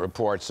Department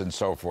reports and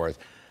so forth,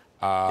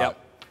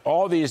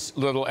 all these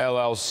little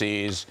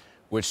LLCs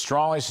which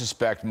strongly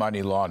suspect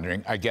money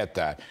laundering. I get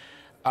that.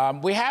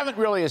 We haven't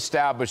really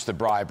established the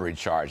bribery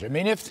charge. I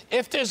mean,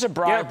 if there's a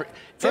bribery,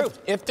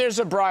 if there's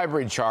a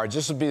bribery charge,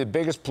 this would be the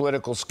biggest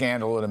political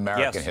scandal in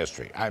American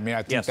history. I mean,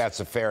 I think that's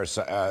a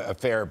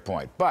fair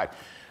point. But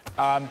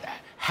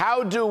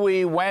how do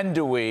we, when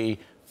do we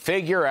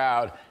figure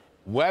out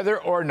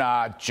whether or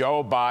not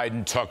Joe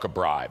Biden took a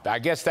bribe? I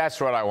guess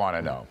that's what I want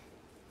to know.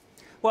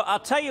 Well,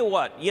 I'll tell you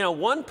what,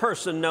 one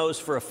person knows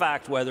for a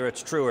fact whether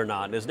it's true or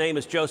not, and his name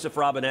is Joseph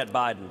Robinette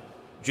Biden,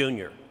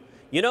 Jr.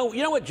 You know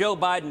what Joe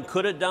Biden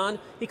could have done?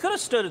 He could have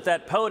stood at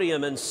that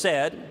podium and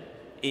said,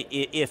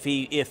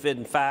 if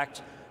in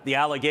fact the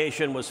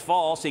allegation was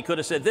false. He could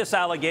have said, this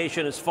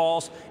allegation is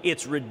false.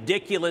 It's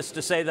ridiculous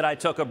to say that I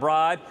took a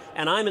bribe.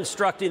 And I'm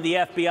instructing the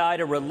FBI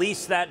to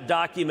release that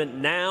document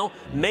now,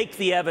 make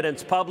the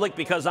evidence public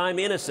because I'm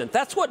innocent.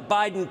 That's what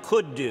Biden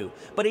could do.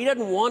 But he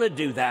doesn't want to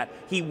do that.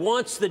 He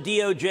wants the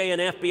DOJ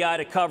and FBI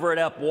to cover it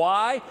up.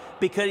 Why?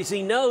 Because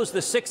he knows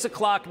the 6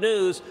 o'clock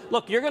news,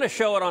 look, you're going to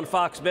show it on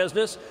Fox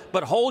Business,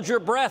 but hold your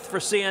breath for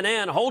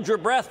CNN, hold your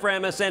breath for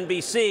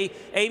MSNBC,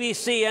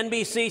 ABC,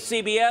 NBC,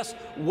 CBS.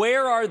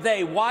 Where are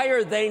they? Why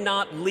are they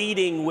not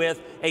leading with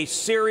a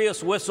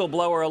serious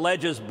whistleblower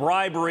alleges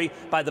bribery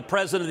by the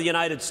President of the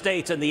United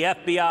States and the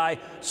FBI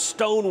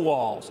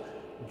stonewalls?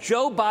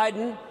 Joe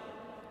Biden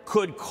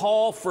could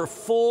call for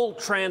full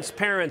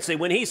transparency.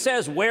 When he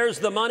says, where's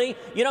the money?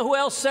 You know who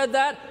else said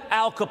that?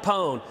 Al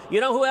Capone. You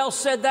know who else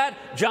said that?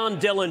 John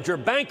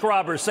Dillinger. Bank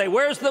robbers say,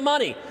 where's the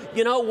money?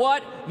 You know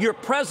what? You're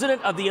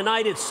President of the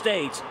United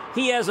States.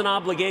 He has an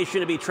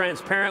obligation to be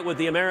transparent with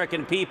the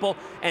American people,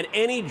 and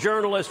any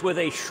journalist with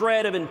a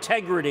shred of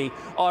integrity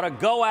ought to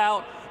go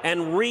out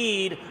and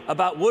read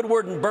about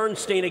Woodward and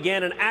Bernstein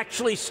again and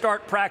actually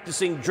start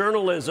practicing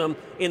journalism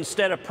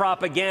instead of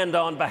propaganda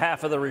on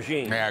behalf of the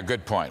regime. Yeah,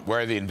 good point.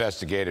 Where are the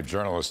investigative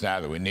journalists now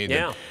that we need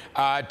them?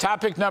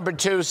 Topic number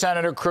 2,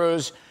 Senator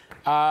Cruz.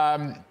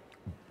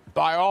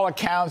 By all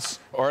accounts,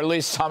 or at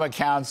least some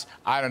accounts,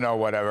 I don't know,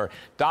 whatever,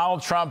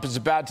 Donald Trump is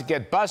about to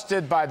get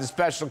busted by the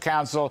special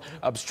counsel,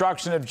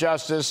 obstruction of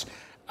justice.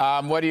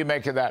 What do you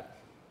make of that?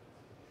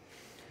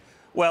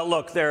 Well,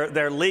 look,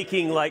 they're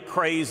leaking like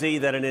crazy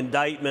that an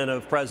indictment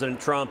of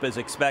President Trump is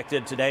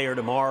expected today or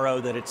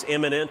tomorrow, that it's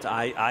imminent.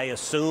 I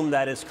assume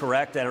that is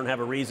correct. I don't have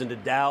a reason to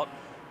doubt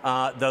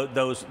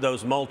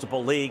those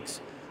multiple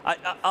leaks.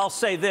 I'll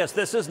say this.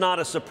 This is not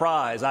a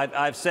surprise.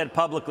 I've said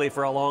publicly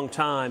for a long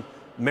time,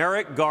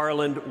 Merrick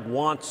Garland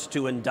wants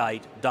to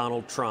indict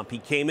Donald Trump. He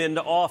came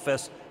into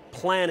office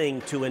planning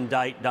to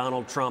indict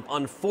Donald Trump.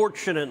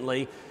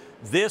 Unfortunately,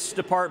 this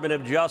Department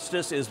of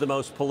Justice is the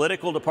most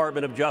political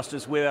Department of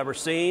Justice we've ever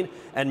seen,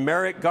 and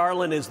Merrick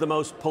Garland is the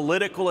most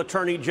political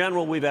Attorney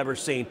General we've ever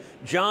seen.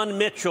 John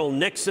Mitchell,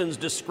 Nixon's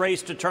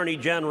disgraced Attorney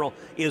General,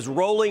 is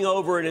rolling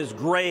over in his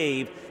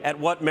grave at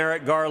what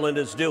Merrick Garland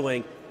is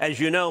doing. As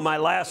you know, my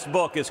last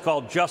book is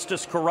called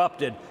Justice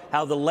Corrupted: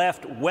 How the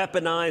Left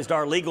Weaponized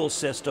Our Legal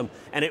System,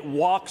 and it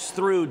walks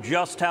through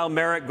just how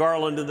Merrick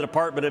Garland and the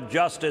Department of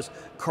Justice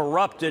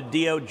corrupted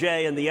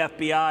DOJ and the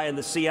FBI and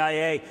the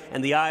CIA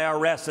and the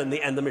IRS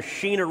and the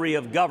machinery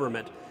of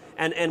government.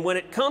 And when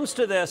it comes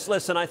to this,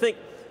 listen, I think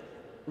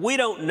we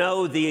don't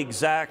know the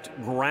exact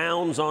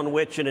grounds on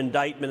which an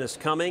indictment is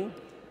coming.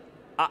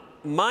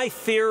 My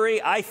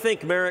theory, I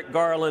think Merrick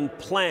Garland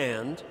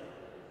planned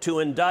to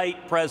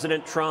indict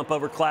President Trump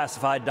over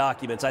classified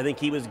documents. I think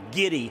he was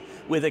giddy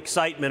with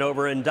excitement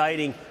over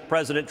indicting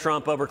President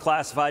Trump over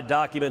classified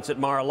documents at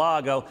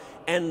Mar-a-Lago.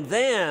 And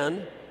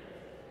then,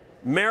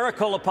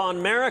 miracle upon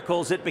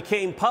miracles, it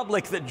became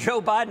public that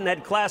Joe Biden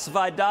had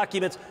classified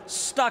documents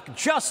stuck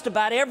just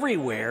about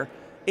everywhere,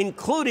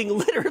 including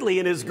literally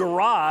in his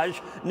garage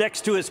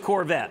next to his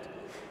Corvette.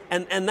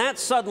 And that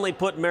suddenly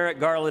put Merrick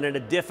Garland in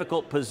a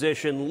difficult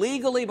position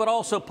legally, but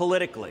also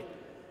politically.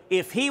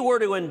 If he were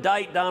to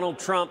indict Donald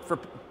Trump for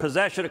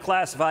possession of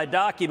classified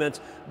documents,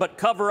 but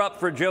cover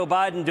up for Joe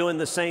Biden doing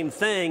the same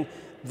thing,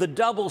 the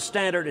double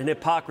standard and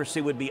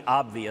hypocrisy would be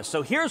obvious.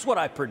 So here's what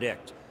I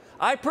predict.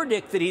 I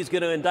predict that he's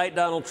going to indict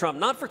Donald Trump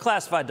not for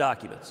classified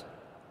documents,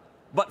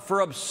 but for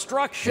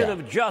obstruction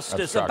of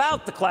justice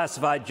about the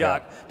classified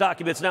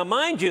documents. Now,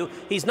 mind you,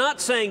 he's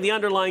not saying the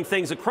underlying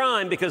thing's a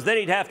crime, because then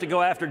he'd have to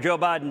go after Joe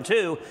Biden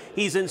too.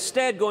 He's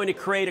instead going to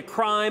create a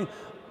crime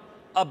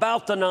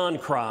about the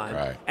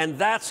non-crime. And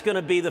that's going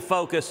to be the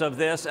focus of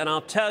this. And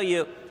I'll tell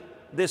you,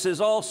 this is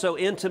also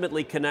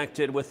intimately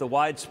connected with the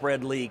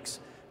widespread leaks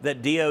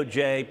that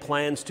DOJ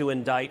plans to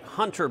indict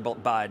Hunter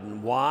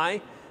Biden.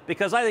 Why?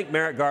 Because I think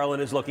Merrick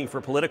Garland is looking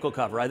for political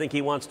cover. I think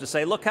he wants to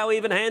say, look how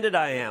even-handed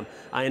I am.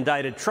 I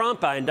indicted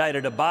Trump, I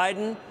indicted a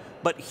Biden.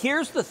 But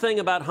here's the thing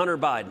about Hunter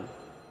Biden.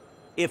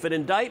 If an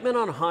indictment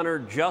on Hunter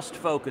just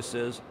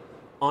focuses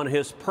on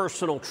his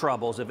personal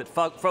troubles, if it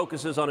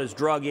focuses on his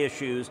drug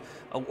issues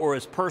or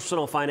his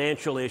personal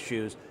financial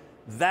issues,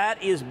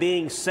 that is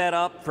being set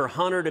up for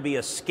Hunter to be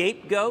a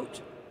scapegoat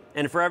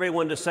and for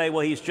everyone to say,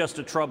 well, he's just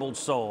a troubled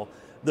soul.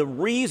 The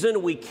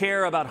reason we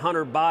care about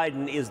Hunter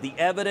Biden is the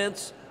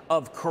evidence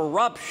of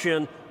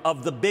corruption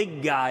of the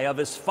big guy, of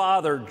his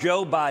father,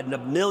 Joe Biden,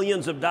 of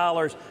millions of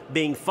dollars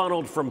being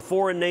funneled from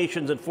foreign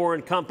nations and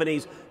foreign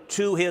companies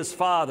to his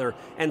father.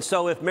 And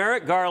so if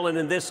Merrick Garland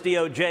and this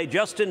DOJ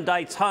just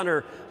indicts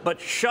Hunter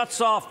but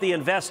shuts off the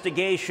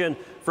investigation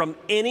from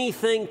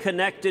anything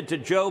connected to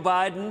Joe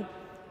Biden,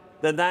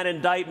 then that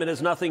indictment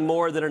is nothing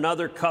more than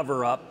another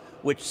cover-up,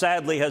 which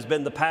sadly has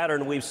been the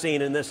pattern we've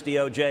seen in this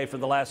DOJ for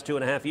the last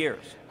 2.5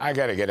 years. I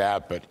got to get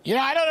out, but, you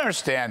know, I don't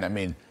understand. I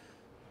mean,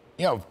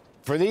 you know,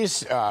 for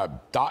these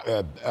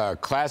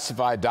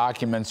classified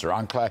documents or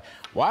unclassified,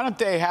 why don't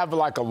they have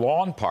like a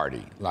lawn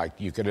party? Like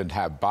you could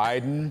have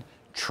Biden,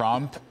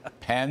 Trump,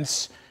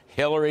 Pence,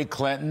 Hillary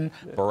Clinton,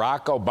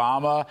 Barack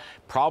Obama,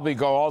 probably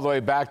go all the way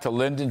back to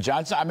Lyndon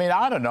Johnson. I mean,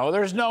 I don't know.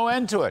 There's no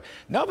end to it.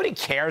 Nobody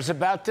cares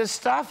about this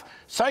stuff.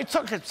 So I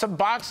took some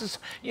boxes.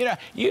 You know,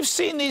 you've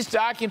seen these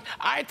documents.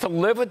 I had to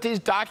live with these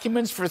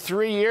documents for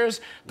 3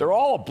 years. They're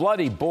all a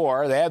bloody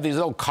bore. They have these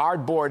little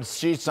cardboard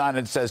sheets on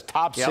it that says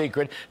top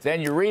secret.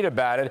 Then you read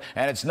about it,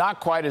 and it's not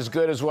quite as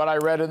good as what I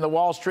read in the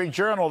Wall Street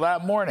Journal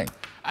that morning.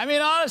 I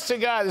mean, honest to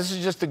God, this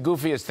is just the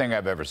goofiest thing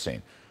I've ever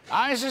seen.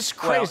 It's just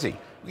crazy.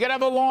 We could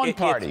have a lawn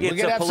party. We could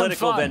have some fun.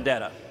 It's a political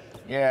vendetta.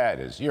 Yeah, it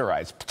is. You're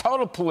right. It's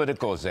total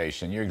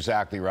politicalization. You're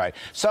exactly right.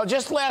 So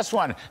just last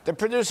one. The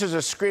producers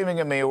are screaming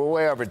at me. We're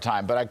way over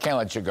time, but I can't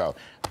let you go.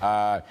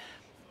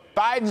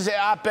 Biden's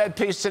op-ed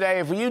piece today,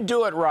 if you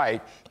do it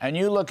right and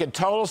you look at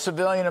total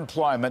civilian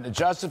employment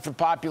adjusted for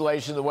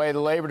population the way the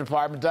Labor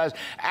Department does,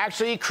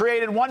 actually he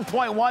created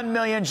 1.1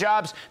 million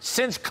jobs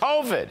since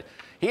COVID.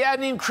 He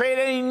hadn't even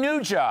created any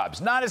new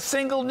jobs, not a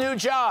single new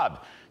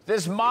job.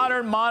 This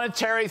modern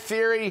monetary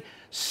theory,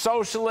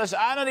 socialist,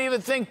 I don't even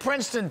think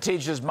Princeton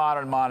teaches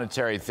modern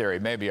monetary theory.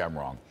 Maybe I'm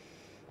wrong.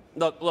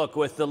 Look,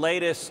 with the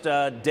latest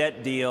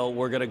debt deal,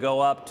 we're going to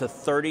go up to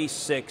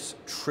 $36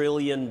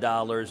 trillion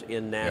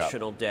in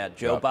national debt.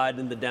 Joe Biden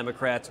and the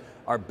Democrats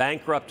are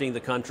bankrupting the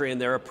country, and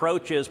their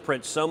approach is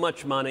print so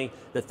much money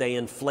that they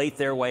inflate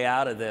their way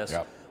out of this.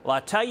 Well,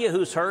 I'll tell you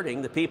who's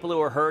hurting. The people who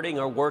are hurting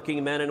are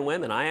working men and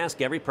women. I ask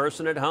every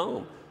person at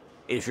home,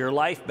 is your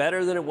life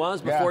better than it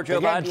was before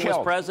Joe Biden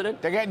was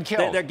president? They're getting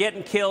killed. They're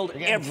getting killed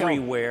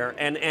everywhere.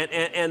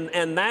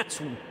 And that's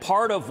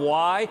part of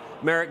why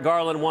Merrick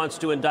Garland wants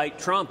to indict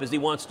Trump, is he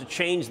wants to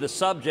change the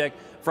subject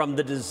from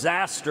the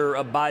disaster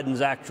of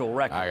Biden's actual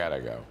record. I got to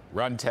go.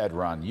 Run, Ted,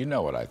 run. You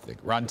know what I think.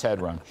 Run, Ted,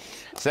 run.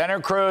 Senator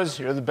Cruz,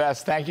 you're the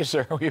best. Thank you,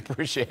 sir. We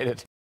appreciate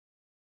it.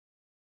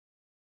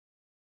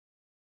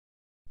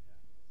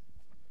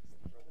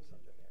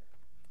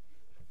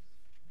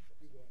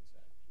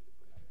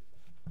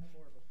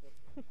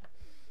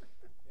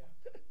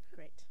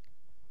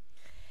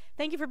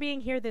 Thank you for being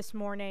here this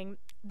morning.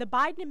 The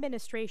Biden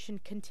administration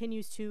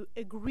continues to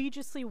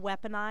egregiously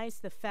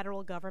weaponize the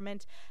federal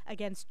government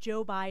against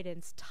Joe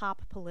Biden's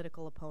top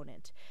political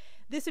opponent.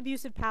 This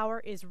abuse of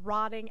power is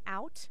rotting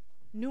out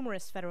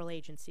numerous federal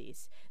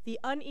agencies. The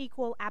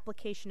unequal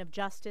application of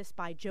justice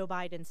by Joe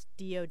Biden's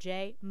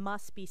DOJ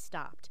must be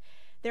stopped.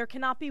 There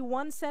cannot be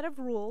one set of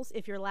rules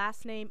if your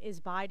last name is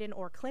Biden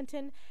or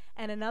Clinton,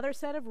 and another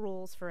set of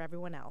rules for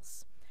everyone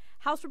else.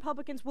 House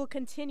Republicans will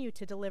continue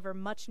to deliver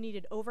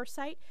much-needed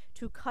oversight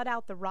to cut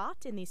out the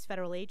rot in these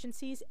federal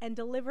agencies and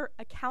deliver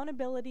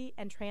accountability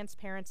and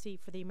transparency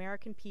for the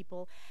American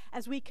people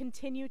as we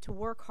continue to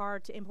work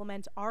hard to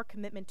implement our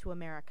commitment to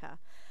America.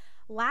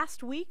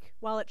 Last week,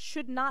 while it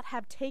should not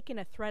have taken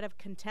a threat of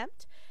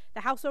contempt,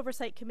 the House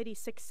Oversight Committee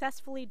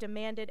successfully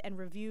demanded and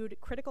reviewed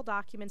critical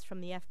documents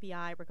from the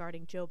FBI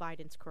regarding Joe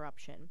Biden's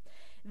corruption.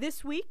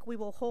 This week, we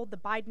will hold the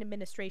Biden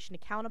administration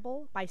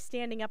accountable by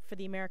standing up for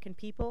the American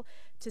people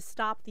to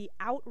stop the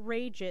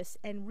outrageous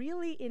and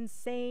really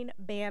insane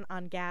ban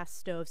on gas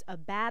stoves, a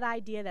bad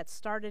idea that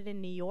started in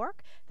New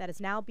York that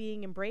is now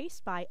being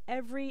embraced by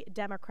every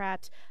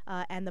Democrat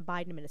and the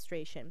Biden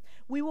administration.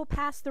 We will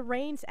pass the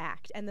REINS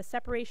Act and the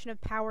Separation of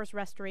Powers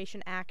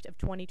Restoration Act of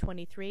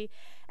 2023,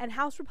 and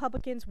House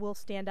Republicans will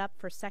stand up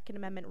for Second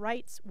Amendment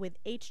rights with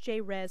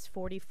H.J. Res.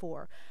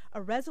 44,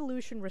 a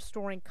resolution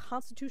restoring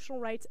constitutional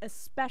rights,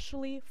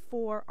 especially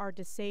for our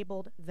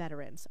disabled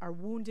veterans, our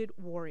wounded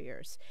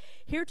warriors.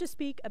 Here to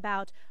speak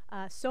about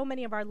so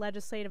many of our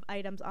legislative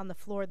items on the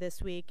floor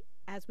this week.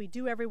 As we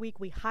do every week,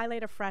 we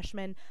highlight a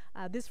freshman.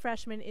 This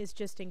freshman is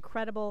just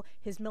incredible.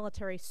 His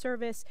military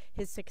service,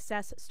 his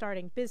success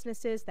starting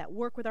businesses that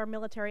work with our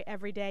military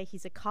every day.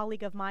 He's a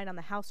colleague of mine on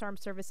the House Armed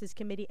Services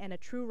Committee and a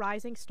true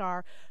rising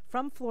star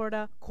from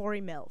Florida,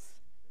 Corey Mills.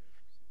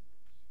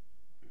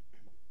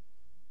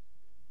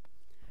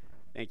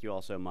 Thank you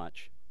all so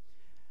much.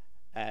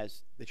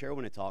 As the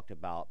chairwoman had talked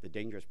about, the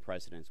dangerous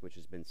precedence which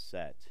has been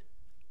set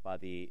by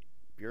the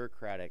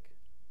bureaucratic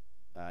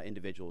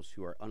individuals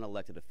who are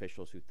unelected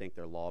officials who think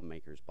they're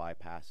lawmakers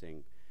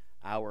bypassing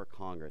our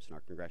Congress and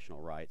our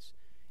congressional rights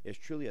is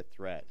truly a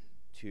threat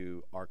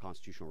to our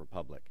constitutional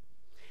republic.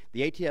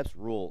 The ATF's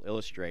rule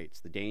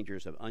illustrates the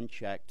dangers of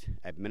unchecked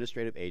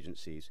administrative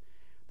agencies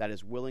that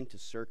is willing to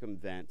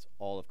circumvent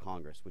all of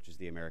Congress, which is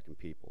the American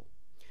people.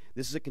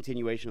 This is a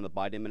continuation of the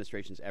Biden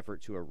administration's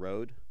effort to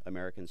erode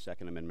American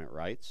Second Amendment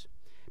rights.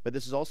 But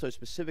this is also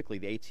specifically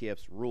the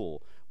ATF's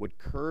rule would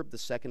curb the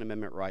Second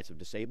Amendment rights of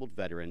disabled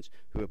veterans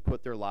who have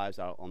put their lives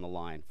out on the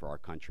line for our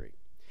country.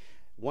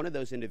 One of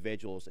those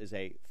individuals is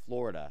a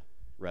Florida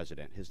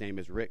resident. His name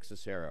is Rick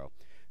Cicero,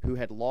 who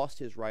had lost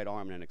his right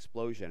arm in an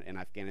explosion in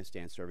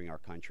Afghanistan serving our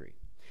country.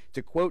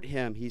 To quote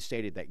him, he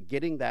stated that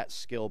getting that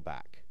skill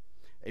back,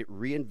 it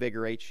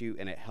reinvigorates you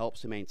and it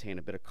helps to maintain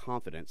a bit of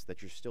confidence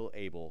that you're still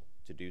able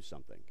to do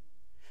something.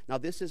 Now,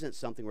 this isn't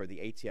something where the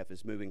ATF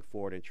is moving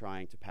forward and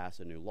trying to pass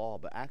a new law,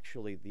 but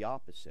actually the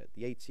opposite.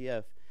 The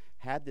ATF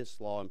had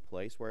this law in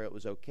place where it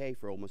was okay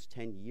for almost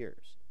 10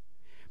 years.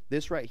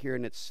 This right here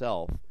in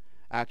itself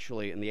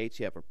actually, and the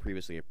ATF are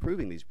previously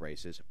approving these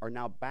braces, are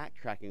now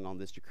backtracking on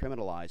this to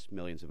criminalize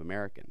millions of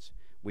Americans.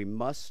 We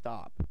must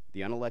stop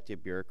the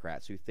unelected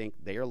bureaucrats who think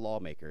they are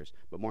lawmakers,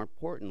 but more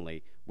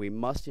importantly, we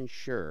must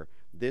ensure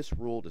this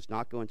rule does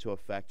not go into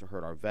effect to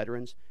hurt our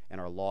veterans and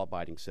our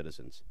law-abiding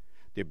citizens.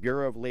 The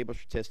Bureau of Labor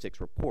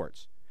Statistics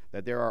reports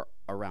that there are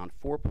around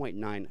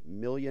 4.9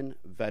 million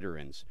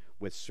veterans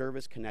with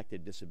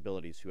service-connected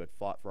disabilities who had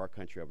fought for our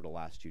country over the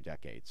last 2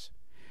 decades.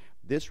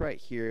 This right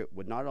here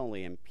would not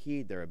only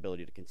impede their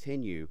ability to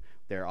continue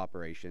their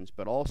operations,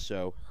 but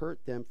also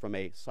hurt them from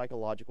a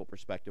psychological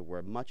perspective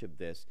where much of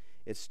this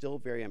is still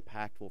very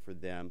impactful for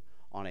them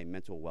on a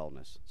mental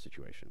wellness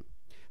situation.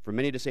 For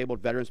many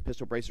disabled veterans,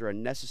 pistol braces are a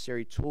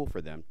necessary tool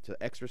for them to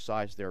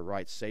exercise their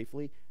rights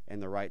safely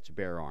and the right to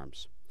bear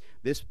arms.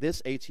 This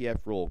ATF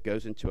rule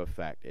goes into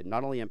effect. It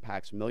not only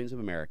impacts millions of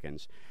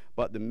Americans,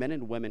 but the men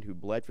and women who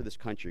bled for this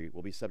country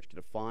will be subject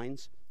to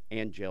fines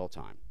and jail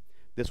time.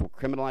 This will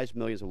criminalize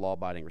millions of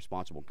law-abiding,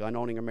 responsible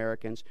gun-owning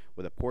Americans,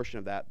 with a portion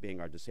of that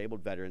being our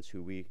disabled veterans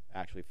who we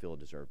actually feel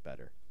deserve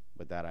better.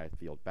 With that, I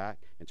field back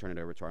and turn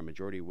it over to our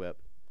Majority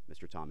Whip,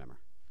 Mr. Tom Emmer.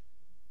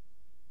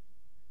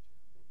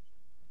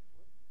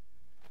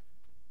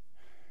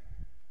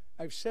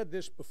 I've said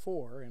this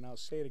before, and I'll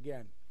say it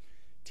again.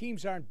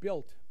 Teams aren't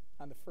built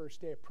on the first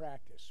day of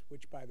practice,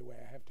 which, by the way,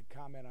 I have to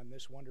comment on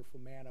this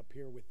wonderful man up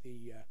here with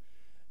the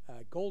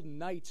Golden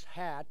Knights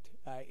hat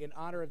in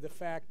honor of the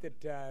fact that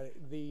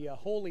the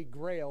holy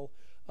grail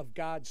of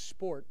God's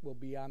sport will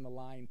be on the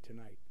line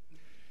tonight.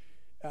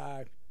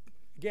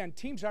 Again,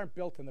 teams aren't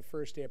built on the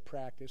first day of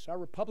practice. Our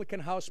Republican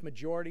House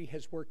majority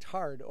has worked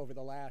hard over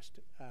the last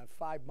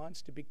 5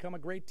 months to become a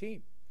great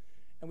team,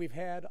 and we've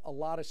had a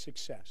lot of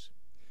success.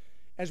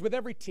 As with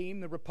every team,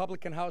 the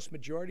Republican House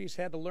majority has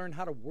had to learn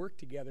how to work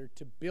together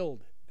to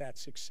build that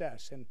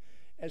success. And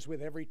as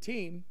with every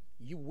team,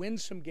 you win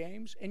some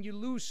games and you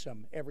lose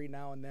some every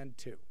now and then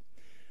too.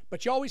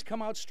 But you always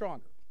come out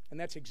stronger, and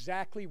that's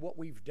exactly what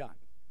we've done.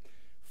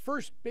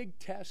 First big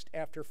test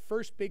after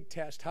first big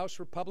test, House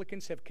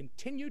Republicans have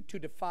continued to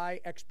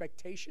defy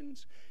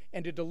expectations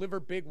and to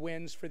deliver big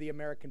wins for the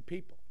American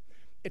people.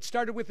 It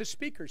started with the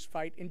Speaker's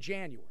fight in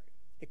January.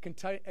 It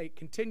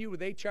continued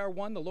with H.R.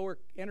 1, the Lower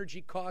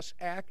Energy Costs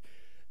Act,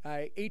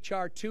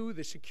 H.R. 2,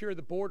 the Secure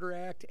the Border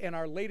Act, and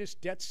our latest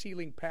debt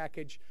ceiling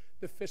package,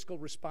 the Fiscal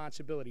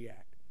Responsibility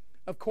Act.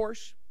 Of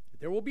course,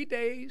 there will be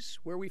days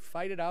where we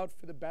fight it out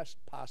for the best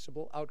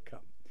possible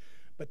outcome.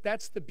 But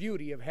that's the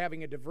beauty of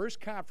having a diverse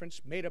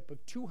conference made up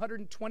of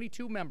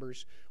 222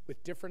 members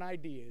with different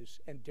ideas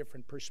and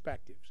different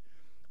perspectives.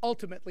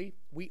 Ultimately,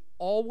 we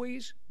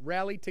always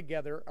rally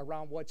together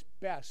around what's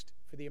best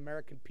for the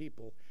American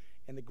people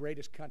and the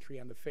greatest country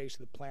on the face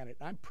of the planet.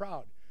 I'm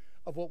proud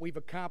of what we've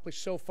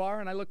accomplished so far,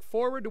 and I look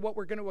forward to what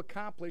we're going to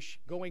accomplish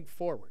going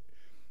forward.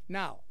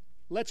 Now,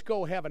 let's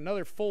go have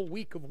another full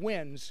week of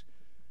wins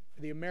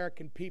for the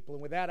American people.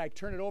 And with that, I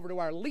turn it over to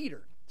our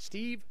leader,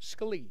 Steve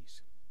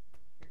Scalise.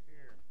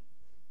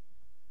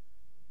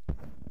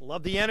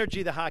 Love the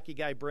energy the hockey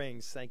guy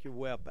brings. Thank you,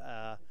 Whip.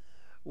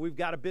 We've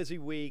got a busy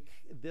week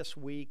this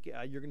week.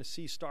 You're going to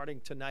see starting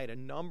tonight a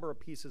number of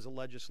pieces of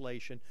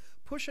legislation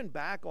pushing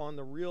back on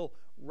the real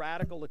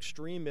radical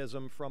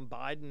extremism from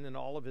Biden and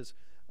all of his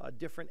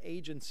different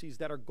agencies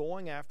that are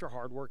going after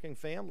hardworking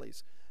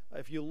families.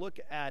 If you look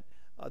at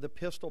the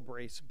pistol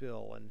brace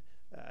bill, and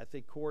I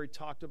think Corey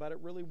talked about it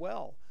really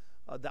well,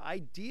 the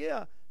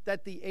idea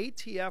that the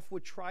ATF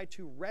would try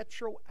to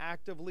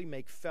retroactively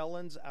make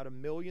felons out of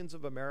millions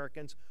of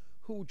Americans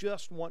who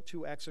just want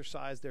to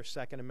exercise their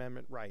Second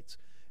Amendment rights.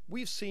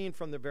 We've seen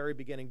from the very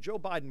beginning, Joe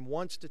Biden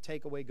wants to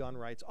take away gun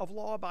rights of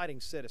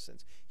law-abiding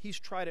citizens. He's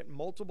tried it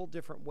multiple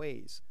different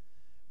ways.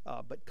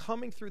 But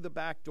coming through the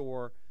back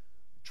door,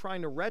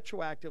 trying to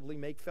retroactively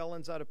make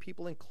felons out of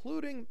people,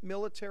 including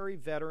military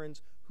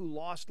veterans who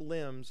lost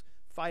limbs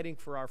fighting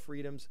for our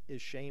freedoms,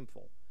 is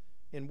shameful.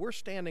 And we're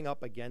standing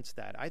up against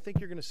that. I think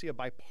you're going to see a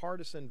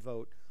bipartisan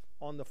vote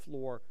on the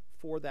floor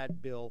for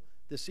that bill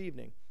this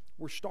evening.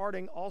 We're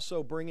starting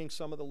also bringing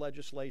some of the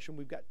legislation.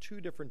 We've got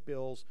 2 different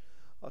bills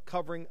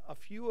covering a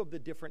few of the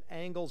different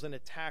angles and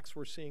attacks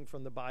we're seeing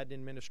from the Biden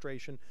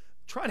administration,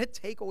 trying to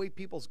take away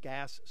people's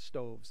gas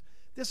stoves.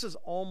 This is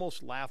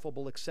almost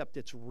laughable, except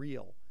it's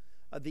real.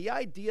 The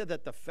idea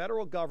that the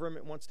federal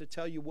government wants to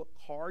tell you what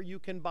car you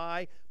can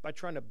buy by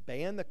trying to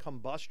ban the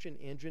combustion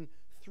engine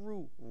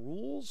through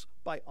rules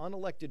by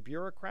unelected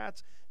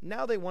bureaucrats.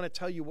 Now they want to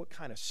tell you what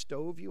kind of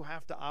stove you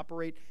have to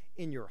operate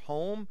in your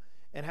home,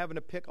 and having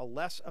to pick a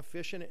less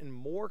efficient and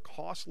more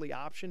costly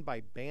option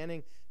by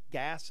banning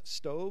gas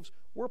stoves.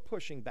 We're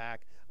pushing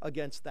back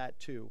against that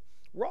too.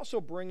 We're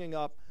also bringing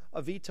up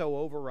a veto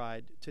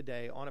override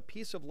today on a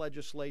piece of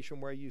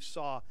legislation where you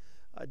saw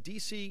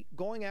D.C.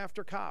 going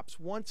after cops,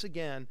 once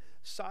again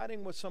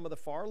siding with some of the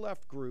far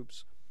left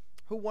groups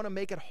who want to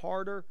make it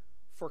harder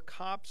for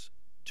cops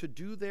to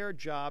do their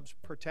jobs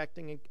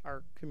protecting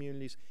our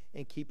communities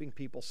and keeping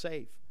people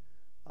safe.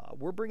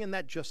 We're bringing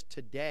that just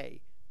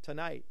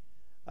tonight.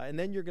 And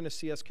then you're going to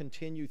see us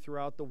continue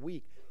throughout the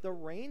week. The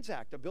REINS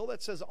Act, a bill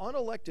that says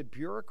unelected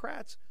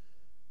bureaucrats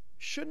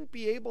shouldn't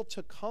be able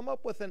to come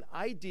up with an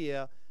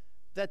idea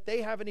that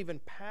they haven't even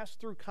passed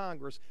through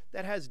Congress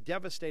that has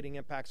devastating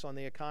impacts on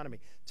the economy.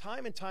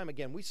 Time and time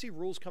again, we see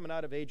rules coming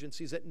out of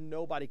agencies that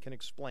nobody can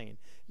explain.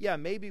 Yeah,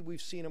 maybe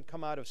we've seen them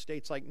come out of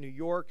states like New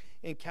York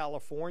and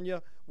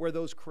California, where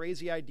those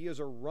crazy ideas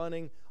are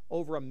running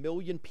over 1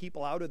 million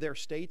people out of their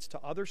states to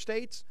other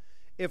states.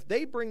 If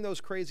they bring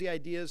those crazy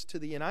ideas to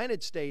the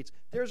United States,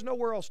 there's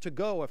nowhere else to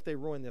go if they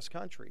ruin this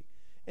country.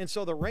 And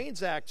so the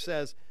REINS Act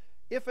says,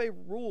 if a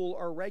rule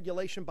or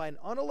regulation by an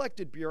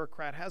unelected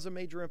bureaucrat has a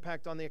major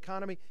impact on the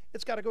economy,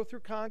 it's got to go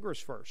through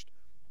Congress first.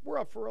 We're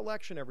up for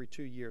election every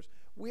 2 years.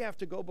 We have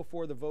to go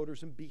before the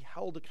voters and be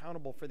held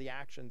accountable for the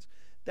actions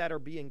that are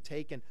being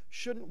taken.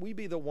 Shouldn't we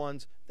be the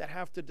ones that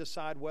have to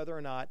decide whether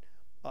or not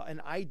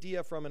an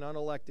idea from an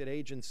unelected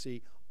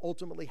agency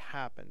ultimately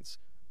happens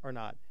or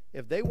not?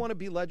 If they want to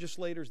be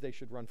legislators, they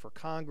should run for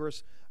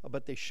Congress,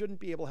 but they shouldn't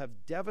be able to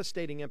have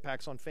devastating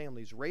impacts on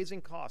families, raising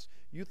costs.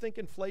 You think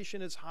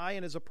inflation is high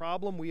and is a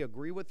problem? We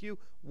agree with you.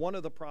 One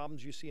of the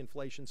problems you see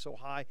inflation so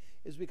high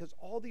is because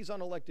all these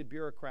unelected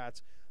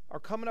bureaucrats are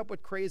coming up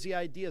with crazy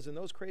ideas, and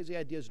those crazy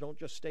ideas don't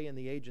just stay in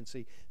the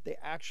agency. They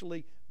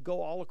actually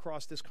go all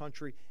across this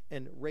country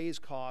and raise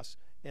costs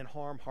and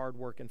harm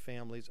hardworking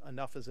families.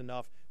 Enough is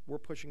enough. We're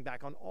pushing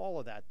back on all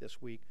of that this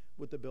week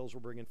with the bills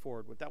we're bringing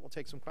forward. With that, we'll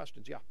take some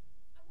questions. Yeah.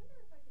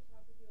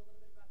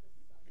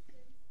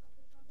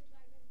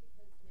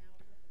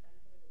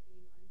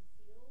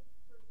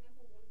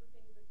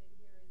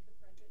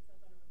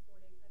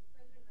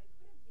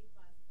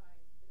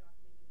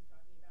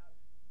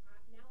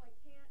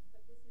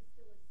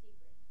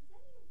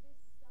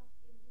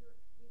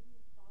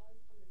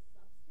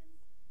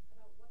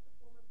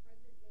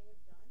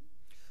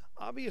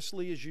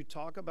 Obviously, as you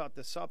talk about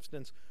the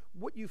substance,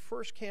 what you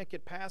first can't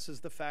get past is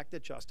the fact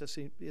that justice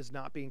is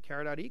not being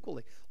carried out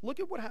equally. Look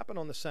at what happened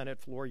on the Senate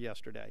floor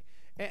yesterday.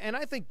 And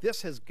I think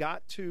this has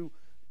got to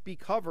be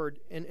covered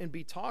and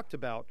be talked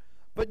about.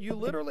 But you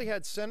literally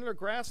had Senator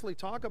Grassley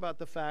talk about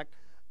the fact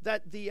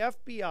that the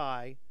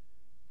FBI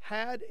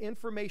had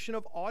information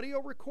of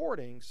audio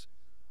recordings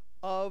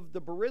of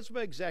the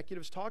Burisma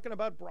executives talking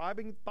about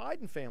bribing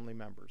Biden family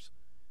members.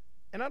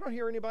 And I don't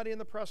hear anybody in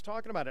the press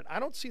talking about it. I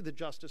don't see the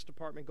Justice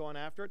Department going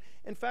after it.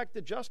 In fact,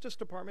 the Justice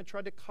Department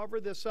tried to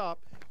cover this up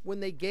when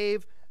they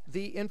gave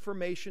the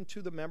information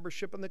to the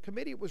membership in the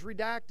committee. It was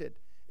redacted.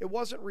 It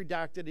wasn't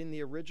redacted in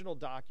the original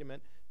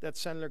document that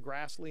Senator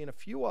Grassley and a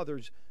few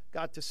others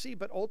got to see,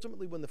 but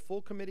ultimately when the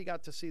full committee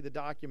got to see the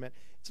document,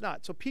 it's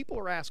not. So people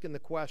are asking the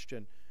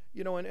question,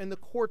 you know, and the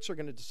courts are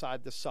going to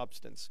decide the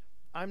substance.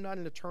 I'm not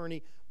an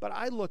attorney, but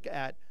I look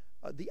at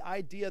the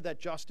idea that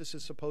justice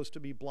is supposed to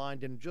be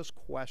blind and just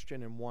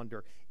question and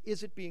wonder,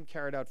 is it being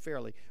carried out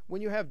fairly?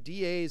 When you have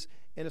DAs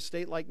in a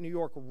state like New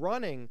York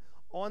running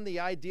on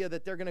the idea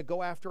that they're going to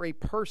go after a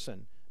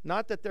person,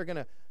 not that they're going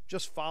to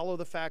just follow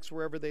the facts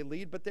wherever they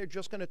lead, but they're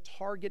just going to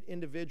target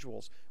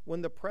individuals,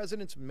 when the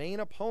president's main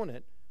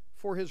opponent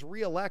for his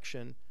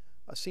reelection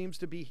seems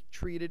to be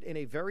treated in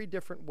a very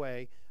different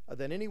way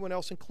than anyone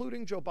else,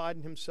 including Joe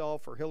Biden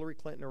himself or Hillary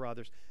Clinton or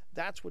others.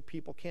 That's what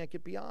people can't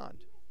get beyond.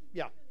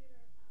 Yeah.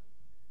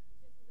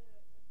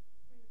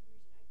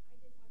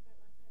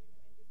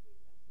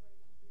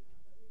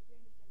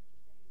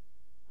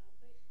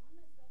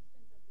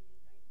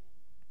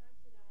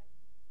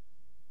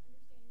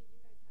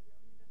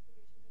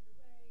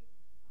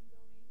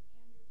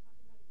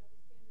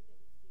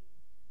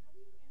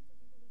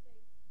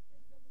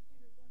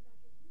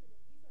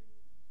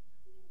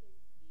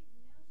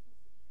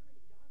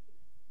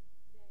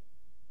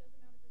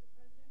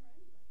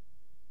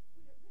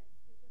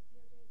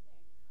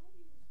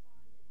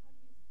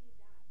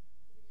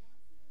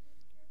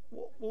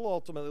 Well,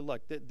 ultimately,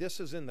 look, this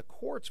is in the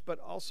courts, but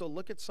also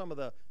look at some of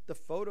the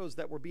photos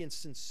that were being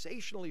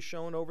sensationally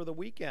shown over the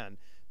weekend.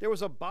 There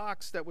was a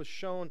box that was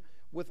shown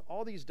with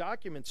all these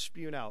documents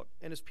spewed out.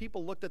 And as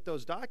people looked at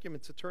those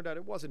documents, it turned out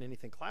it wasn't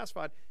anything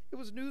classified. It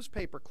was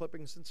newspaper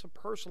clippings and some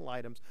personal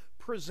items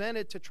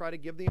presented to try to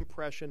give the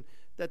impression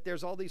that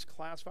there's all these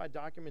classified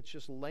documents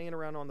just laying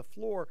around on the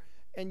floor.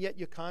 And yet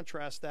you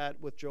contrast that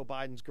with Joe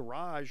Biden's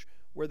garage,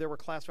 where there were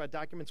classified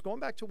documents going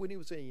back to when he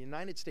was a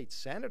United States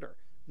senator,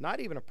 not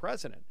even a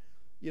president.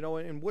 You know,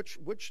 and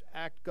which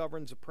act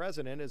governs a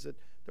president? Is it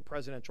the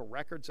Presidential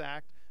Records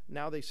Act?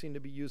 Now they seem to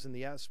be using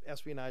the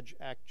Espionage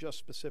Act just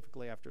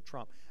specifically after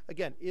Trump.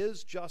 Again,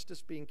 is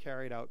justice being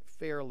carried out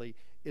fairly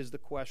is the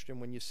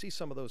question when you see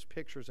some of those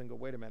pictures and go,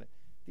 wait a minute,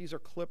 these are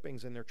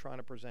clippings and they're trying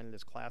to present it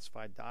as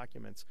classified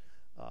documents.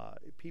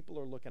 People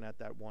are looking at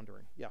that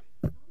wondering. Yeah.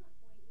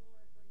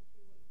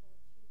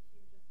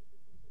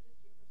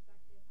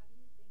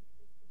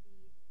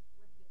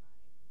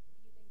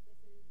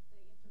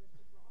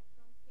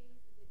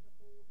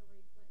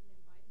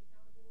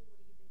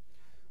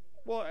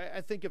 Well, I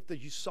think if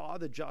you saw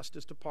the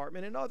Justice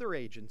Department and other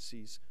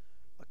agencies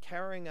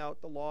carrying out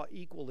the law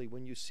equally,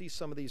 when you see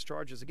some of these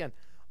charges, again,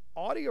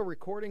 audio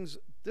recordings,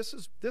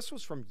 this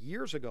was from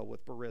years ago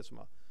with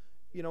Burisma,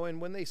 you know, and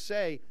when they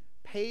say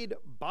paid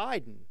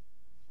Biden,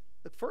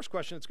 the first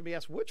question that's going to be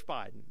asked, which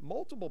Biden?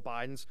 Multiple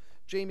Bidens.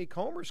 Jamie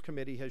Comer's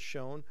committee has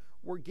shown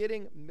we're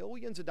getting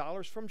millions of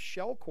dollars from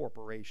shell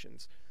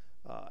corporations.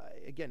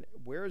 Again,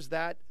 where's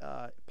that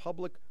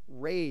public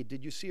raid?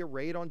 Did you see a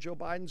raid on Joe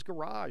Biden's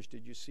garage?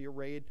 Did you see a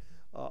raid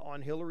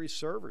on Hillary's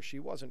server? She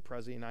wasn't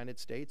president of the United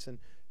States, and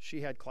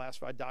she had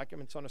classified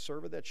documents on a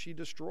server that she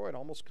destroyed.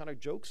 Almost kind of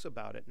jokes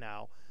about it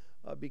now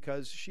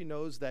because she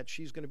knows that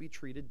she's going to be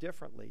treated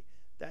differently.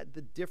 That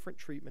the different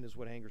treatment is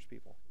what angers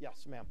people.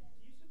 Yes, ma'am. Do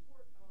you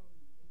support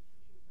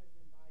impeaching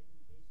President Biden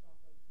based off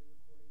of the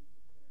recordings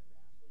of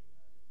Senator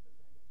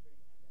Grassley,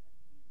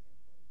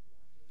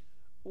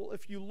 Well,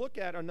 if you look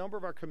at a number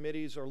of our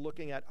committees are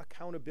looking at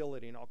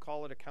accountability, and I'll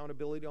call it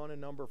accountability on a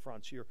number of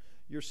fronts.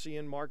 You're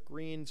seeing Mark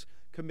Green's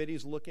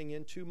committees looking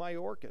into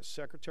Mayorkas.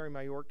 Secretary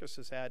Mayorkas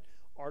has had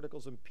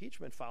articles of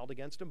impeachment filed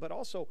against him, but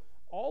also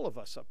all of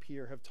us up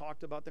here have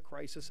talked about the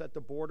crisis at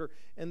the border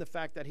and the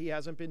fact that he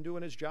hasn't been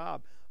doing his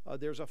job.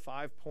 There's a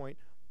 5-point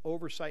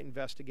oversight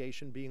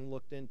investigation being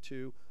looked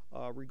into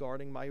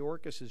regarding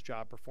Mayorkas'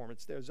 job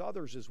performance. There's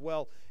others as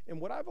well. And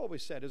what I've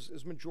always said is,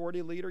 as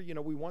majority leader,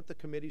 we want the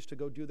committees to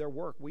go do their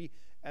work. We,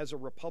 as a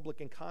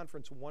Republican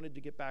conference, wanted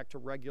to get back to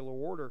regular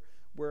order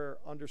where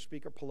under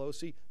Speaker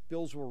Pelosi,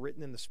 bills were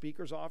written in the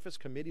Speaker's office.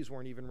 Committees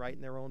weren't even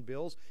writing their own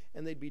bills,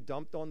 and they'd be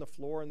dumped on the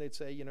floor, and they'd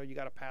say, you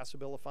got to pass a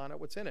bill to find out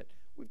what's in it.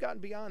 We've gotten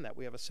beyond that.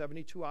 We have a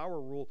 72-hour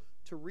rule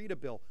to read a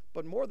bill.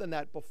 But more than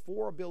that,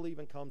 before a bill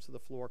even comes to the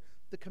floor,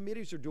 the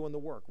committees are doing the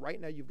work.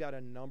 Right now, you've got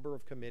a number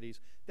of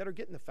committees that are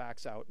getting the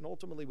facts out, and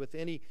ultimately with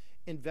any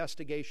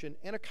investigation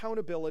and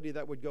accountability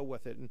that would go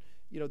with it. And,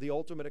 the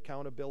ultimate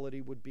accountability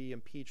would be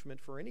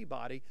impeachment for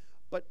anybody,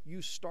 but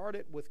you start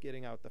it with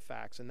getting out the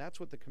facts, and that's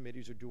what the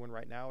committees are doing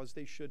right now, as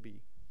they should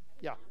be.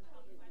 Yeah.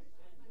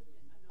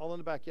 All in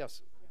the back,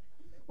 yes.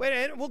 Wait,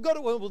 and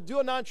we'll do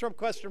a non-Trump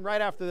question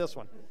right after this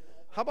one.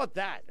 How about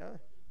that?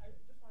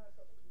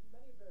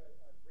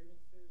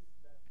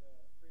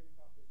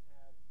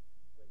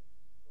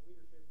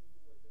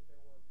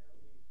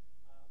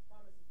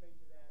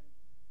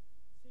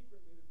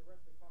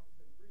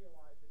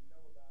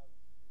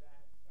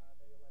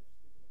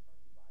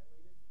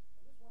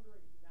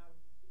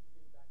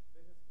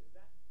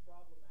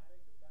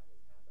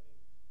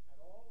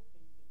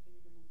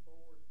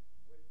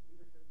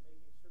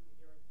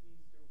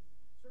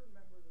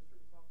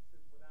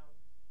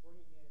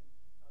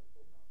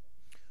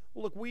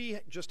 Well, look, we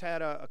just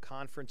had a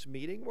conference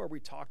meeting where we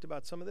talked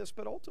about some of this,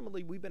 but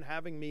ultimately we've been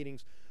having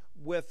meetings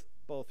with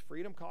both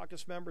Freedom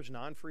Caucus members,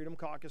 non-Freedom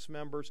Caucus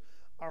members.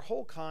 Our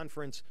whole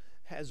conference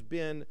has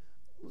been,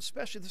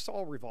 especially this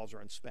all revolves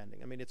around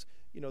spending. I mean, it's,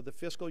 the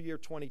fiscal year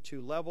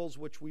 22 levels,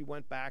 which we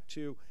went back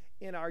to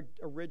in our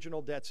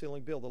original debt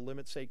ceiling bill. The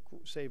Limit,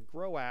 Save,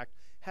 Grow Act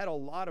had a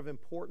lot of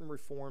important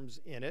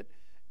reforms in it.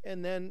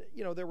 And then,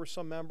 there were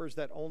some members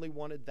that only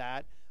wanted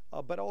that,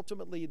 but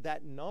ultimately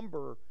that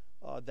number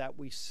that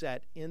we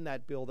set in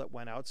that bill that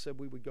went out said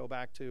we would go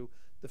back to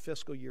the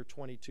fiscal year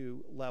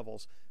 22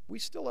 levels. We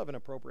still have an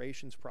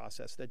appropriations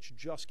process that's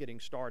just getting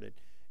started.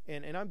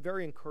 And I'm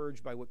very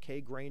encouraged by what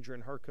Kay Granger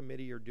and her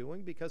committee are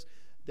doing because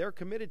they're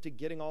committed to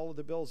getting all of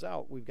the bills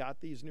out. We've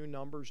got these new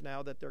numbers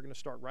now that they're going to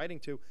start writing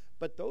to,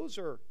 but those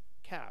are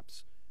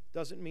caps.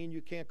 Doesn't mean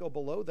you can't go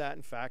below that.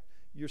 In fact,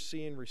 you're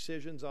seeing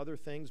rescissions, other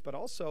things, but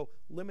also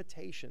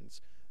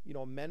limitations.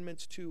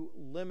 Amendments to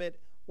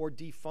limit or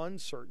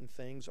defund certain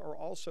things are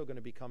also going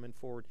to be coming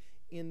forward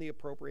in the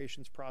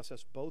appropriations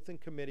process, both in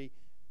committee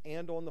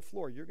and on the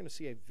floor. You're going to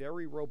see a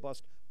very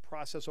robust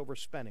process over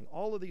spending.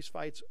 All of these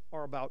fights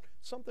are about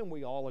something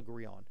we all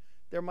agree on.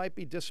 There might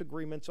be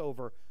disagreements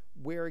over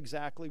where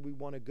exactly we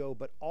want to go,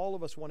 but all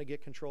of us want to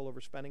get control over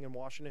spending in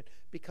Washington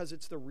because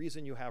it's the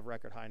reason you have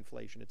record high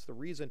inflation. It's the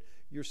reason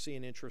you're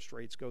seeing interest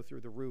rates go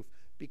through the roof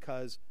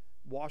because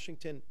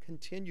Washington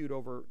continued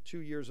over 2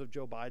 years of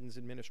Joe Biden's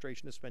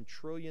administration to spend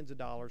trillions of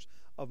dollars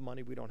of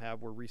money we don't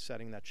have. We're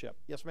resetting that ship.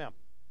 Yes, ma'am.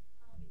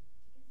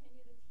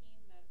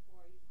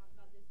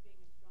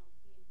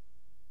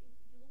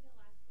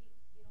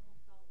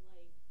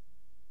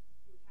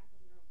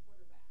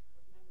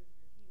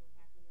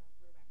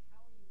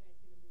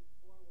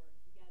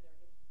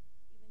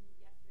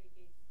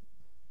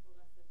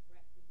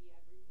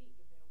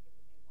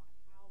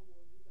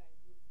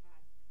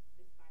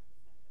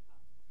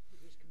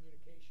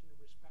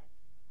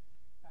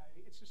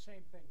 It's the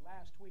same thing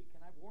last week,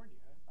 and I've warned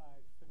you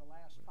for the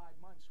last 5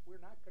 months,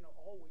 we're not going to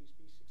always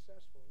be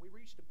successful. We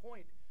reached a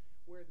point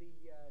where the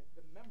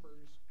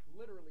members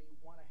literally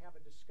want to have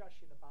a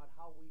discussion about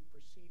how we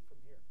proceed from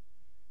here.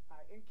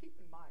 And keep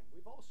in mind,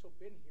 we've also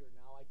been here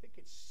now, I think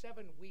it's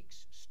 7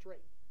 weeks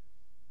straight.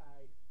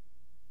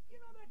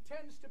 That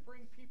tends to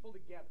bring people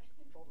together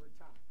over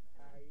time.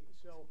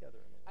 So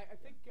I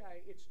think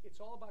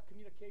it's all about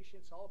communication,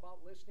 it's all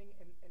about listening,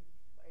 and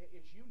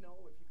as you know,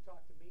 if you've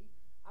talked to me,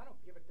 I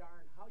don't give a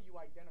darn how you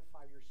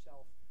identify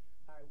yourself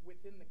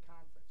within the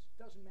conference.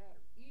 Doesn't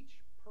matter. Each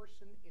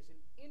person is an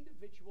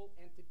individual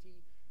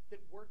entity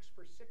that works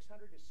for 600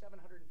 to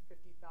 750,000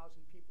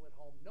 people at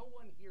home. No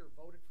one here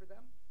voted for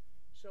them.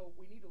 So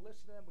we need to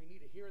listen to them, we need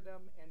to hear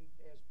them, and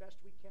as best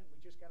we can, we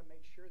just got to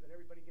make sure that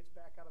everybody gets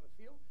back out of the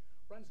field,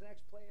 runs the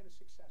next play, and is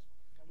successful.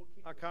 And we'll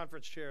keep Our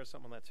conference chair has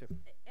something on that, too.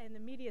 And the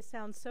media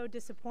sounds so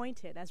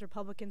disappointed as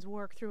Republicans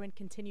work through and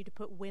continue to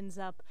put wins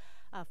up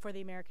for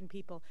the American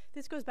people.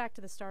 This goes back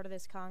to the start of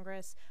this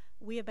Congress.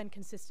 We have been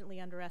consistently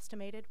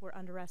underestimated. We're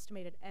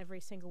underestimated every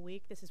single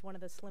week. This is one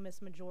of the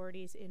slimmest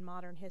majorities in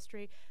modern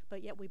history,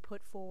 but yet we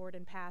put forward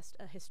and passed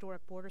a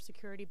historic border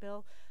security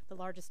bill, the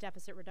largest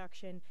deficit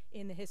reduction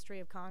in the history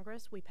of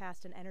Congress. We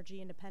passed an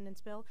energy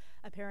independence bill,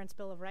 a parents'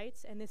 bill of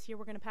rights, and this year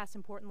we're going to pass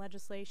important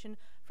legislation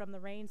from the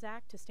REINS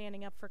Act to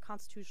standing up for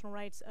constitutional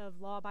rights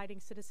of law-abiding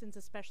citizens,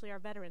 especially our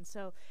veterans.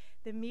 So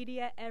the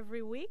media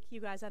every week,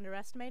 you guys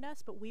underestimate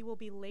us, but we will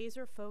be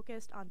laser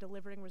focused on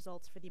delivering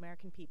results for the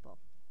American people.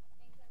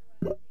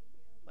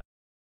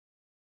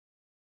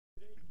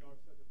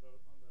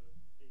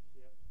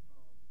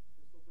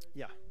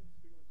 Yeah.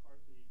 Speaker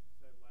McCarthy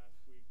said last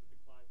week that the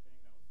Clyde thing,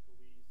 that was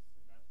police,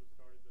 and that's what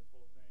started this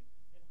whole thing.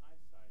 In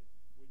hindsight,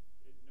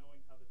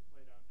 knowing how this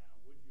played out now,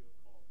 would you have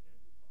called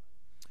Andrew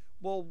Clyde?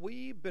 Well,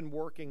 we've been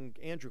working,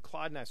 Andrew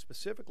Clyde and I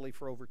specifically,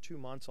 for over 2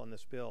 months on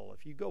this bill.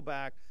 If you go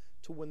back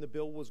to when the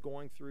bill was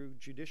going through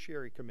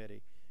Judiciary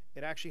Committee,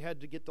 it actually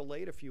had to get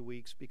delayed a few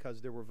weeks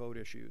because there were vote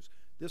issues.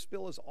 This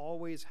bill has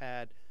always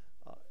had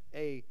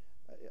a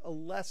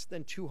less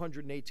than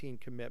 218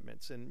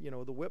 commitments. And, you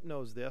know, the whip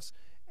knows this.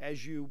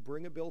 As you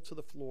bring a bill to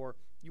the floor,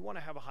 you want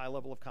to have a high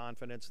level of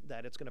confidence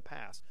that it's going to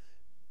pass.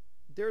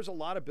 There's a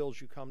lot of bills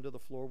you come to the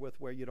floor with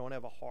where you don't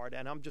have a hard,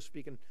 and I'm just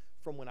speaking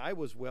from when I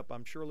was whip,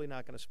 I'm surely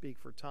not going to speak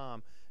for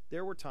Tom.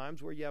 There were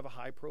times where you have a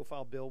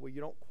high-profile bill where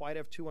you don't quite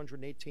have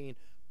 218,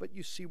 but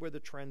you see where the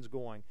trend's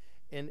going.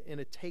 And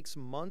it takes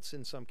months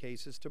in some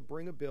cases to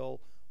bring a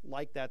bill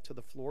like that to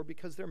the floor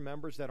because there are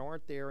members that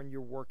aren't there and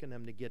you're working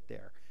them to get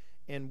there.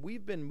 And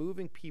we've been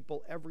moving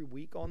people every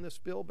week on this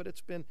bill, but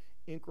it's been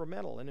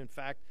incremental. And in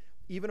fact,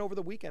 even over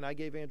the weekend, I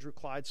gave Andrew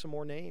Clyde some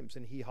more names,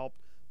 and he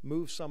helped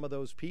move some of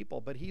those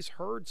people. But he's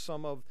heard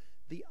some of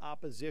the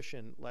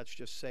opposition, let's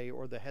just say,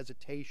 or the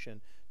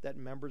hesitation that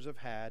members have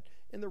had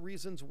and the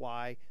reasons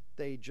why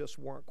they just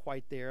weren't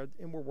quite there,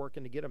 and we're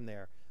working to get them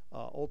there.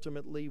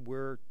 Ultimately,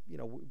 we're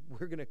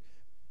going to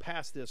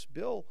pass this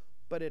bill,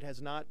 but it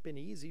has not been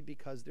easy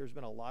because there's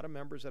been a lot of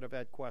members that have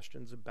had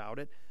questions about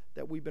it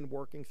that we've been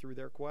working through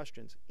their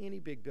questions. Any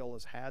big bill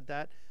has had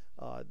that.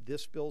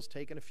 This bill's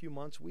taken a few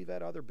months. We've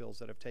had other bills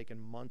that have taken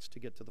months to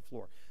get to the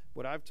floor.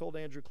 What I've told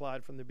Andrew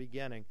Clyde from the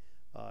beginning,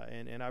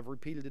 and I've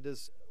repeated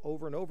this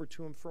over and over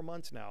to him for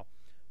months now,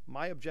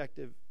 my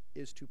objective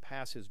is to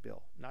pass his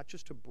bill, not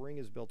just to bring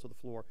his bill to the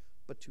floor,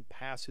 but to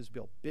pass his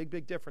bill.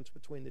 Big difference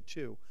between the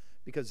two,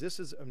 because this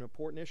is an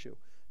important issue.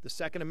 The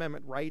Second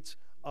Amendment rights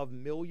of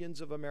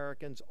millions of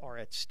Americans are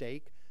at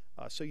stake.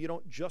 So you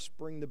don't just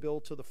bring the bill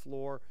to the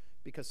floor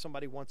because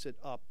somebody wants it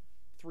up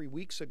 3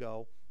 weeks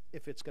ago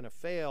if it's going to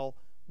fail,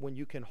 when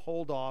you can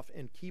hold off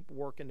and keep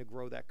working to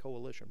grow that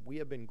coalition. We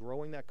have been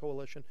growing that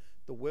coalition.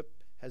 The whip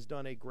has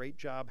done a great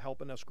job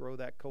helping us grow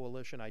that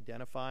coalition,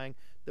 identifying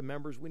the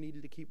members we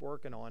needed to keep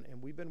working on,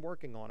 and we've been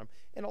working on them.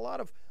 And a lot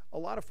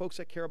of folks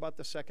that care about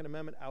the Second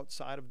Amendment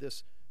outside of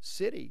this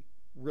city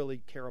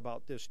really care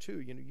about this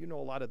too. You know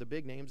a lot of the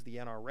big names, the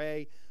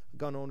NRA,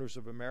 Gun Owners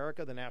of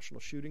America, the National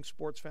Shooting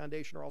Sports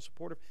Foundation are all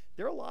supportive.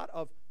 There are a lot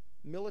of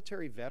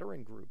military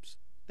veteran groups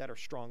that are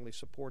strongly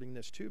supporting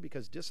this too,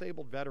 because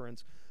disabled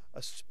veterans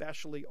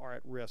especially are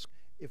at risk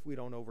if we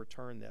don't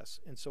overturn this.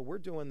 And so we're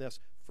doing this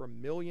for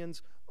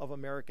millions of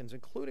Americans,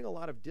 including a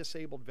lot of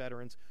disabled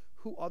veterans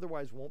who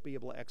otherwise won't be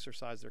able to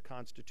exercise their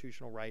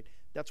constitutional right.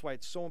 That's why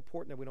it's so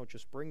important that we don't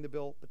just bring the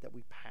bill, but that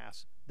we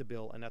pass the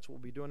bill, and that's what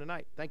we'll be doing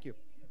tonight. Thank you.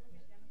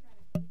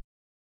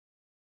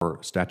 For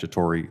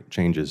statutory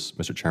changes,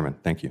 Mr. Chairman.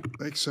 Thank you.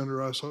 Thanks, Senator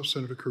Ossoff.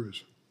 Senator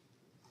Cruz.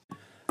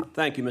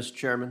 Thank you, Mr.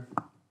 Chairman.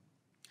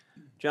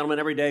 Gentlemen,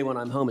 every day when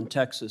I'm home in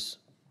Texas,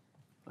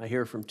 I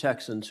hear from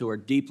Texans who are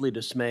deeply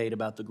dismayed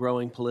about the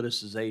growing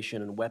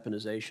politicization and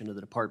weaponization of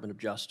the Department of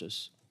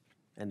Justice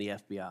and the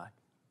FBI.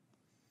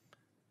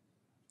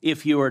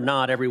 If you are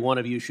not, every one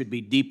of you should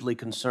be deeply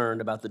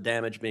concerned about the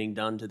damage being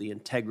done to the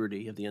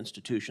integrity of the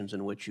institutions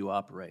in which you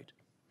operate.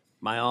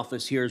 My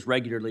office hears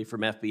regularly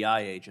from FBI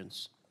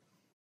agents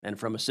and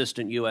from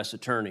assistant U.S.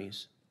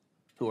 attorneys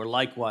who are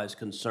likewise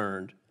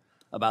concerned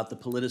about the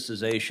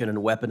politicization and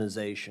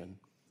weaponization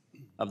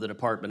of the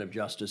Department of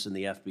Justice and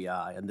the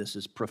FBI, and this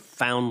is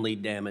profoundly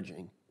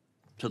damaging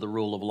to the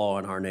rule of law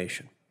in our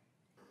nation.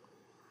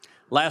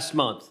 Last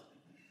month,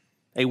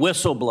 a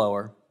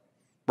whistleblower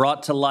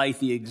brought to light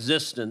the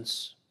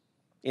existence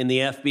in the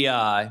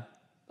FBI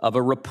of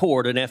a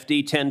report, an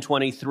FD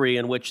 1023,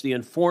 in which the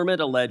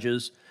informant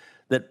alleges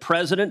that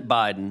President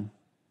Biden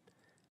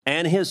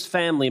and his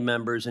family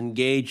members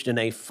engaged in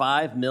a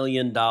 $5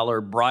 million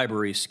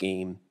bribery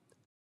scheme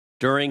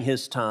during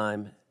his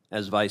time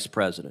as vice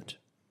president.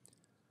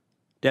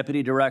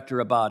 Deputy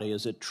Director Abadi,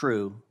 is it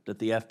true that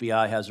the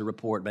FBI has a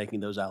report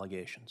making those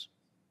allegations?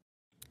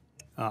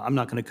 I'm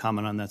not going to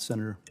comment on that,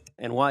 Senator.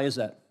 And why is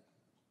that?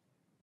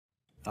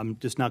 I'm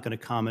just not going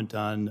to comment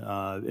on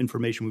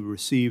information we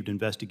received,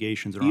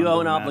 investigations, or Do you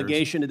owe an ongoing matters.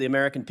 obligation to the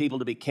American people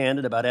to be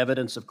candid about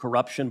evidence of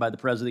corruption by the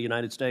President of the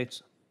United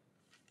States?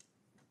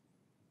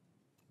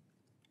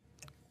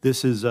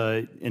 This is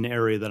an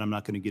area that I'm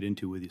not going to get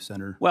into with you,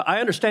 Senator. Well, I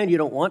understand you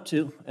don't want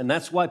to, and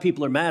that's why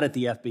people are mad at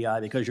the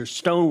FBI, because you're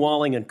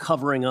stonewalling and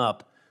covering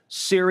up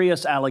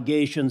serious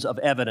allegations of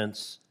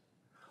evidence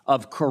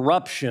of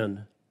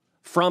corruption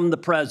from the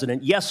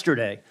president.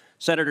 Yesterday,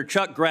 Senator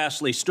Chuck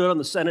Grassley stood on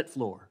the Senate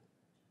floor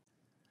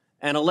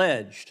and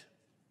alleged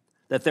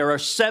that there are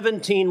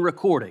 17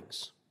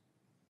 recordings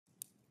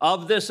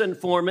of this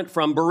informant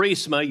from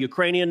Burisma,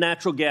 Ukrainian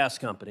natural gas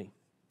company.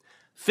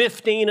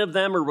 15 of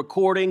them are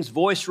recordings,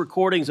 voice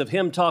recordings of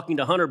him talking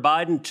to Hunter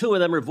Biden. 2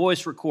 of them are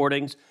voice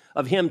recordings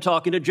of him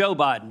talking to Joe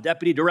Biden.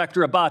 Deputy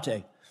Director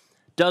Abate,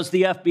 does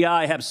the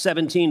FBI have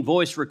 17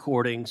 voice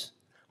recordings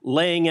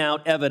laying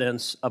out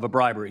evidence of a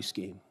bribery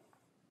scheme?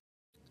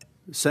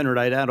 Senator,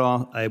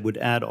 I would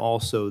add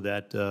also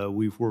that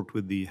we've worked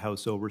with the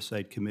House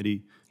Oversight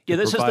Committee. Yeah,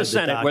 this is the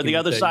Senate. We're the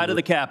other side of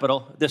the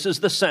Capitol. This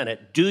is the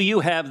Senate. Do you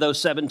have those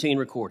 17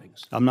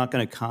 recordings? I'm not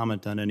going to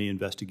comment on any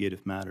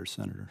investigative matters,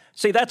 Senator.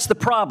 See, that's the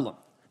problem.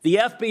 The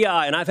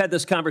FBI, and I've had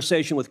this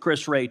conversation with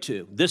Chris Wray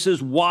too, this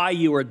is why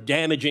you are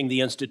damaging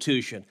the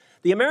institution.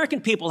 The American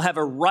people have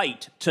a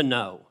right to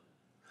know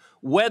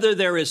whether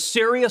there is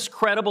serious,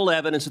 credible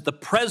evidence that the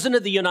President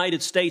of the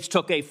United States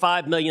took a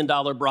 $5 million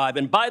bribe.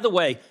 And by the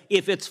way,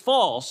 if it's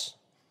false,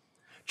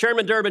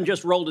 Chairman Durbin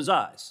just rolled his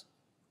eyes.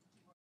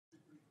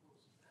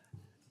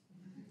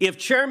 If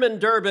Chairman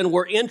Durbin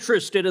were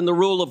interested in the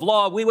rule of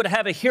law, we would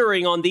have a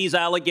hearing on these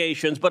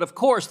allegations. But of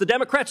course, the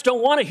Democrats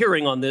don't want a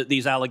hearing on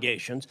these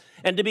allegations.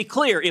 And to be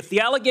clear, if the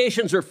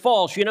allegations are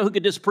false, you know who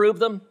could disprove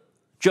them?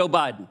 Joe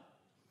Biden.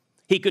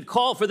 He could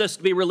call for this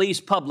to be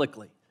released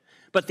publicly.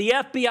 But the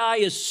FBI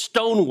is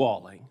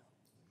stonewalling.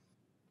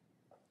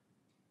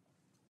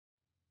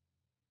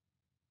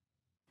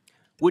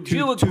 Would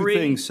you agree? Two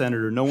things,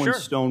 Senator. No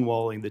one's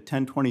stonewalling. The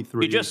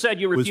 1023 you just said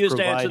you refused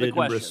to answer the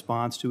question. In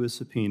response to a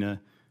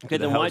subpoena. Okay,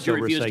 then why'd you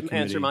refuse to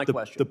answer my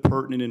question? The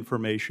pertinent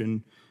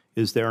information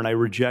is there, and I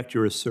reject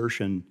your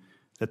assertion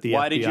that the FBI is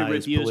politicized. Why did you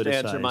refuse to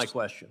answer my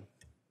question?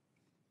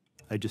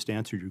 I just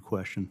answered your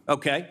question.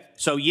 Okay,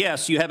 so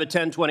yes, you have a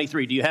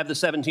 1023. Do you have the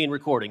 17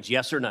 recordings,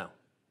 yes or no?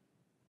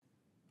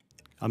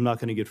 I'm not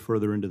going to get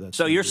further into that.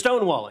 So you're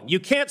stonewalling.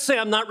 You can't say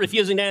I'm not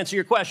refusing to answer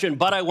your question,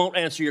 but I won't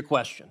answer your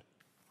question.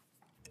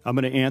 I'm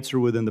going to answer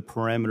within the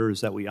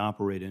parameters that we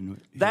operate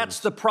in. That's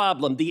the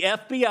problem. The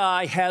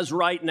FBI has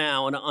right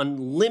now an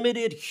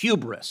unlimited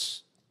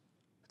hubris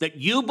that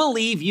you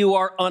believe you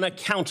are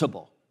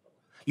unaccountable.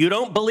 You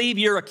don't believe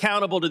you're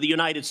accountable to the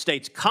United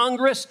States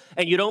Congress,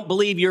 and you don't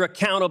believe you're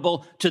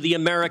accountable to the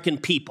American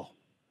people.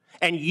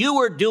 And you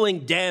are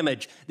doing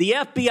damage. The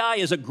FBI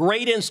is a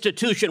great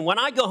institution. When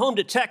I go home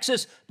to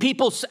Texas,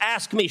 people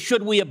ask me,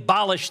 should we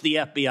abolish the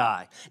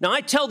FBI? Now, I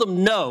tell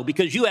them no,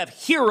 because you have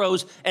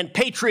heroes and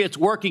patriots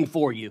working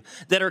for you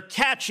that are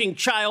catching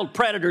child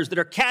predators, that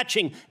are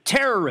catching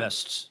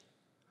terrorists.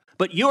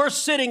 But you're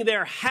sitting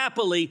there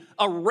happily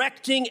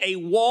erecting a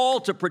wall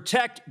to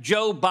protect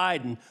Joe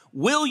Biden.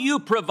 Will you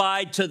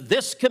provide to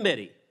this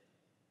committee,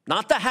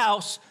 not the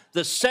House,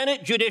 the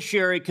Senate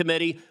Judiciary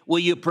Committee, will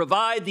you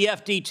provide the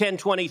FD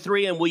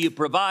 1023 and will you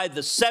provide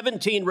the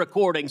 17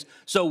 recordings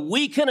so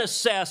we can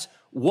assess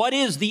what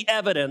is the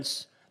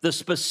evidence, the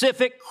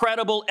specific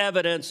credible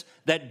evidence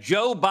that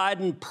Joe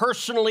Biden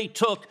personally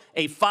took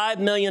a $5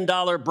 million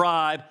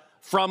bribe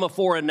from a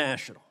foreign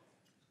national?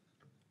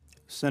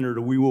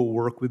 Senator, we will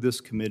work with this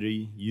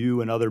committee,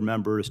 you and other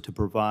members, to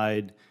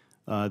provide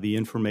the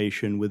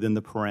information within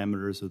the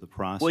parameters of the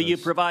process. Will you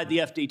provide the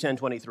FD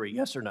 1023,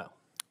 yes or no?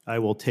 I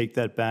will take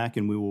that back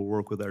and we will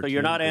work with our team. So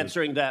you're not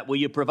answering that. Will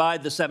you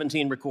provide the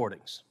 17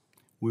 recordings?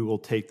 We will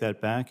take that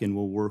back and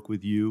we'll work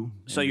with you.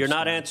 So you're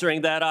not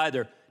answering that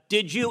either.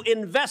 Did you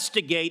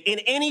investigate in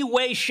any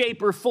way,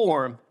 shape, or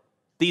form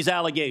these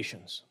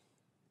allegations?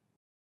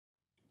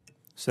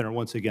 Senator,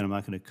 once again, I'm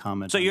not going to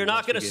comment. So you're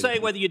not going to say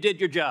whether you did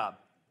your job?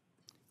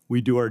 We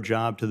do our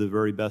job to the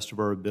very best of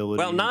our ability.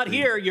 Well, not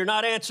here. You're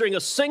not answering a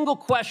single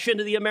question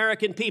to the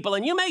American people.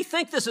 And you may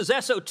think this is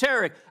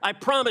esoteric. I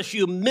promise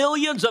you,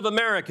 millions of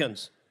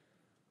Americans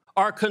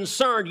are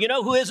concerned. You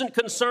know who isn't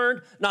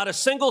concerned? Not a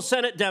single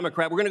Senate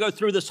Democrat. We're going to go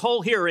through this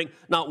whole hearing.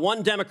 Not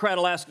one Democrat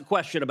will ask a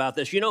question about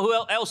this. You know who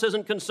else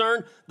isn't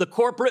concerned? The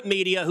corporate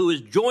media, who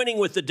is joining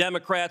with the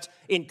Democrats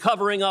in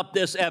covering up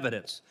this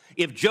evidence.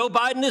 If Joe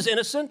Biden is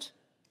innocent,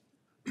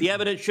 the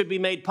evidence should be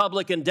made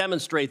public and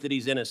demonstrate that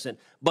he's innocent.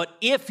 But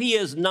if he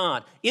is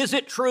not, is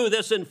it true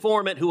this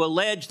informant who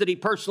alleged that he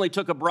personally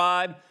took a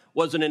bribe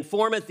was an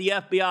informant the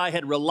FBI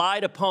had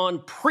relied upon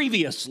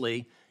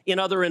previously in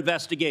other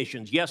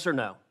investigations? Yes or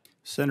no?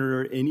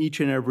 Senator, in each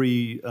and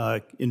every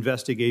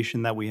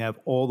investigation that we have,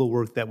 all the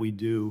work that we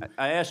do,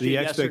 I asked you the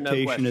yes or no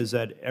expectation question. is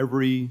that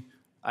every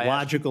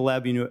logical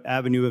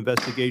avenue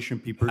investigation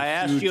be pursued. I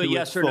asked you a to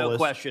yes its or no fullest.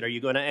 question. Are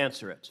you going to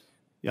answer it?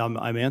 Yeah,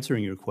 I'm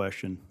answering your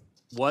question.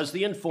 Was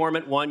the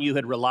informant one you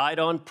had relied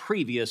on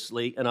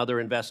previously in other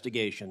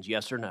investigations?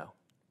 Yes or no?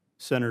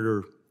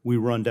 Senator, we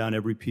run down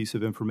every piece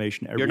of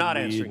information. You're not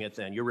answering it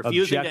then. You're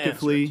refusing to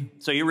answer it.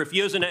 So you're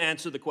refusing to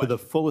answer the question. To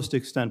the fullest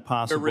extent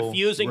possible. You're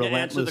refusing to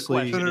answer the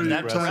question. Senator, Is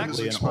that your time correct? is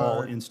In all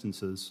expired.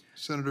 instances.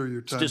 Senator,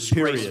 your time It's is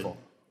disgraceful. expired.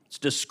 It's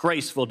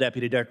disgraceful,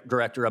 Deputy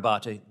Director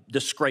Abate.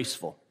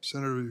 Disgraceful.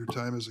 Senator, your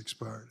time has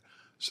expired.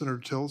 Senator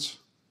Tillis?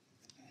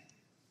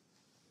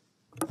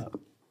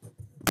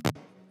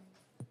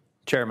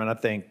 Chairman, I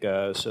think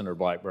Senator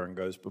Blackburn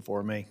goes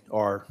before me,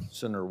 or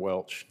Senator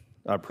Welch.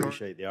 I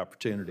appreciate the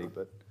opportunity,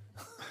 but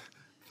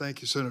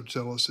Thank you, Senator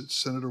Tillis. It's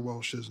Senator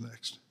Welch is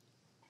next.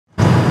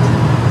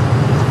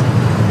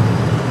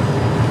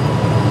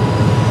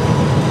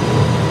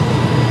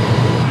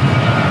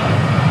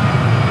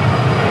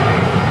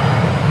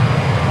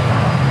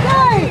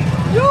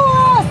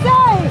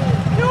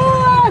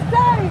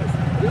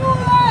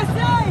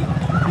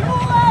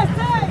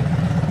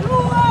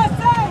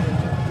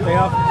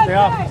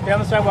 Stay on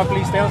the sidewalk,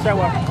 please. Stay on the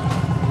sidewalk.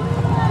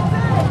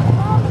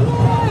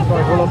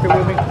 Sorry, hold up here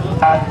with me.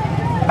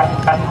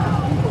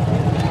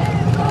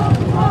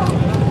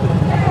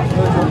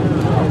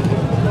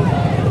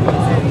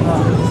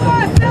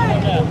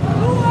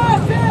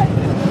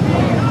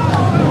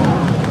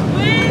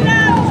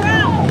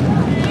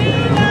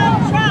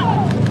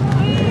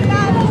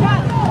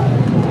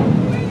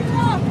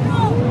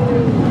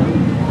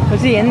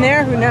 Was he in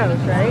there? Who knows,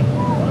 right?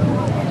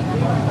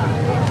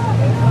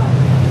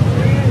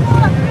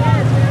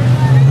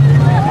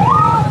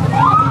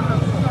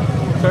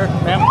 Sir,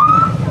 ma'am,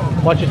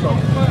 watch yourself.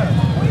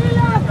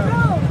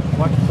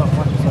 Watch yourself,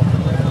 watch yourself.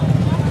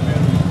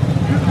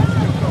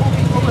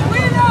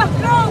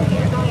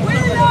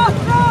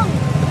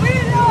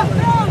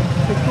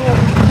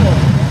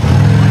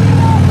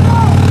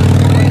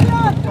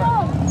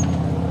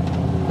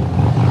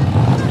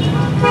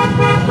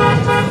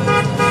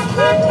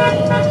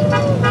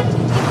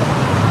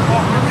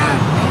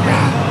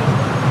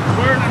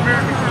 Wearing an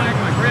American flag,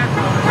 my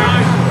grandfather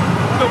died.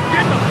 So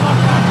get the fuck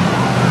out.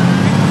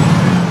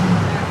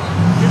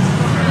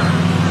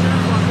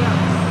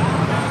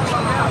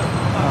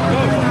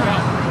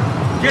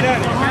 Get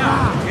out of here.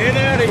 Get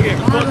out of here.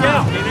 Fuck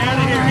out. Get out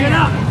of here. Get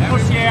out.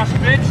 Pussy ass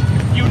bitch.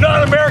 You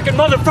non-American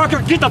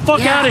motherfucker. Get the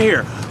fuck out of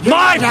here.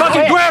 My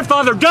fucking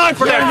grandfather died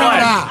for that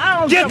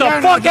flag. Get the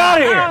fuck out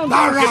of here.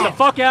 Get the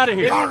fuck out of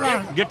here.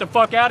 Get the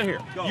fuck out of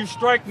here. You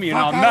strike me and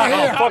I'll knock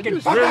off fucking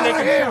rear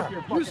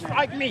naked. You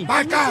strike me.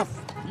 Back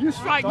off. You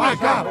strike me.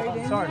 Back off.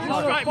 Sorry. You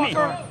strike me.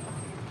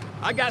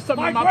 I got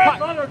something in my pocket.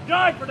 My grandfather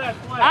died for that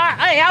flag.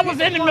 I was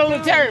in the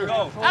military.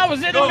 I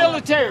was in the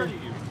military.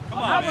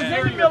 I was in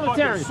the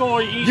military.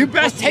 You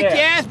best take your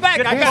ass back.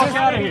 I got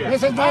out of here.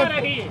 This is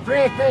my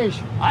free fish.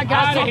 I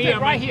got something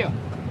right here.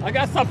 I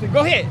got something. Go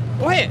ahead.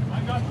 Go ahead. Go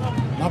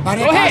ahead.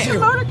 Go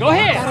ahead. Go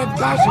ahead.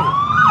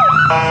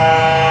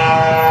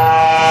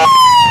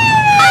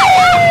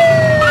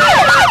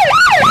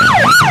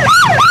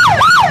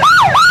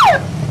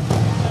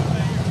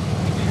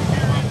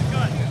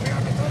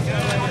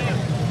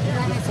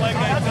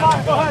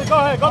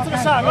 Go to the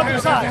side. Go to the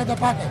side.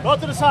 Go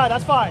to the side.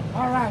 That's fine.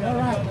 All right.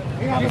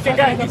 Dice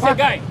gay.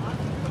 Okay?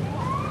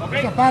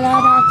 Follow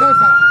him.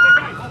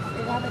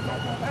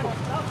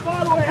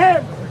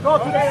 Go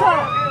to the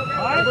side.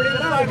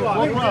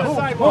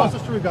 Move. Cross the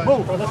street, guys.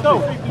 Move. Let's go.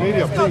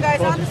 Media, please.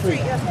 Cross the street.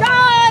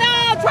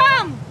 Donald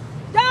Trump!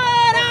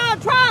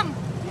 Donald Trump!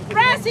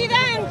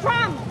 President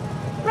Trump!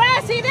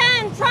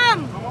 President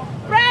Trump!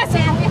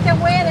 President! With the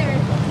weather.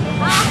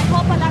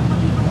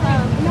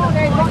 No,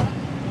 there's one.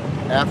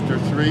 After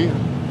 3,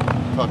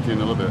 talk to you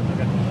in a little bit.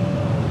 President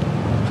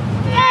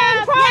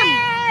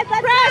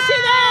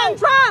Trump! President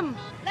Trump!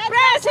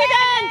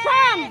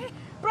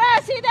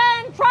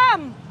 President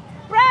Trump!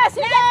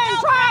 President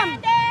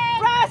Trump!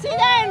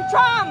 President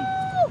Trump!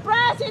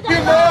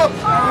 President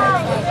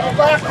Trump!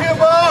 Lock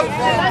him up!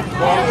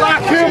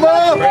 Lock him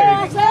up!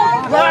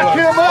 Lock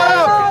him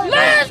up!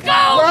 Let's go!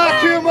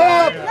 Lock him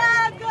up!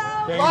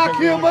 Lock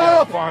him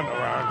up!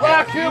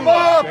 Lock him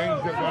up!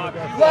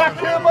 Lock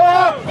him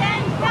up!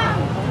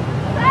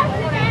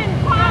 President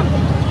Trump!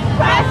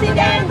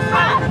 President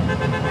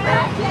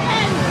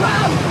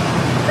Trump!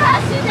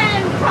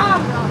 President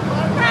Trump!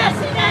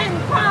 President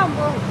Trump!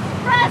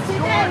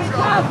 President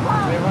Trump! President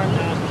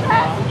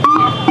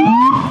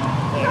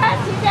Trump!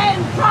 President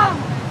Trump!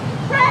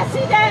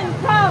 President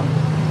Trump!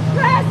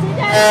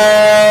 President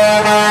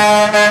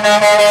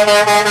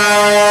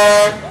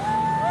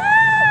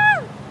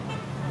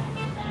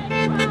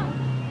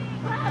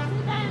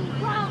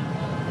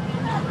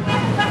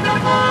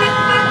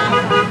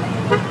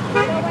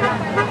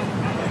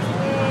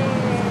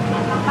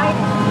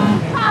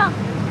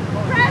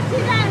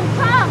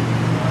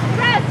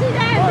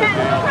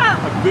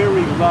A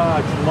very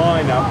large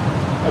lineup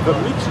of a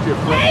mixture of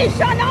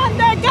nation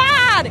under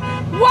God!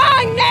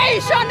 One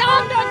nation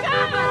under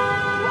God!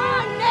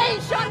 One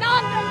nation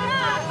under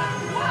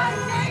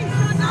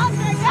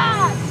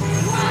God!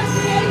 One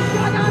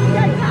nation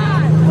under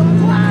God!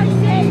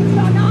 One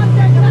nation under God! One nation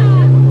under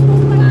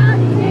God! One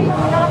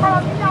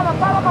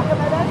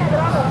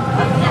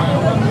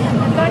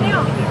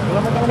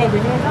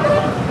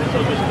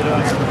nation.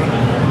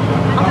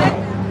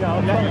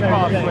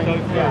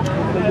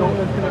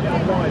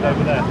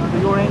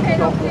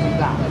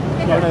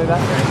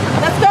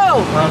 Let's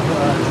go.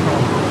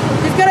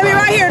 He's gonna be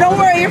right here. Don't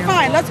worry, you're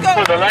fine. Let's go.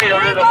 Let's go.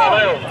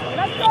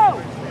 Let's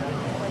go.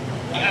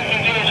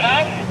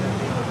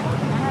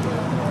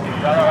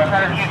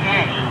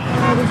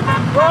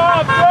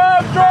 Drop,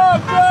 drop, drop!